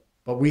volatile,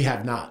 but we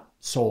have not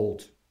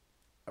sold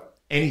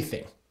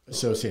anything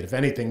associated. If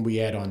anything,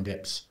 we add on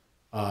dips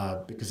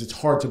because it's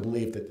hard to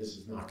believe that this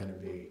is not going to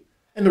be.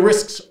 And the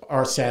risks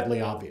are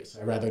sadly obvious.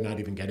 I'd rather not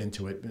even get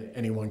into it.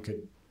 Anyone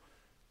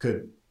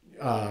could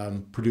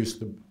produce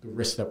the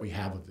risk that we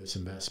have of this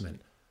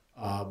investment.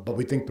 But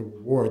we think the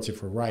rewards,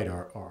 if we're right,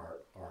 are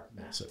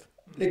massive.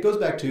 It goes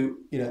back to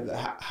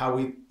how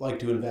we like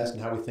to invest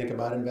and how we think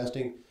about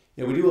investing.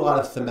 We do a lot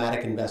of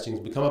thematic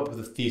investing. We come up with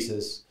a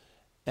thesis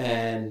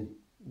and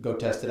go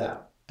test it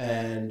out.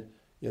 And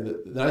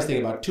the nice thing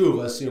about two of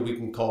us, we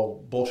can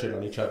call bullshit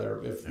on each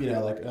other if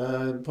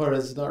part of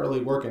it's not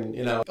really working.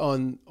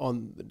 On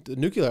the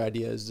nuclear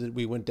idea is that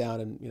we went down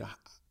and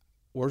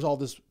where's all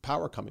this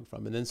power coming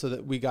from, and then so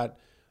that we got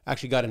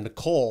into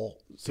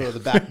coal, sort of the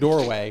back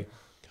doorway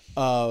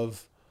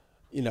of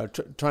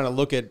trying to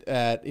look at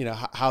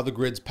how the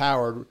grid's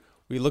powered.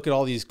 We look at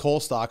all these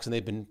coal stocks and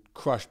they've been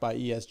crushed by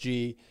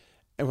ESG.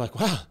 And we're like,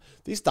 wow,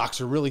 these stocks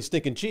are really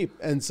stinking cheap.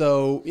 And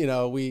so,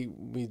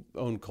 we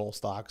own coal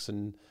stocks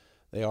and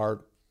they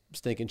are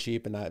stinking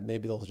cheap. And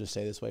maybe they'll just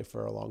stay this way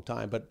for a long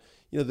time. But,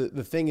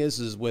 the thing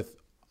is with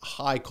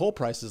high coal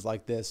prices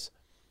like this,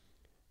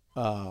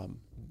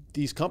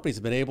 these companies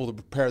have been able to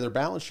prepare their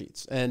balance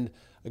sheets. And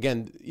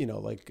again,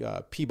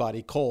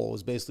 Peabody Coal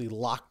is basically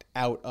locked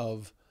out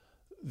of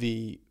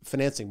the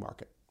financing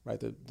market,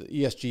 right? The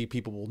ESG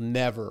people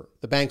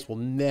the banks will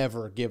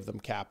never give them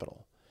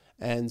capital.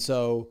 And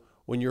so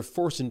when you're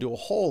forced into a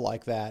hole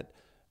like that,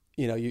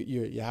 you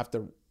have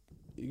to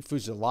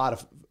use a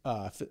lot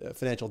of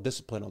financial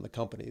discipline on the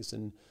companies,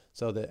 and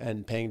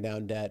paying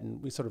down debt,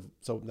 and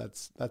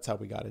that's how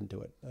we got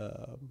into it.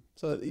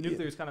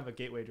 Nuclear is kind of a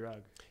gateway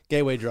drug.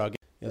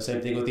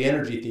 Same thing with the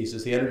energy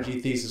thesis. The energy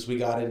thesis we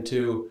got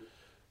into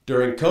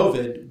during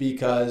COVID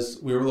because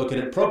we were looking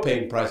at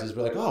propane prices.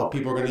 We're like, oh,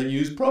 people are going to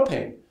use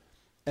propane,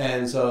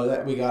 and so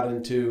that we got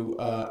into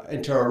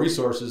Antero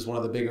Resources, one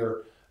of the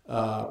bigger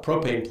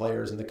propane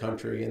players in the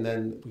country, and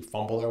then we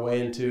fumbled our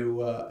way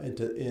into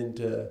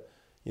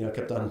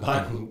kept on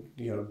buying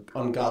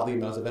ungodly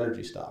amounts of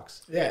energy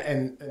stocks. Yeah,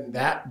 and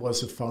that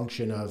was a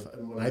function of,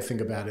 when I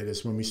think about it,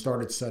 is when we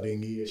started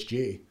studying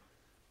ESG,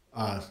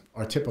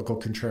 our typical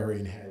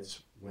contrarian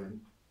heads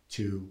went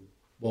to,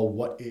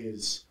 well,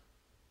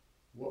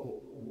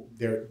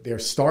 they're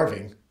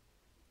starving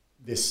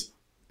this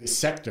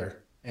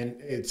sector,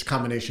 and it's a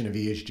combination of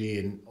ESG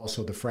and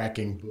also the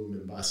fracking boom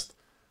and bust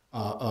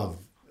of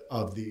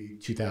the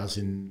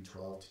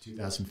 2012 to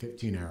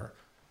 2015 era,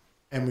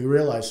 and we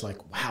realized,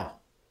 like, wow,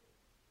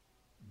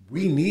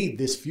 we need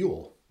this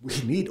fuel. We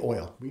need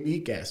oil. We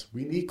need gas.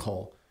 We need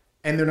coal,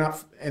 and they're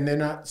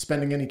not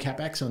spending any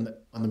capex on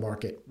the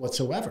market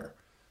whatsoever.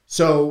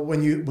 So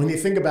when you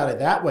think about it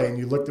that way, and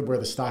you looked at where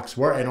the stocks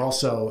were, and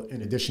also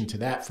in addition to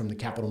that, from the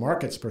capital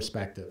markets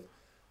perspective,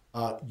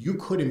 you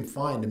couldn't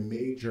find a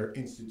major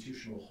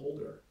institutional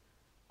holder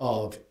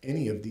of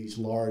any of these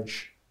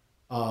large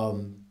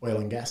oil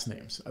and gas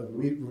names.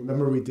 We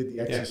did the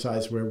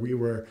exercise where we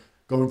were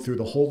going through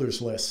the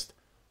holders list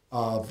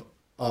of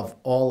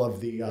all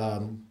of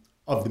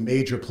the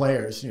major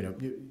players.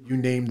 You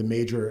name the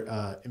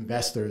major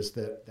investors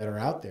that are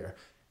out there,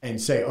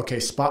 and say, okay,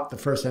 spot the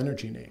first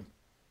energy name.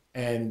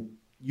 And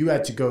you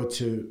had to go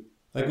to,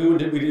 like, we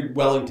did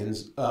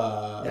Wellington's.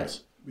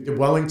 Yes, we did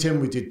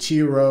Wellington, we did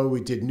T. Rowe, we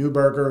did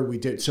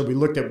Neuberger, so we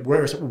looked at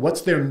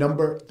what's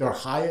their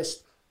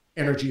highest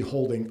energy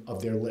holding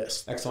of their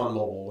list.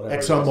 ExxonMobil,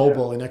 whatever.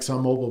 ExxonMobil, and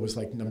ExxonMobil was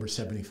like number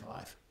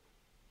 75,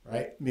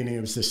 right? Meaning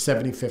it was the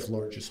 75th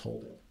largest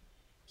holding.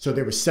 So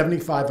there were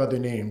 75 other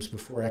names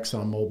before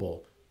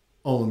ExxonMobil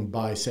owned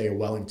by, say, a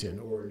Wellington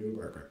or a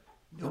Neuberger.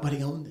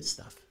 Nobody owned this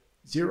stuff.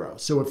 Zero.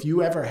 So if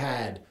you ever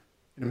had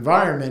an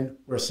environment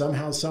where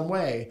somehow, some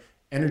way,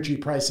 energy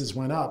prices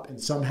went up,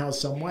 and somehow,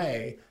 some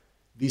way,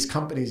 these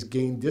companies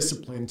gained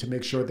discipline to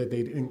make sure that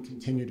they didn't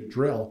continue to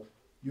drill,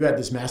 you had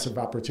this massive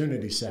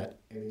opportunity set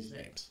in these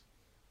names.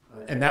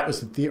 And that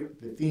was the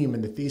theme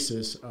and the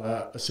thesis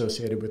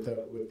associated with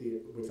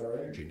our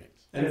energy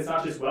names. And it's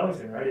not just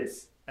Wellington, right?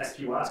 It's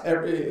SPY.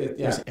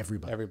 It's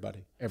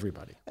everybody.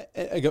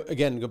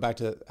 Again, go back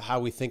to how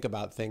we think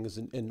about things,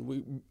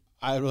 and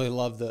I really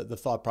love the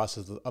thought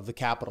process of the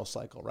capital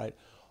cycle, right?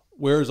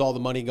 Where is all the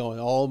money going?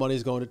 All the money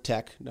is going to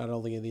tech, not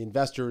only in the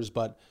investors,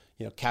 but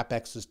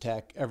CapEx is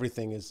tech.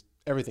 Everything's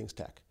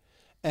tech.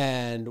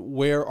 And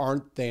where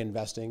aren't they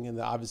investing? And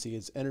obviously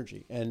it's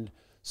energy. And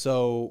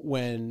so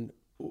when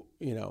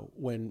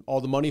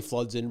all the money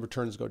floods in,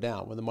 returns go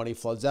down. When the money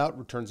floods out,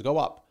 returns go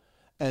up.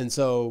 And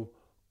so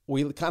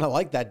we kind of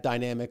like that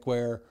dynamic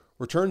where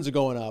returns are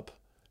going up,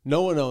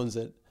 no one owns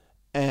it,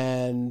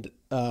 and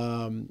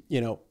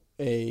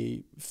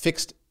a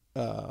fixed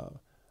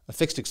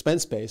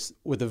expense base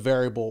with a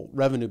variable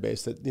revenue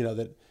base that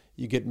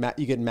you get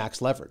max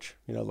leverage.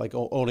 Like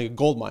owning a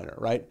gold miner,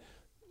 right?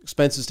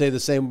 Expenses stay the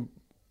same,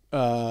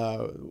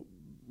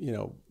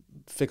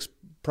 fixed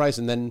price,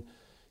 and then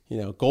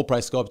gold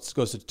price goes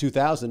to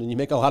 2,000, and you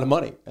make a lot of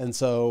money. And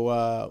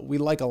so we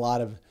like a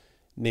lot of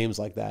names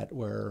like that,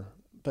 where,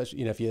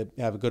 if you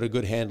have a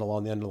good handle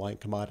on the underlying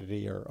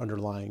commodity or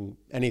underlying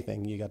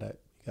anything, you got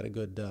a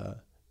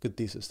good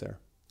thesis there.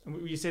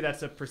 And you say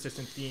that's a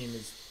persistent theme,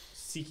 is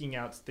seeking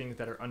out things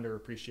that are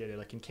underappreciated,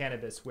 like in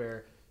cannabis,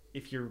 where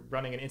if you're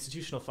running an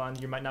institutional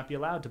fund, you might not be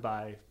allowed to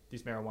buy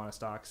these marijuana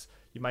stocks.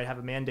 You might have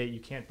a mandate, you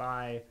can't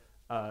buy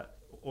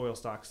oil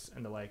stocks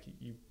and the like.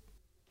 You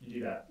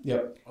do that.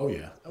 Yep. Oh,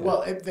 yeah.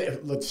 Well,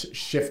 let's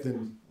shift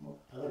in.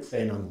 I like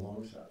staying on the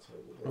long side. So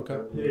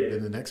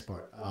in the next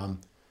part.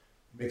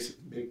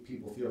 Make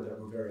people feel that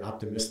we're very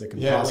optimistic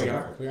and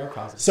positive. We are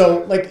positive.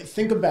 So,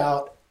 think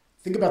about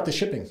the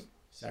shipping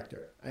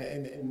sector.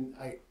 And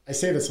I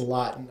say this a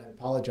lot, and I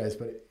apologize,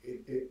 but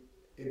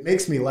it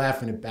makes me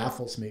laugh and it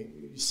baffles me.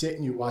 You sit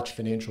and you watch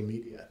financial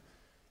media,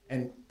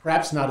 and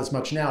perhaps not as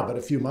much now, but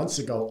a few months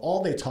ago,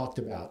 all they talked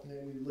about,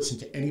 and you listen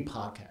to any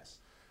podcast,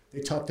 they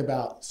talked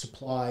about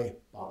supply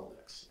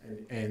bottlenecks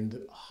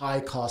and high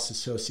costs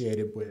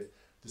associated with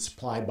the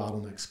supply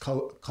bottlenecks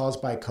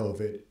caused by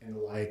COVID and the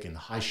like, and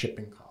high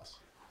shipping costs.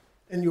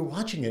 And you're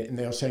watching it, and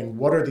they're saying,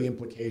 what are the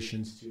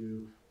implications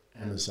to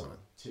Amazon,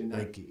 to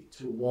Nike,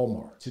 to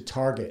Walmart, to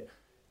Target?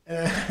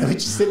 And we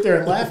just sit there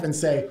and laugh and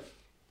say,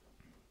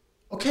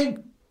 okay,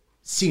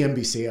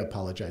 CNBC, I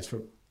apologize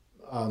for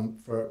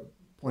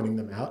pointing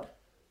them out.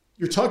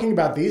 You're talking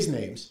about these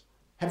names.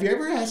 Have you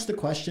ever asked the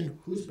question,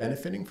 who's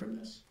benefiting from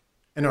this?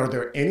 And are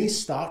there any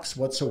stocks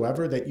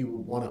whatsoever that you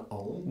would want to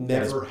own?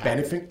 Never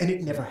happened. And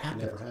it never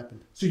happened. Never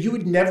happened. So you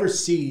would never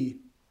see,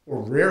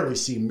 or rarely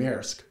see,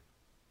 Maersk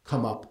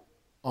come up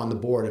on the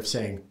board of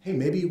saying, hey,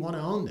 maybe you want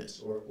to own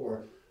this,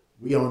 or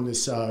we own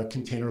this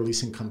container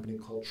leasing company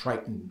called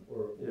Triton,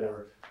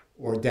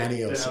 or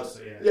Danios.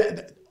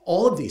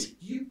 All of these.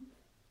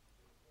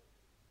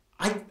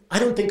 I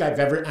don't think I've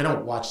ever, I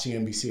don't watch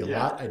CNBC a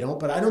lot,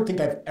 but I don't think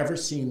I've ever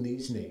seen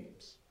these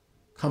names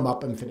come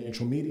up in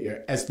financial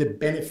media as the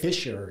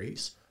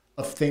beneficiaries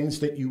of things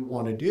that you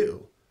want to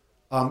do.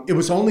 It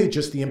was only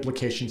just the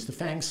implications to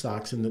FANG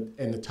stocks in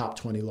the top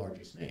 20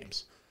 largest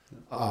names.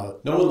 No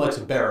one likes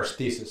a bearish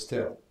thesis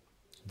too.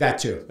 That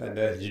too.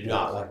 And you do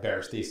not like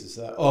bearish thesis.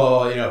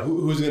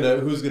 Who's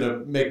gonna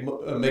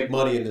make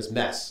money in this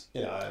mess?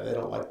 They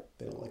don't like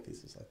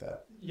theses like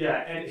that.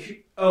 Yeah, and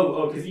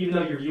because even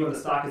though your view on the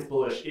stock is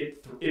bullish,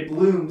 it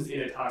blooms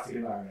in a toxic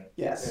environment.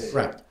 Yes,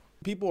 right.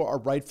 People are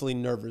rightfully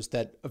nervous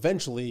that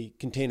eventually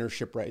container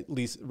ship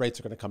lease rates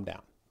are going to come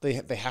down. They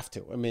have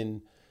to. I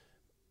mean,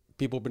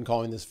 people have been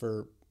calling this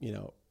for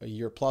a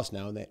year plus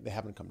now, and they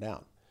haven't come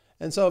down.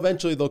 And so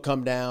eventually they'll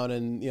come down,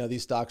 and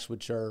these stocks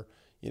which are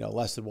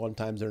less than 1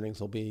 times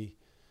earnings will be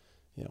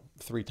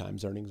 3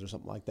 times earnings or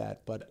something like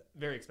that. But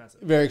very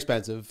expensive. Very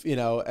expensive,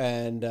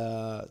 and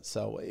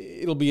so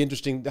it'll be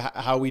interesting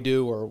how we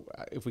do, or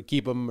if we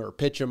keep them or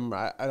pitch them.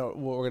 I don't.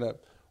 We're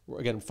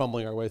again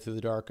fumbling our way through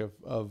the dark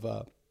of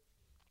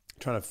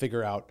trying to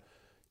figure out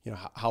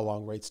how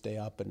long rates stay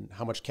up and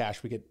how much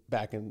cash we get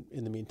back in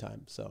the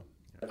meantime. So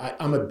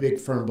I'm a big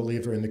firm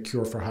believer in the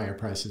cure for higher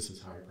prices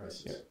is higher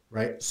prices,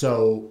 right?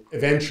 So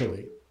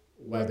eventually,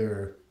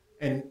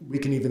 and we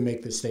can even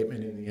make this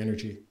statement in the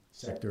energy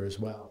sector as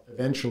well,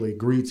 eventually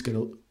greed's going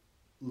to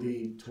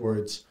lead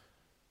towards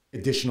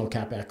additional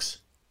CapEx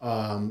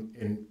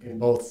in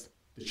both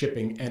the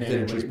shipping and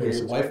energy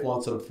spaces. When your wife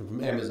wants something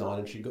from Amazon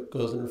and she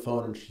goes on her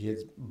phone and she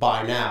hits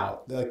buy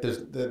now, like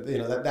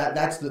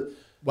that's the...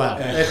 Wow,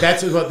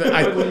 that's what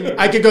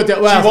I could go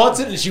down. Well, she wants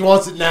it and she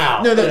wants it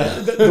now. No,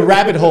 the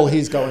rabbit hole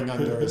he's going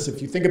under is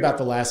if you think about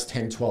the last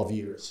 10, 12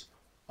 years,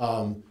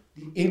 the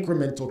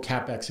incremental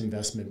CapEx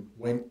investment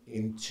went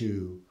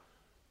into,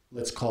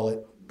 let's call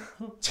it,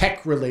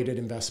 tech-related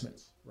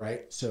investments,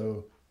 right?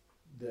 So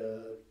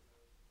the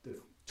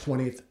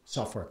 20th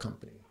software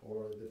company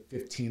or the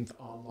 15th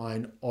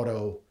online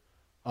auto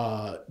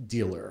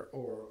dealer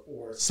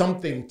or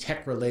something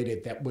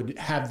tech-related that would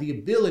have the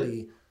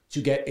ability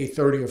to get a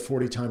 30 or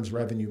 40 times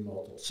revenue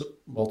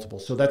multiple.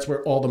 So that's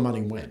where all the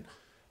money went.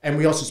 And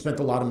we also spent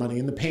a lot of money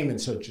in the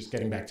payments. So just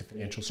getting back to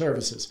financial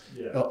services,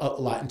 a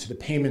lot into the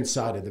payment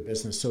side of the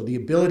business. So the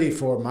ability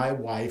for my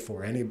wife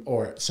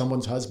or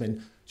someone's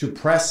husband to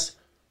press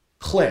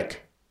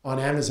click on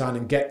Amazon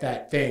and get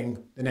that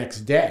thing the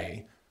next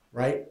day,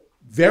 right?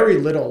 Very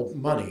little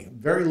money,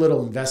 very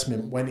little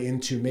investment went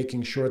into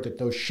making sure that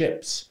those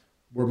ships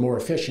were more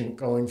efficient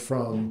going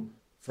from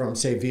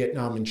say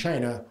Vietnam and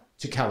China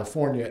to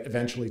California,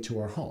 eventually to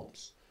our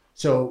homes.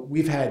 So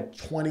we've had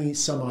 20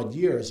 some odd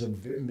years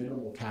of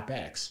minimal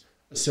CapEx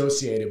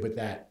associated with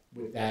that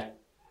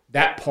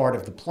part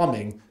of the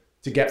plumbing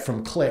to get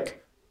from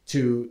click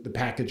to the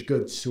packaged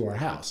goods to our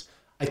house.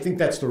 I think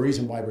that's the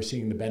reason why we're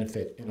seeing the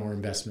benefit in our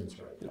investments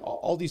right now.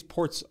 All these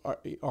ports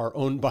are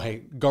owned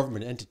by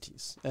government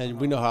entities, and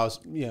we know how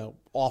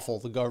awful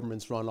the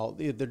governments run.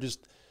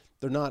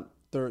 They're not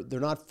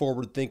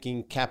forward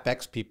thinking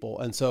CapEx people,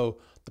 and so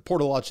the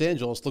Port of Los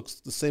Angeles looks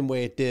the same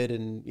way it did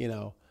in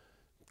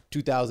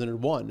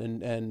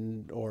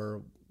 2001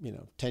 or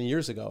 10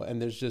 years ago.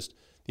 And there's just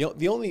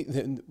the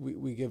only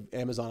we give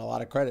Amazon a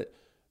lot of credit.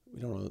 We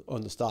don't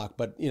own the stock,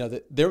 but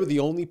they were the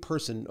only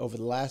person over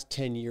the last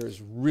 10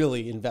 years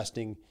really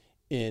investing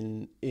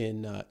in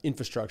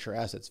infrastructure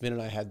assets. Vin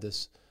and I had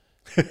this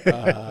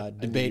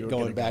debate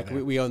going back.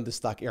 We owned the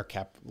stock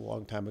AirCap a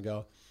long time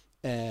ago,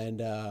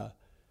 and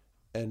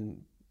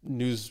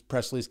news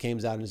press release came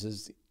out and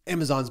says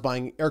Amazon's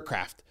buying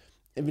aircraft.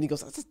 And Vinny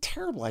goes, that's a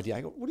terrible idea.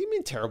 I go, what do you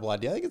mean terrible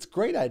idea? I think it's a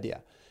great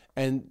idea.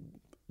 And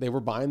they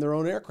were buying their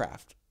own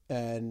aircraft.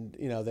 And,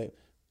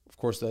 of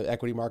course, the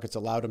equity markets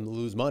allowed them to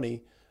lose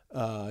money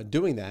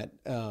doing that.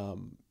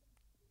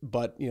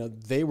 But,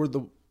 they were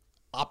the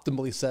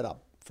optimally set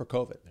up for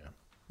COVID. Yeah.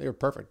 They were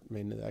perfect. I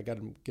mean, I got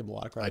to give them a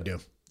lot of credit. I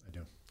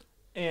do.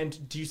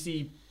 And do you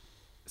see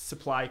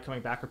supply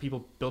coming back? Are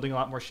people building a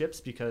lot more ships?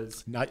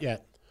 Because not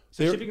yet.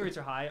 So shipping rates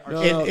are high.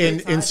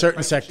 In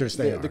certain sectors,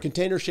 they are. The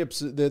container ships,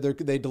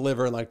 they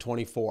deliver in like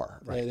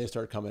 24. Right. They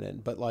start coming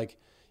in. But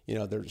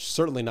they're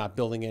certainly not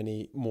building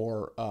any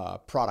more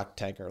product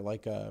tanker,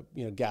 like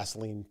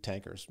gasoline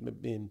tankers. I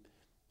mean,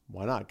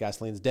 why not?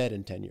 Gasoline's dead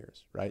in 10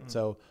 years, right?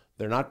 So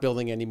they're not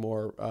building any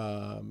more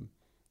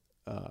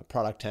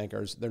product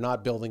tankers. They're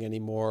not building any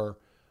more,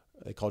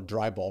 they call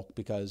dry bulk,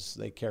 because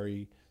they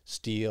carry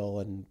steel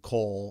and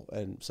coal.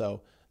 And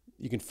so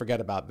you can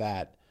forget about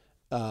that.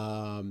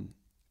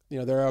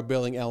 They are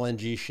building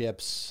LNG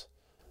ships.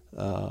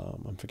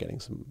 I'm forgetting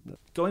some.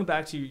 Going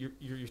back to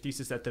your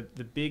thesis that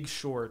the big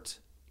short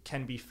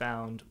can be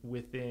found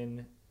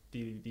within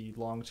the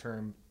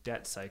long-term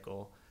debt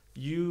cycle.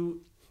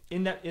 You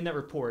in that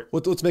report.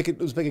 Let's make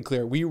it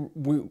clear.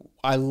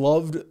 I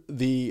loved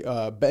the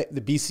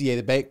BCA,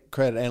 the Bank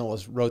Credit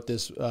Analyst, wrote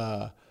this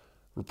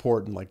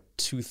report in like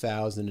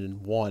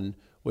 2001.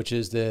 Which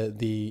is the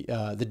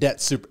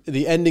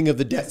ending of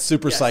the debt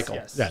super cycle.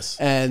 Yes.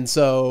 And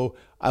so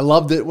I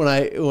loved it when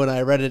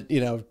I read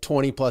it,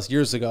 20 plus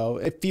years ago.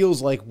 It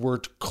feels like we're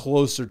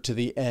closer to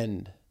the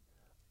end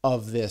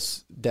of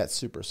this debt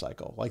super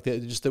cycle. Like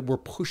that we're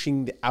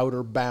pushing the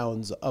outer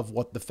bounds of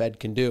what the Fed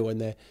can do. And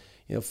the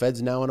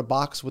Fed's now in a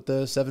box with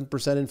the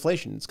 7%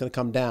 inflation. It's going to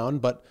come down,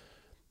 but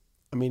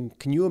I mean,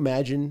 can you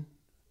imagine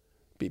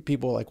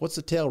people are like, what's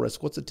the tail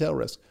risk? What's the tail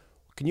risk?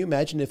 Can you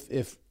imagine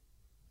if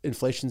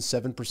inflation's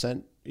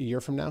 7% a year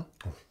from now?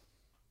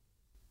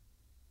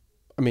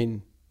 I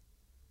mean,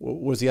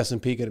 was the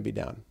S&P going to be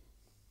down?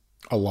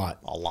 A lot.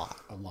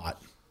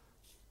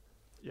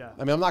 Yeah.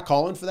 I mean, I'm not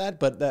calling for that,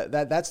 but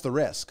that's the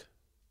risk.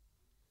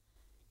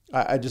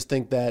 I just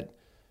think that,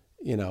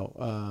 you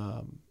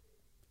got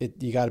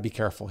to be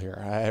careful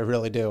here. I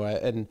really do.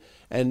 And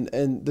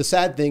the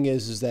sad thing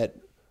is that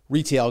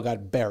retail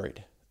got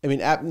buried. I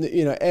mean,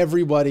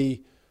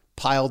 everybody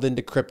piled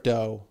into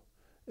crypto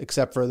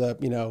except for the,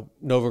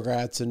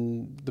 Novogratz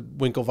and the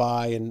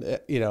Winklevi and,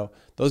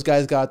 those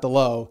guys got the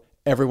low.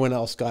 Everyone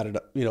else got it,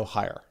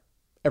 higher.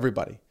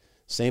 Everybody.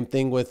 Same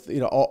thing with,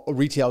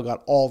 retail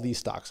got all these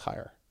stocks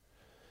higher.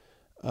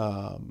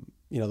 The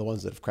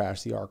ones that have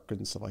crashed, the ARK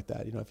and stuff like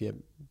that. If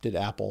you did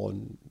Apple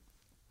and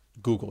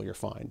Google, you're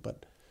fine.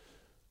 But,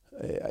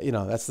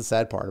 that's the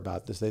sad part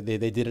about this. They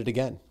did it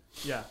again.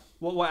 Yeah.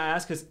 Well, I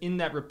ask because in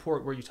that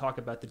report where you talk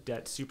about the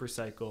debt super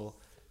cycle,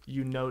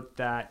 you note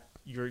that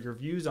your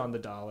views on the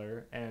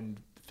dollar and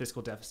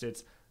fiscal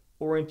deficits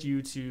orient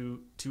you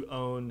to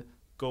own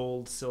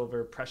gold,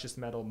 silver, precious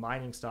metal,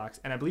 mining stocks.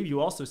 And I believe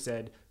you also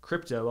said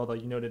crypto, although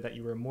you noted that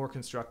you were more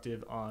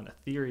constructive on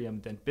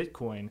Ethereum than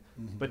Bitcoin.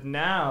 Mm-hmm. But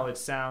now it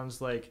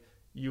sounds like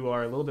you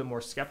are a little bit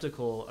more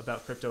skeptical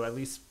about crypto, at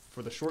least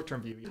for the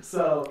short-term view.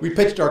 So we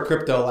pitched our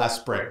crypto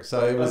last spring.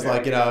 So it was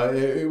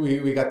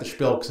we got the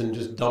spilks and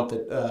just dumped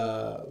it.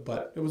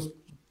 But it was a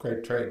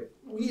great trade.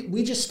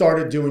 We just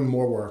started doing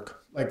more work.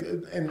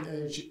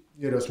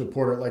 As with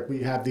Porter,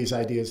 we have these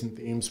ideas and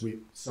themes. We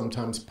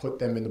sometimes put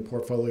them in the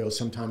portfolio,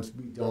 sometimes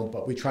we don't,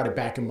 but we try to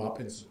back them up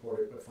and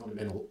support it with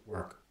fundamental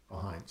work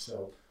behind.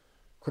 So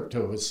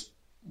crypto is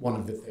one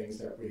of the things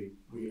that we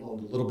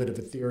owned a little bit of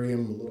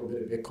Ethereum, a little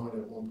bit of Bitcoin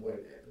at one point.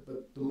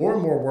 But the more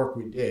and more work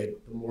we did,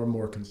 the more and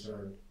more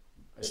concerned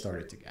I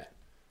started to get,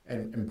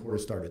 and Porter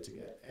started to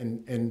get.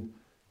 And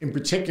in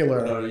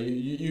particular... No,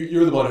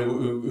 you're the one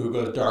who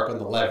goes dark on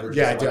the leverage.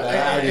 Yeah, I do.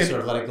 I just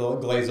sort of let it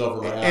glaze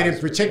over my eyes. And in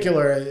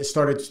particular, I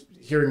started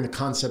hearing the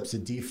concepts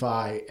of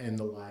DeFi and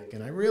the like,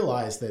 and I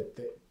realized that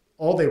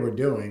all they were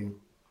doing,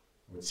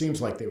 or it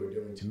seems like they were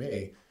doing to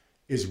me,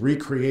 is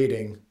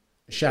recreating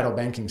a shadow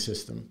banking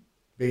system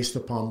based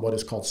upon what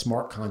is called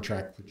smart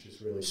contract, which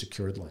is really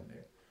secured lending.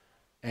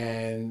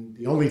 And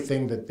the only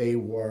thing that they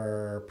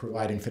were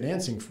providing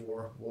financing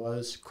for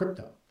was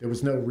crypto. There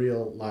was no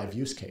real live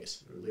use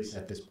case, or at least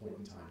at this point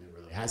in time,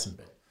 there really hasn't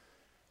been.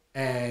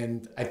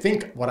 And I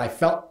think what I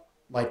felt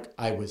like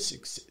I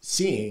was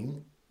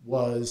seeing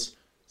was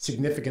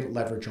significant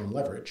leverage on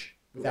leverage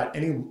without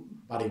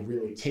anybody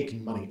really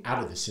taking money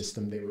out of the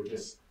system. They were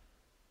just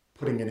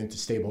putting it into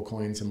stable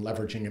coins and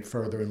leveraging it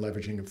further and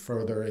leveraging it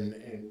further. And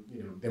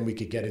then we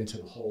could get into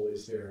the whole,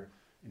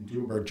 and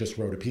Bloomberg just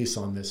wrote a piece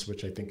on this,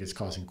 which I think is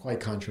causing quite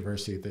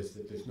controversy,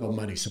 that there's no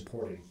money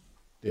supporting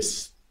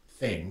this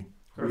thing,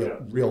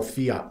 real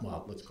fiat,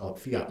 well, let's call it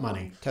fiat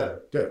money.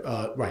 Tether.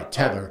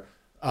 Tether,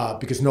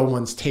 because no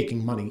one's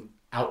taking money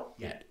out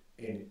yet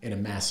in a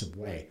massive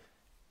way.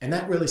 And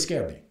that really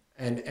scared me.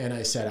 And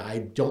I said, I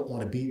don't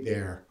want to be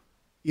there,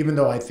 even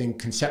though I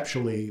think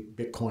conceptually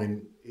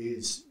Bitcoin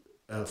is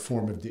a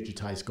form of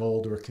digitized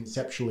gold, or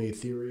conceptually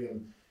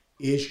Ethereum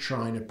is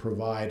trying to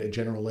provide a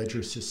general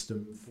ledger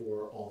system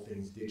for all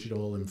things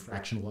digital and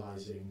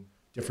fractionalizing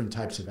different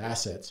types of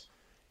assets.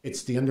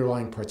 It's the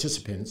underlying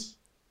participants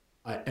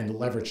and the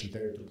leverage that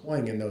they're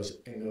deploying in those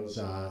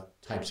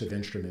types of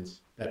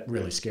instruments that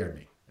really scared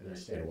me, and I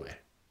stayed away.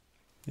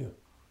 Yeah.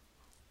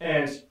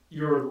 And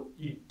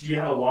do you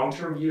have a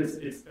long-term view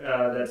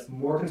that's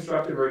more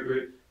constructive, or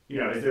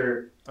are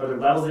there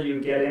levels that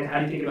you get in? How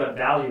do you think about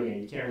valuing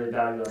it? You can't really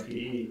value on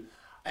PE.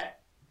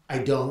 I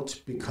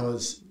don't,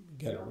 because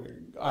your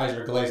eyes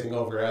are glazing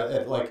over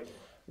at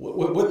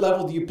what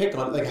level do you pick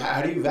on?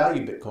 How do you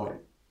value Bitcoin? I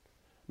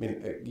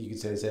mean, you could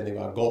say the same thing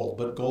about gold,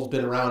 but gold's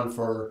been around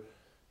for,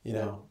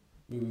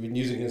 we've been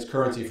using it as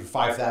currency for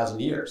 5,000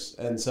 years.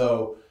 And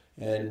so,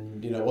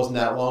 it wasn't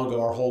that long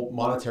ago, our whole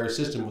monetary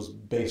system was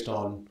based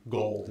on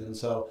gold. And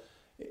so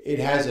it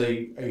has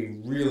a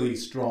really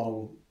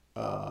strong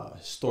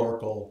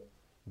historical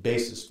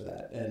basis for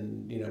that.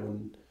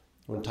 And,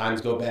 when times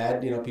go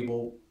bad,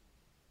 people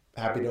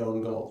happy to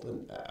own gold.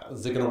 And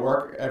is it going to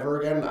work ever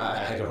again?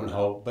 I don't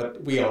know,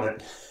 but we own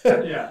it.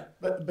 Yeah.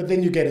 But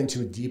then you get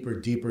into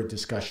deeper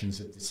discussions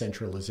of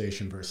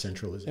decentralization versus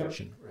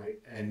centralization, yep. Right?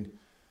 And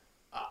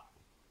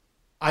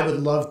I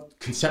would love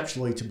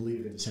conceptually to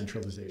believe in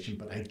decentralization,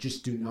 but I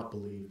just do not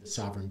believe the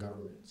sovereign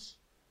governments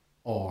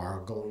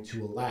are going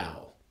to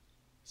allow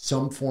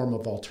some form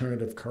of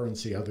alternative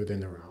currency other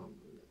than their own,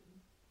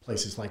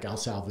 places like El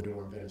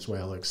Salvador and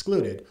Venezuela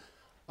excluded,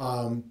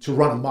 to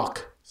run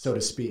amok, so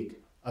to speak,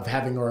 of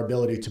having our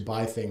ability to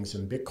buy things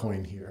in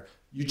Bitcoin here.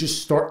 You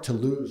just start to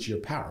lose your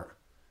power.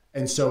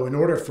 And so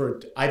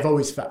I've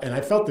always felt, and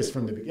I felt this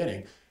from the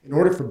beginning, in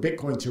order for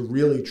Bitcoin to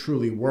really,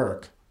 truly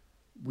work,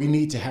 we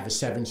need to have a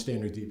 7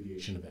 standard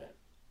deviation event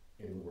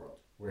in the world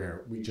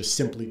where we just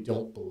simply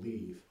don't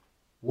believe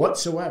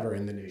whatsoever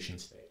in the nation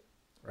state,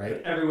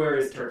 right? Everywhere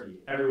is Turkey.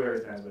 Everywhere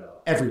is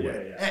Venezuela.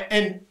 Everywhere. Yeah.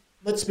 And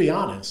let's be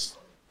honest,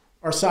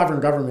 our sovereign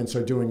governments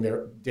are doing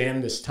their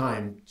damnedest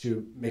time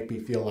to make me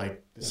feel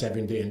like the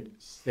 7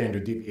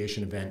 standard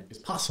deviation event is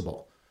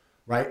possible,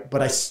 right?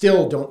 But I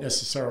still don't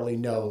necessarily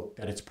know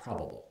that it's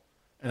probable.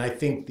 And I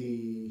think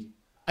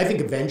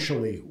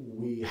eventually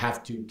we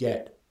have to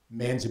get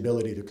man's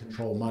ability to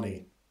control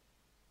money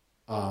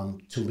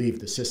to leave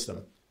the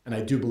system. And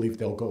I do believe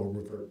they'll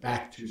revert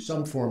back to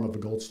some form of a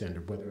gold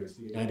standard, whether it's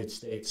the United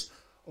States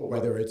or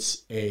whether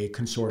it's a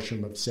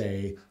consortium of,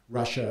 say,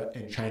 Russia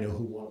and China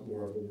who want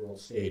more of a world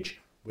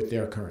stage with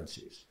their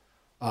currencies.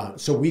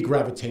 So we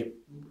gravitate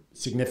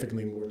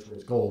significantly more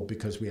towards gold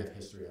because we have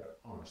history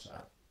on our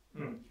side.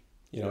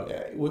 You know,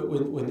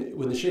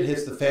 when the shit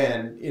hits the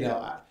fan,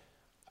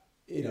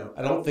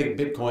 I don't think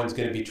Bitcoin's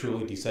going to be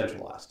truly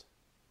decentralized.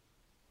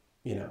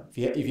 You know,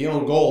 if you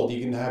own gold,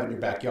 you can have it in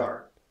your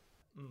backyard.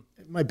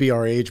 It might be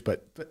our age,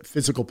 but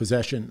physical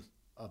possession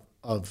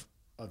of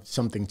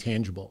something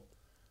tangible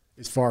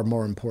is far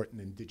more important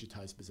than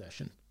digitized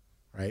possession,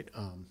 right?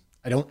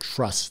 I don't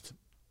trust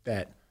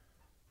that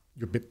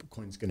your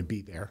Bitcoin is going to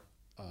be there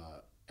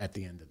at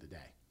the end of the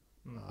day.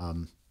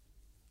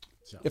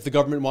 So. If the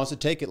government wants to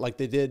take it like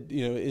they did,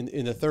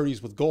 in the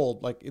 30s with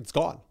gold, like it's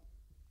gone.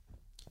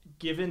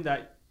 Given that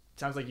it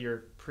sounds like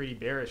you're pretty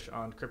bearish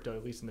on crypto,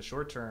 at least in the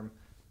short term,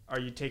 are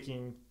you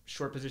taking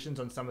short positions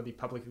on some of the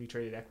publicly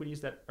traded equities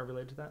that are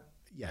related to that?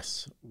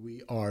 Yes,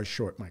 we are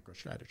short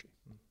MicroStrategy.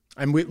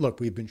 And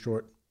we've been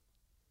short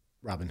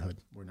Robinhood.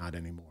 We're not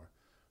anymore.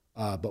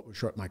 But we're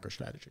short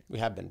MicroStrategy. We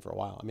have been for a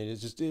while. I mean,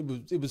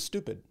 it was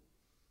stupid.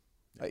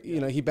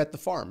 He bet the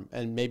farm,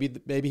 and maybe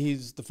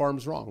the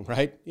farm's wrong,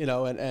 right?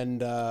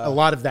 And a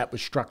lot of that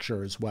was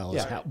structure as well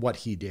as what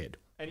he did.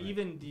 And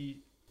even the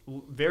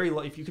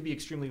if you could be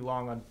extremely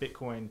long on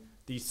Bitcoin,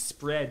 the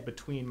spread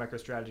between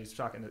MicroStrategy's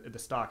stock and the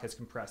stock has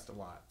compressed a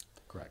lot.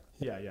 Correct.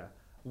 Yeah.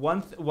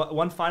 One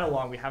final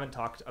long we haven't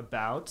talked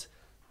about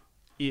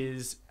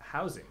is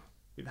housing.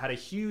 We've had a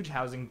huge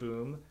housing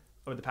boom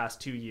over the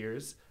past 2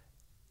 years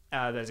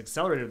that has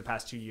accelerated over the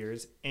past 2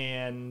 years,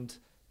 and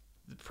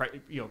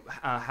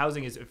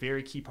housing is a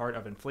very key part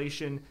of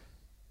inflation.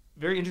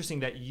 Very interesting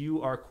that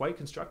you are quite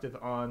constructive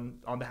on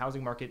the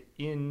housing market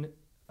in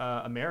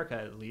America,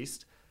 at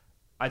least.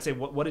 I'd say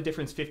what a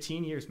difference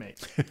 15 years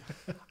makes.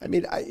 I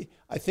mean, I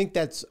think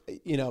that's,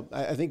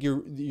 I think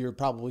you're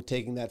probably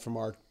taking that from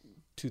our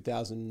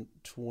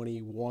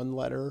 2021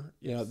 letter,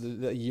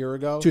 the year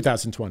ago.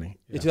 2020.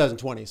 Yeah.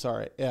 2020,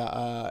 sorry.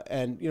 Yeah.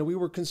 And, we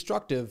were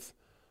constructive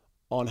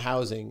on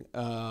housing.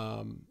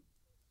 Our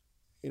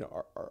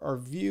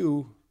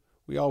view,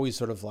 we always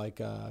sort of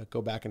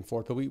go back and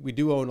forth, but we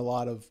do own a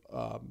lot of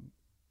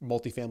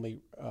multifamily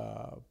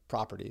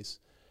properties.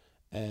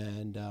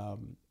 And,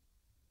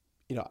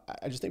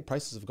 I just think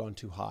prices have gone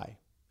too high.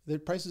 The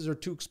prices are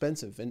too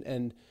expensive.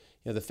 And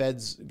the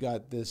Fed's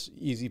got this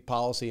easy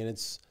policy, and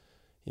it's,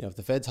 if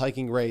the Fed's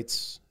hiking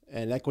rates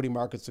and equity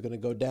markets are going to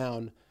go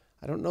down,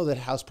 I don't know that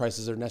house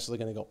prices are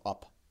necessarily going to go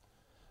up.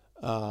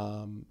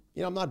 I'm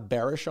not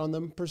bearish on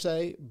them per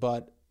se,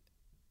 but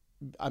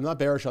I'm not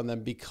bearish on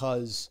them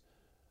because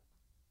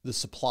the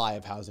supply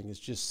of housing is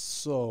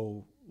just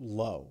so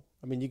low.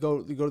 I mean, you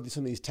go to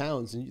some of these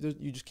towns and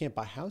you just can't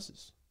buy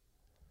houses.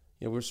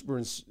 We're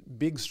in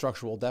big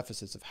structural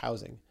deficits of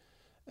housing.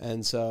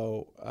 And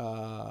so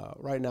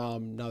right now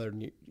I'm neither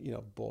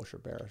bullish or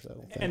bearish, I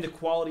don't think. And the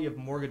quality of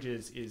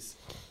mortgages is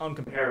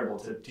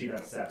uncomparable to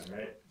 2007,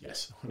 right?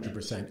 Yes,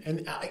 100%.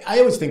 And I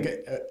always think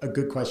a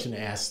good question to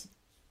ask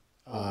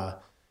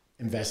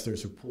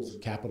investors or pools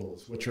of capital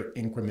is, what's your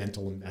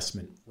incremental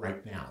investment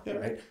right now,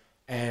 right?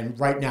 And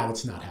right now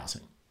it's not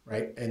housing,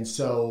 right? And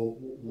so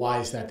why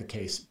is that the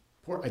case?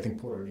 I think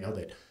Porter nailed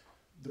it.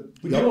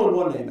 We do own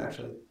one name,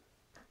 actually.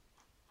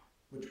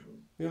 Which one?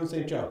 We own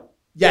St. Joe.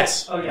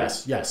 Yes. Oh,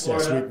 yes.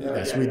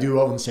 Florida. We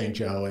do own St.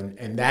 Joe,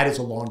 and that is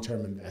a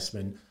long-term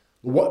investment.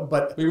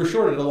 But we were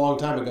shorted a long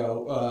time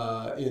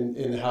ago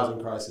in the housing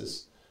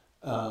crisis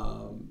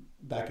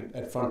back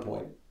at Front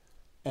Point,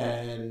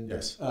 and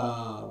yes.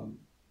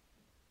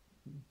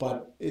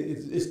 But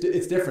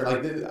it's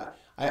different.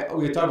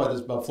 We were talking about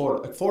this about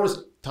Florida.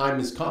 Florida's time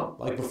has come.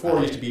 Like before,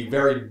 it used to be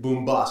very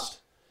boom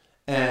bust,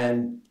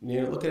 and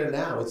look at it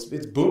now.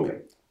 It's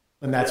booming.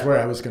 And that's where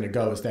I was going to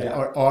go. Is that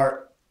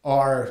our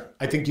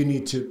I think you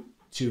need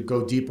to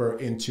go deeper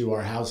into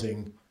our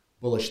housing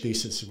bullish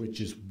thesis,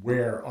 which is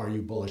where are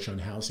you bullish on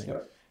housing?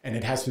 Yep. And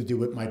it has to do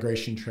with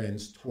migration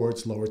trends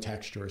towards lower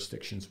tax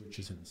jurisdictions, which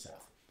is in the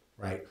South,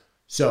 right?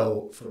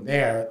 So from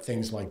there,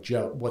 things like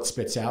Joe, what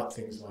spits out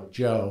things like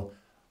Joe.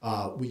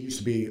 We used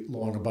to be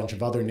long a bunch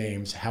of other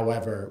names.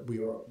 However,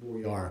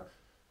 we are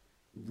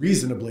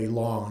reasonably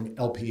long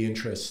LP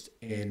interest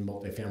in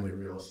multifamily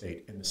real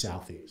estate in the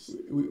Southeast.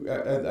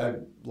 I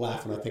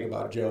laugh when I think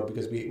about Joe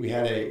because we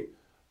had a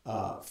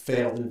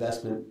failed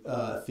investment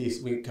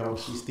thesis. We come up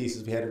with these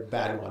theses. We had a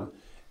bad one.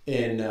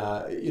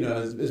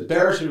 As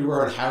bearish as we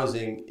were on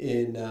housing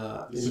in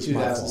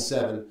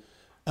 2007,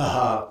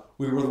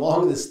 we were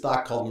long this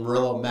stock called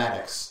Murillo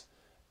Maddox.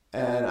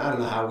 And I don't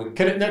know how we...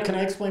 Can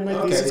I explain my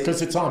thesis?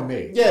 Because it's on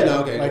me. Yeah,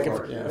 no, okay.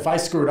 If I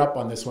screwed up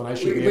on this one, I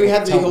should be able We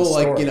have to the tell whole,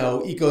 story.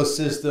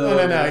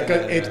 ecosystem.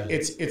 No.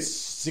 It's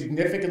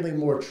significantly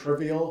more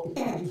trivial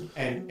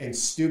and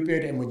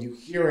stupid. And when you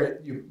hear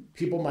it,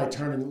 people might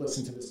turn and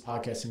listen to this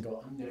podcast and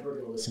go, I'm never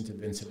going to listen to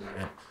Vincent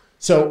again.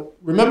 So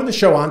remember the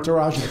show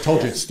Entourage? I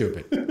told you it's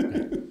stupid.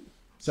 Okay.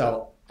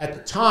 So at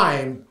the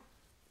time,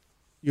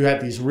 you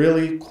had these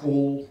really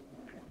cool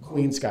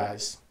Queens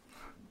guys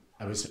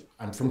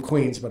I'm from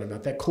Queens, but I'm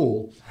not that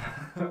cool.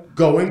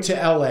 Going to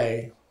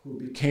LA, who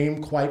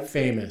became quite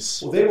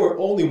famous. Well, they were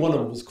only one of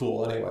them was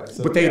cool anyway.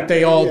 So. But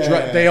they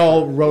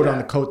all rode on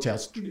the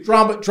coattails.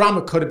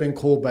 Drama could have been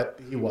cool, but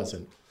he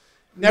wasn't.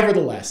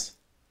 Nevertheless,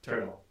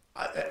 Turtle.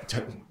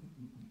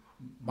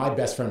 My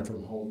best friend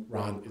from home,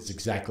 Ron, is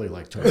exactly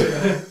like Turtle.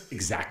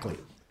 Exactly.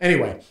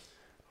 Anyway,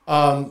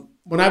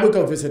 when I would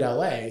go visit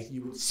LA,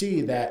 you would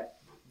see that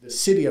the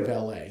city of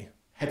LA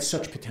had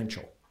such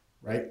potential,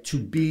 right? To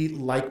be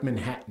like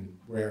Manhattan,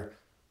 where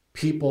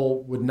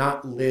people would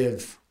not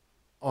live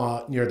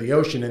near the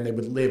ocean and they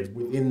would live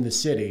within the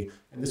city.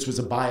 And this was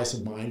a bias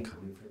of mine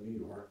coming from New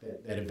York,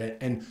 that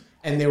event.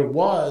 And there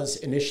was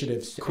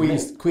initiatives.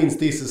 Queen's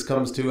Thesis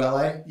comes to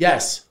LA?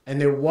 Yes. And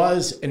there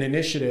was an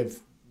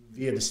initiative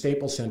via the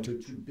Staples Center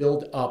to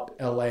build up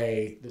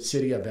LA, the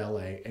city of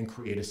LA, and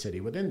create a city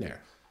within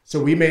there.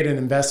 So we made an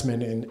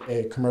investment in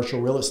a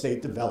commercial real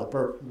estate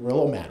developer,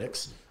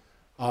 Willow-Matics,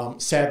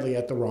 sadly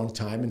at the wrong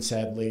time, and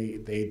sadly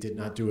they did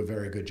not do a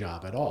very good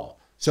job at all.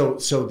 So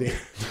the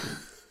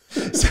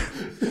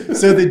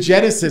so the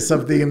genesis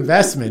of the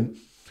investment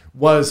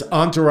was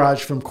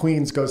Entourage from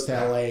Queens goes to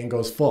LA and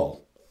goes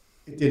full.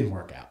 It didn't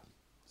work out.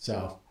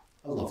 So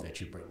I love that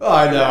you bring that. Oh,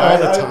 I know. All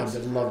the time. I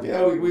love it. You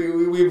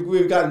know,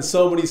 we've gotten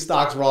so many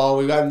stocks wrong.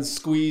 We've gotten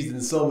squeezed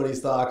in so many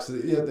stocks.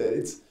 You know,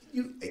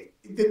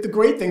 the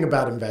great thing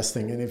about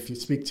investing, and if you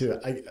speak to,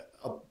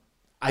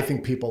 I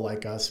think people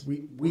like us,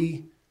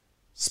 we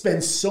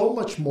spend so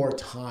much more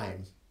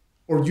time,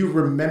 or you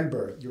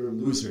remember your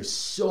losers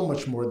so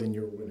much more than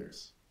your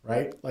winners,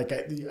 right? Like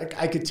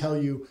I could tell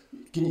you.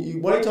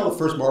 Why don't you tell the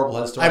first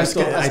Marblehead story? I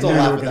still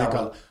laugh at that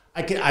one.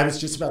 I was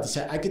just about to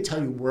say, I could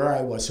tell you where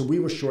I was. So we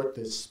were short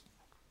this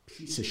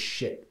piece of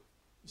shit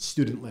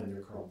student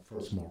lender called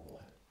First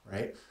Marblehead,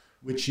 right?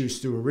 Which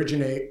used to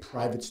originate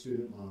private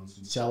student loans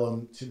and sell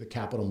them to the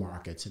capital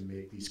markets and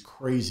make these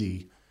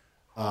crazy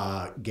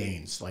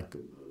gains. Like,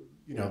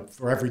 you know,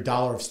 for every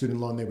dollar of student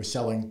loan they were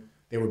selling,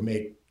 they would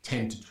make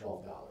 $10 to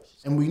 $12.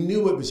 And we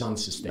knew it was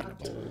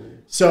unsustainable.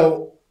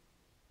 So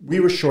we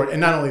were short. And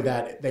not only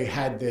that, they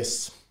had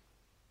this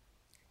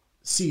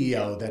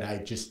CEO that I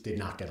just did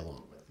not get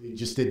along with. It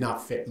just did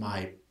not fit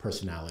my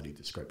personality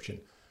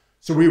description.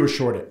 So we were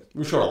short it. We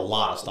were short a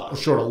lot of stocks. We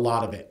were short a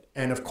lot of it.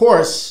 And of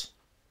course,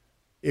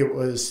 it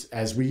was,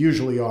 as we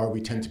usually are, we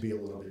tend to be a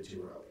little bit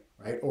too early,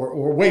 right?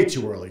 Or way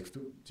too early,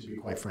 to be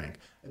quite frank.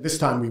 At this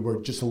time, we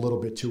were just a little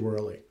bit too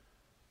early.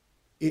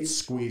 It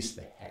squeezed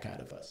the heck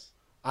out of us.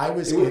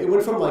 It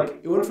went from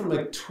like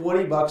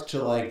 $20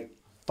 to like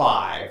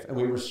 $5, and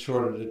we were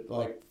shorted it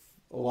like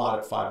a lot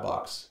at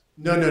 $5.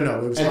 No.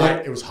 It was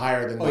it was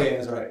higher than that. Oh yeah,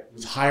 that's right. It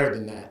was higher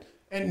than that.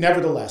 And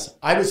nevertheless,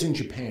 I was in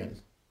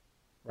Japan,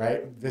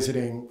 right,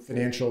 visiting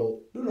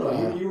financial.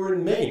 No, you were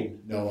in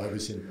Maine. No, I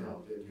was in.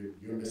 No,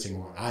 you're missing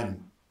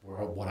one.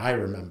 What I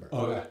remember.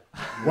 Okay.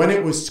 When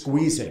it was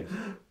squeezing,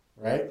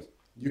 right?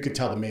 You could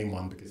tell the main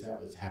one because that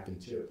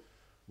happened too.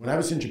 When I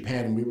was in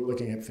Japan and we were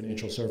looking at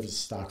financial services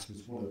stocks, it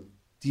was one of the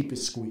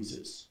deepest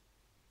squeezes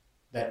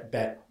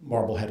that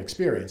Marblehead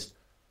experienced.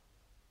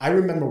 I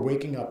remember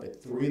waking up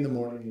at 3 a.m.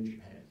 in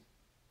Japan,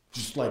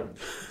 just like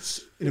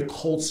in a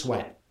cold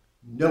sweat,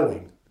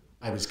 knowing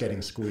I was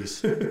getting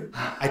squeezed.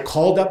 I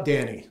called up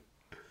Danny.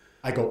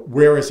 I go,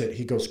 where is it?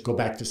 He goes, go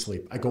back to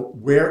sleep. I go,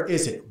 where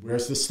is it?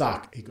 Where's the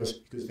stock? He goes,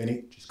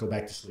 Vinny, just go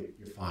back to sleep.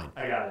 You're fine.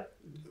 I got it.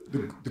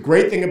 The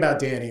great thing about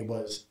Danny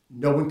was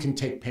no one can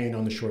take pain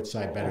on the short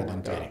side better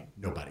than Danny.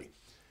 Nobody.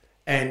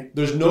 And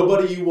there's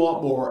nobody you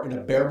want more in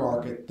a bear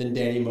market than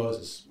Danny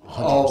Moses. 100%.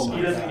 Oh,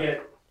 He doesn't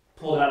get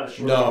pulled out of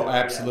short. No,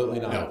 absolutely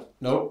not. No.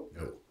 Nope.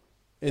 No.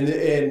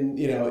 And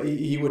you know,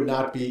 he would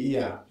not be,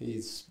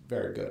 he's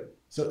very good.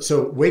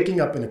 So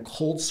waking up in a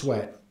cold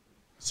sweat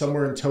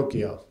somewhere in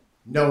Tokyo,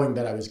 knowing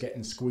that I was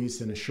getting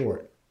squeezed in a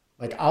short,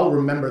 like I'll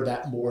remember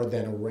that more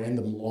than a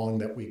random long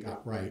that we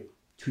got right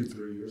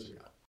 2-3 years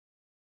ago.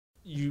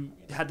 You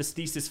had this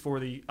thesis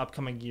for the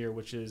upcoming year,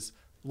 which is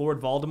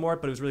Lord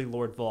Voldemort, but it was really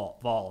Lord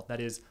Vol.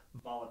 That is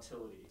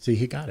volatility. See,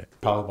 he got it.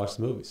 Probably watched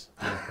the movies.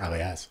 Probably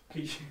has.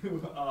 Could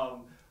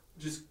you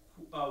just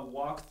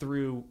walk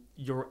through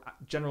your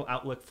general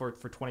outlook for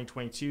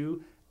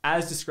 2022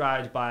 as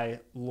described by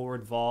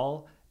Lord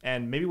Vol?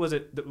 And maybe was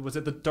it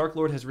the Dark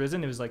Lord Has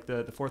Risen? It was like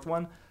the fourth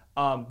one.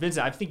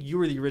 Vincent, I think you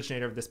were the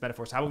originator of this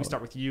metaphor. So how about we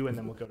start with you and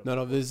then we'll go to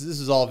No, this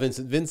is all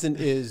Vincent. Vincent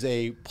is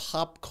a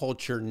pop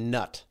culture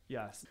nut.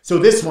 Yes. So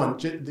this one,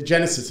 the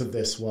genesis of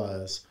this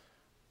was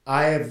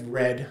I have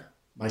read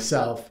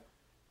myself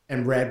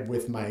and read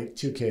with my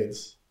 2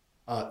 kids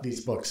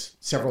these books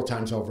several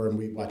times over, and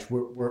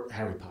we're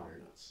Harry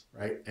Potter nuts,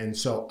 right? And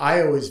so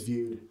I always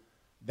viewed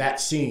that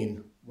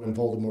scene when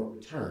Voldemort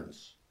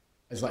returns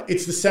as like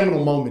it's the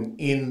seminal moment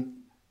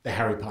in the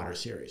Harry Potter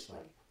series.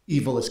 Like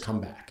evil has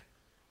come back.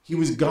 He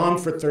was gone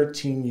for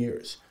 13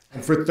 years,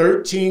 and for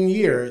 13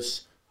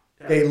 years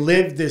they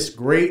lived this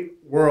great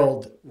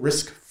world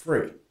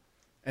risk-free,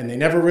 and they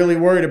never really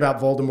worried about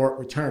Voldemort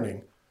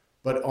returning.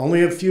 But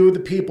only a few of the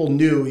people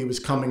knew he was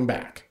coming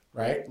back,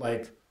 right?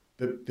 Like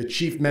the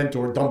chief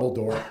mentor,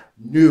 Dumbledore,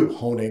 knew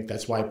Honig.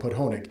 That's why I put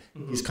Honig.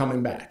 He's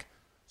coming back.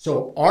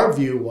 So our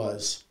view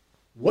was,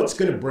 what's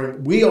going to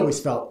bring, we always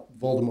felt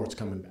Voldemort's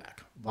coming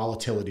back.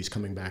 Volatility's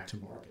coming back to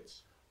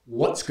markets.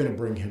 What's going to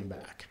bring him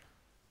back?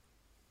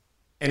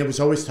 And it was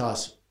always to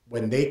us,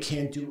 when they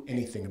can't do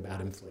anything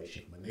about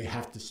inflation, when they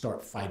have to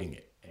start fighting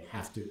it and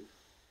have to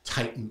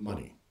tighten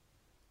money,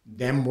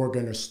 then we're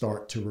going to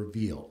start to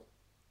reveal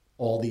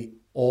all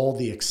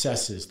the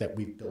excesses that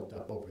we've built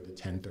up over the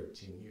 10,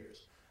 13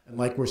 years. And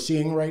like we're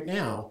seeing right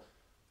now,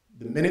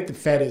 the minute the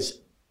Fed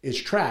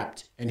is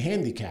trapped and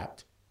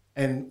handicapped,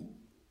 and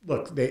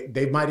look,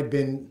 they might have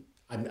been,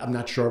 I'm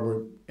not sure,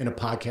 we're in a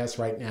podcast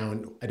right now,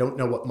 and I don't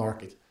know what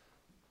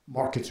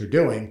markets are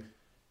doing.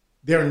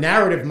 Their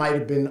narrative might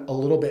have been a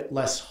little bit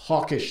less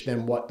hawkish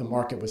than what the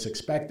market was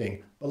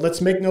expecting, but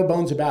let's make no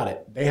bones about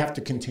it. They have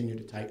to continue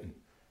to tighten.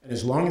 And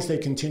as long as they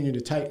continue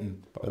to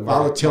tighten,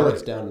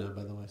 volatility down now,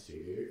 by the way.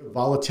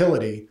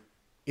 Volatility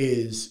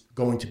is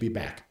going to be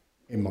back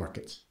in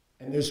markets.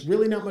 And there's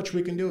really not much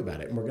we can do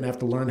about it. And we're going to have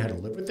to learn how to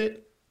live with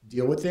it,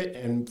 deal with it.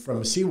 And from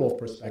a Seawolf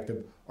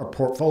perspective, our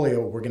portfolio,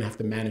 we're going to have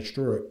to manage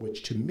through it,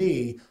 which to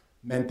me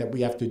meant that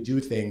we have to do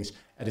things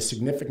at a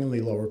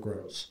significantly lower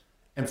gross.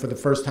 And for the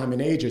first time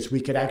in ages,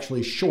 we could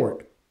actually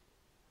short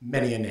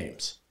many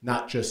names,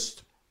 not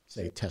just,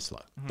 say,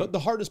 Tesla. But the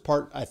hardest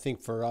part, I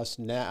think, for us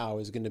now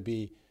is going to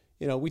be,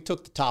 we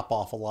took the top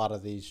off a lot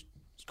of these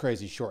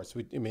crazy shorts.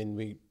 We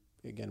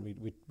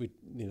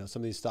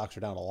some of these stocks are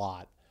down a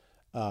lot.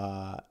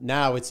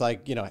 Now it's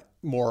like, it's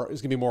going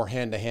to be more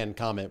hand-to-hand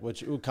combat,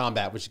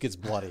 which gets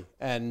bloody.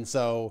 And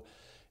so,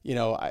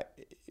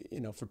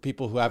 for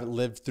people who haven't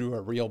lived through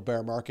a real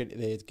bear market,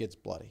 it gets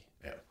bloody.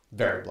 Yeah.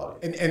 Very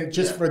bloody. And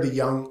just for the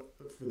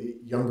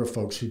younger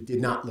folks who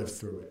did not live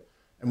through it,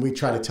 and we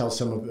try to tell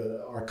some of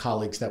our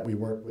colleagues that we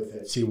work with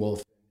at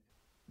Seawolf,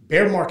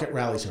 bear market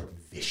rallies are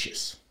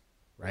vicious,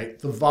 right?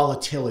 The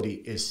volatility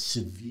is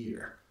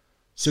severe.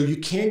 So you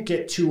can't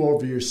get too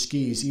over your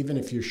skis, even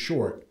if you're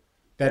short,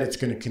 that it's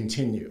going to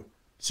continue.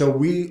 So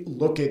we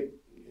look at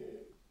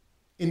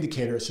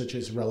indicators such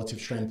as relative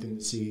strength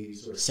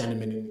indices or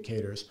sentiment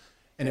indicators.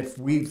 And if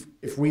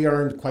we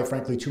earned, quite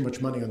frankly, too much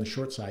money on the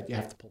short side, you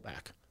have to pull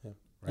back. Yeah.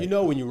 Right?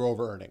 When you were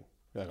over-earning.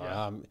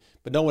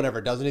 But no one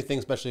ever does anything,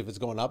 especially if it's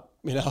going up,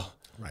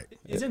 Right.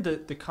 Isn't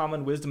the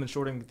common wisdom in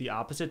shorting the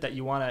opposite, that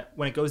you want to,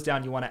 when it goes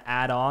down, you want to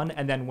add on,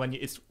 and then when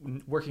it's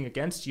working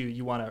against you,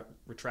 you want to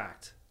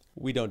retract?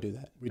 We don't do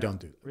that. We don't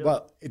do that. Really?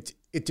 Well, it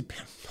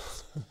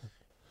depends.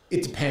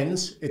 It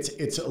depends.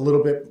 It's a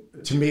little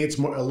bit, to me, it's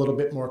a little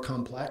bit more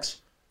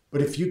complex.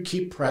 But if you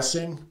keep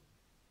pressing,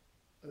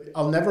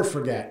 I'll never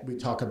forget, we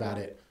talk about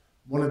it,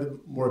 one of the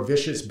more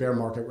vicious bear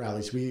market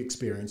rallies we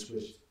experienced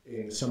was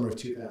in the summer of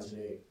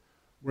 2008,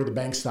 where the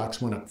bank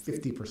stocks went up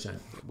 50%.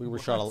 We were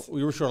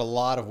short a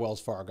lot of Wells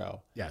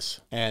Fargo.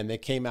 Yes. And they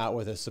came out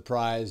with a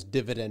surprise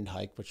dividend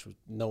hike, which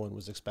no one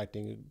was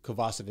expecting.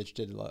 Kovacevic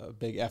did a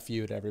big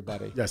FU to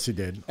everybody. Yes, he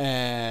did.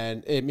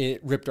 And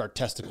it ripped our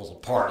testicles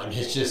apart.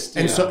 It's just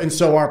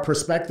so our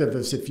perspective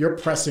is, if you're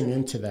pressing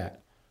into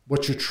that,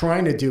 what you're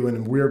trying to do in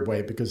a weird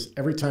way, because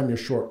every time your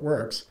short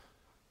works,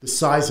 the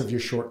size of your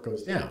short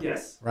goes down.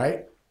 Yes.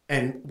 Right?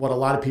 And what a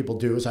lot of people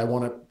do is,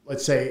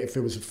 let's say if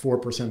it was a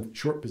 4%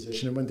 short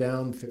position, it went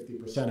down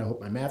 50%. I hope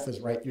my math is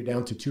right. You're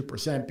down to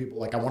 2%. People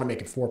are like, I want to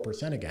make it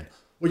 4% again.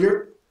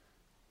 Well,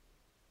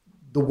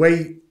 the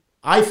way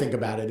I think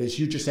about it is,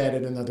 you just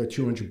added another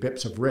 200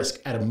 bips of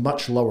risk at a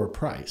much lower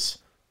price,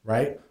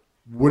 right?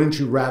 Wouldn't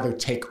you rather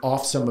take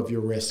off some of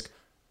your risk,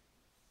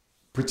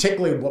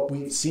 particularly what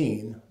we've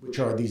seen, which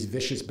are these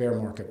vicious bear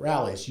market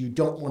rallies? You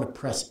don't want to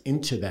press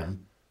into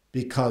them,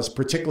 because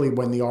particularly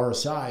when the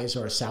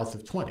RSIs are south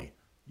of 20,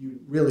 you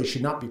really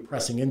should not be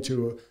pressing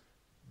into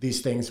these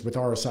things with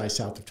RSI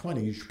south of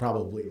 20. You should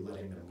probably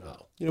letting them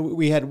go.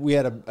 We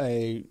had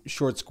a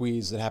short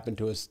squeeze that happened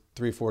to us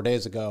 3-4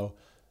 days ago.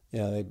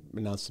 They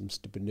announced some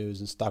stupid news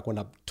and stock went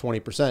up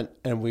 20%,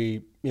 and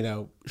we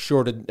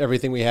shorted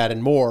everything we had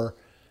and more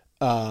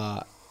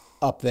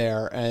up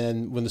there.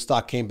 And when the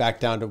stock came back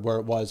down to where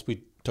it was,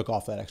 we took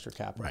off that extra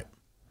capital. Right.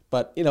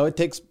 But it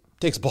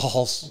takes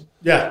balls.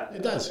 Yeah,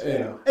 it does.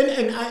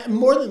 And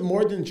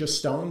more than just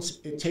stones,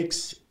 it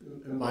takes,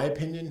 in my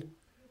opinion,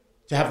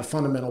 to have a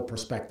fundamental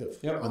perspective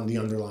on the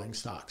underlying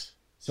stocks.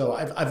 So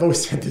I've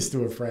always said this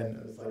to a friend.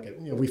 I was like,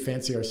 we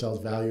fancy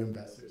ourselves value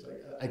investors.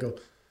 I go,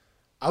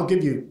 I'll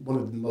give you one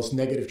of the most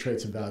negative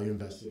traits of value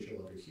investors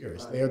you'll ever hear.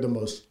 Is they are the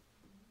most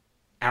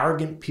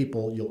arrogant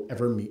people you'll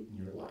ever meet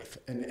in your life.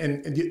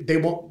 And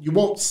you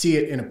won't see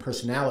it in a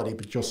personality,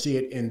 but you'll see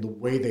it in the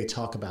way they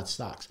talk about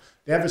stocks.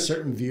 They have a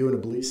certain view and a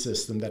belief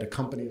system that a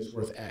company is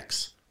worth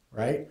X,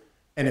 right?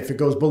 And if it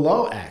goes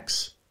below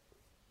X,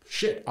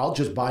 I'll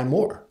just buy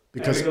more.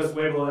 Because if it goes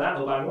way below that,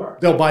 they'll buy more.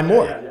 They'll buy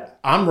more. Yeah.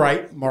 I'm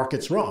right,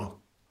 market's wrong.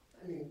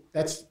 I mean,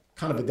 that's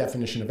kind of a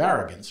definition of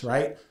arrogance,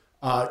 right?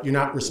 You're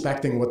not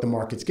respecting what the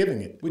market's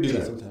giving it. We do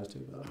that sometimes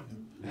too.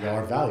 We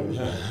are value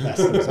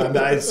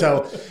investors.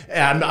 So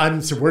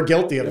we're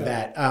guilty of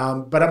that.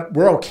 But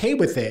we're okay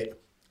with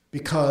it,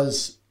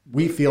 because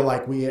we feel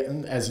like we,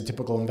 as a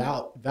typical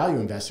value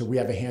investor, we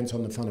have a hands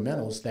on the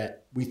fundamentals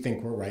that we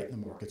think we're right and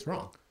the market's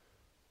wrong.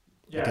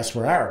 Yeah. I guess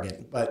we're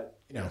arrogant, but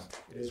you know,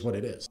 it is what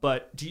it is.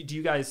 But do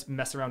you guys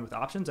mess around with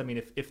options? I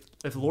mean,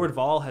 if Lord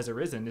Vol has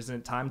arisen, isn't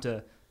it time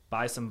to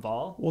buy some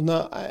Vol? Well,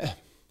 no,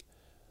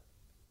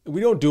 we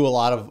don't do a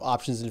lot of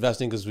options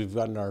investing because we've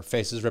gotten our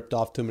faces ripped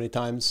off too many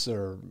times,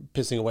 or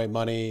pissing away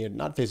money, and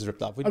not faces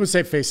ripped off. I would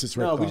say faces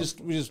ripped off. No,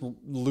 we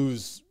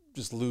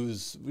just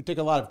lose. We take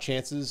a lot of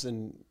chances,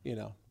 and you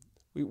know,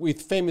 we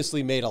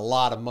famously made a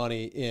lot of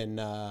money in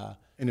a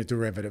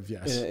derivative,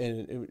 yes.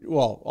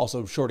 Well,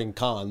 also shorting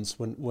cons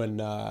when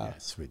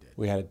yes, we did.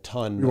 We had a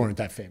ton. We weren't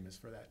that famous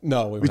for that.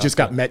 No, we just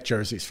got Met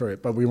jerseys for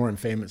it, but we weren't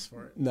famous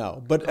for it.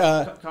 No, but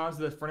Cons,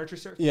 the furniture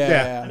store.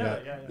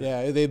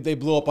 Yeah. They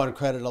blew up on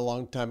credit a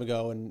long time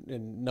ago,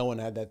 and no one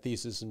had that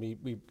thesis, and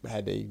we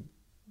had a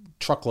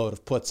truckload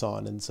of puts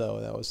on, and so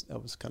that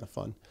was kind of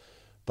fun.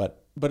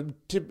 But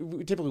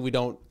typically we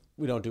don't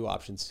do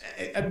options.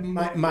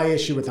 My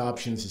issue with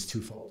options is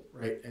twofold,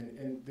 right?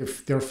 And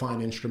they're a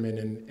fine instrument,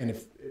 and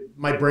if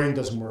my brain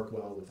doesn't work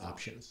well with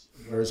options,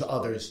 whereas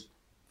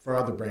for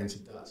other brains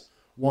it does.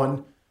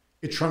 One,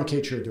 it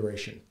truncates your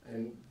duration.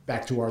 And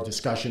back to our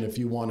discussion, if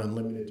you want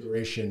unlimited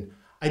duration,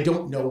 I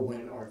don't know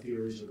when our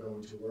theories are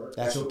going to work.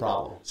 That's the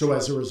problem. So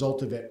as a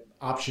result of it,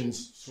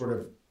 options sort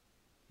of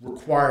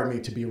require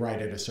me to be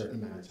right at a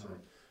certain amount of time.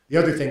 The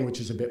other thing, which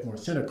is a bit more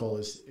cynical,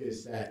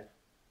 is that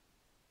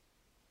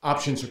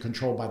options are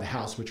controlled by the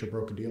house, which are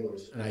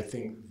broker-dealers. And I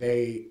think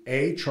they,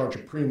 A, charge a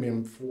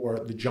premium for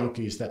the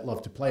junkies that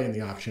love to play in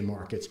the option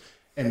markets.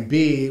 And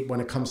B, when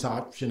it comes to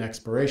option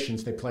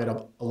expirations, they play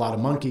a lot of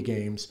monkey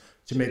games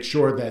to make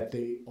sure that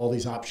all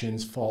these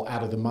options fall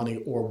out of the money,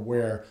 or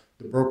where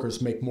the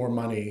brokers make more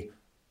money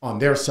on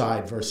their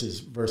side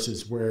versus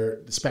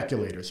where the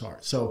speculators are.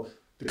 So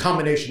the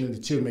combination of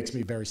the two makes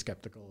me very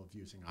skeptical of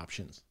using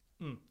options.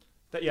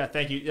 Yeah,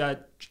 thank you.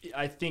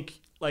 I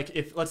think, like,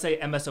 if, let's say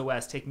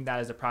MSOS, taking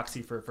that as a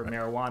proxy for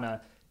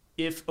marijuana,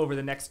 if over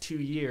the next 2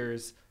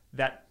 years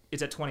that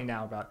it's at 20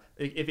 now, about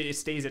if it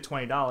stays at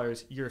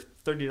 $20, your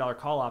 $30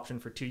 call option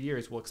for 2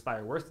 years will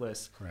expire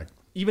worthless. Correct.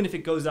 Even if it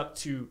goes up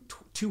to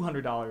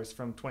 $200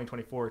 from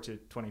 2024 to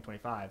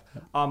 2025.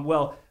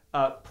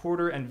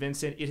 Porter and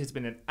Vincent, it has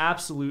been an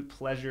absolute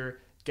pleasure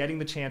getting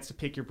the chance to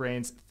pick your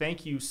brains.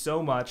 Thank you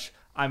so much.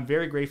 I'm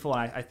very grateful,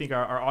 and I think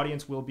our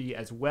audience will be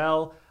as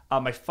well.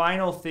 My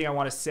final thing I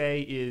want to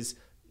say is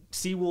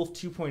Seawolf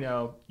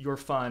 2.0, your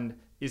fund,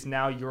 is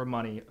now your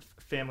money,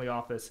 family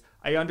office.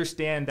 I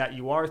understand that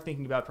you are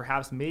thinking about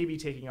perhaps maybe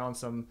taking on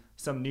some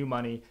new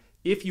money.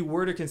 If you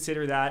were to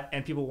consider that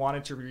and people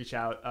wanted to reach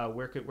out,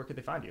 where could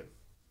they find you?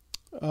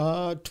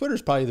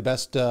 Twitter's probably the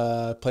best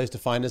place to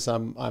find us.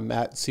 I'm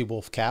at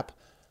Seawolf Cap.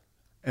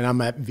 And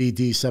I'm at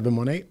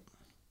VD718.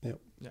 Yep.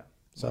 Yeah.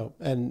 So,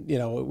 and you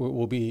know,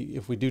 we'll be,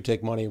 if we do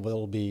take money,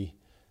 it'll be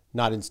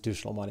not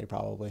institutional money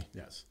probably.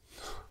 Yes.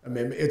 I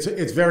mean,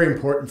 it's very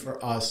important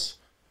for us,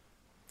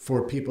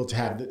 for people to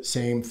have the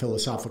same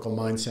philosophical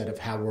mindset of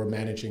how we're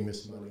managing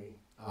this money.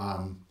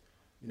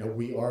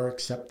 We are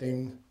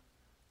accepting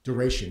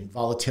duration,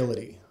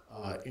 volatility,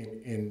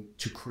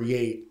 to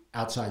create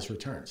outsized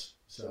returns.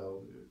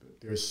 So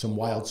there's some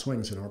wild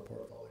swings in our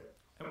portfolio.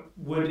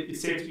 Would it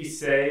safely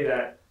say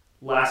that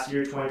last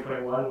year,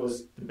 2021,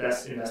 was the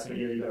best investment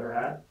year you've ever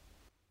had?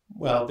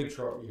 Well, Big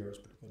Short year was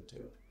pretty good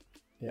too.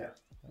 Yeah.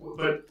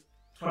 But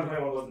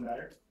 2021 wasn't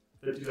better?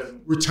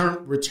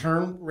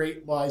 Return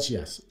rate wise,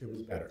 yes, it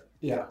was better.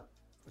 Yeah.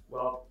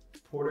 Well,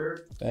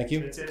 Porter, thank you.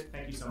 Vincent,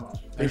 thank you so much.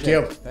 Thank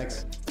you.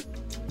 Thanks.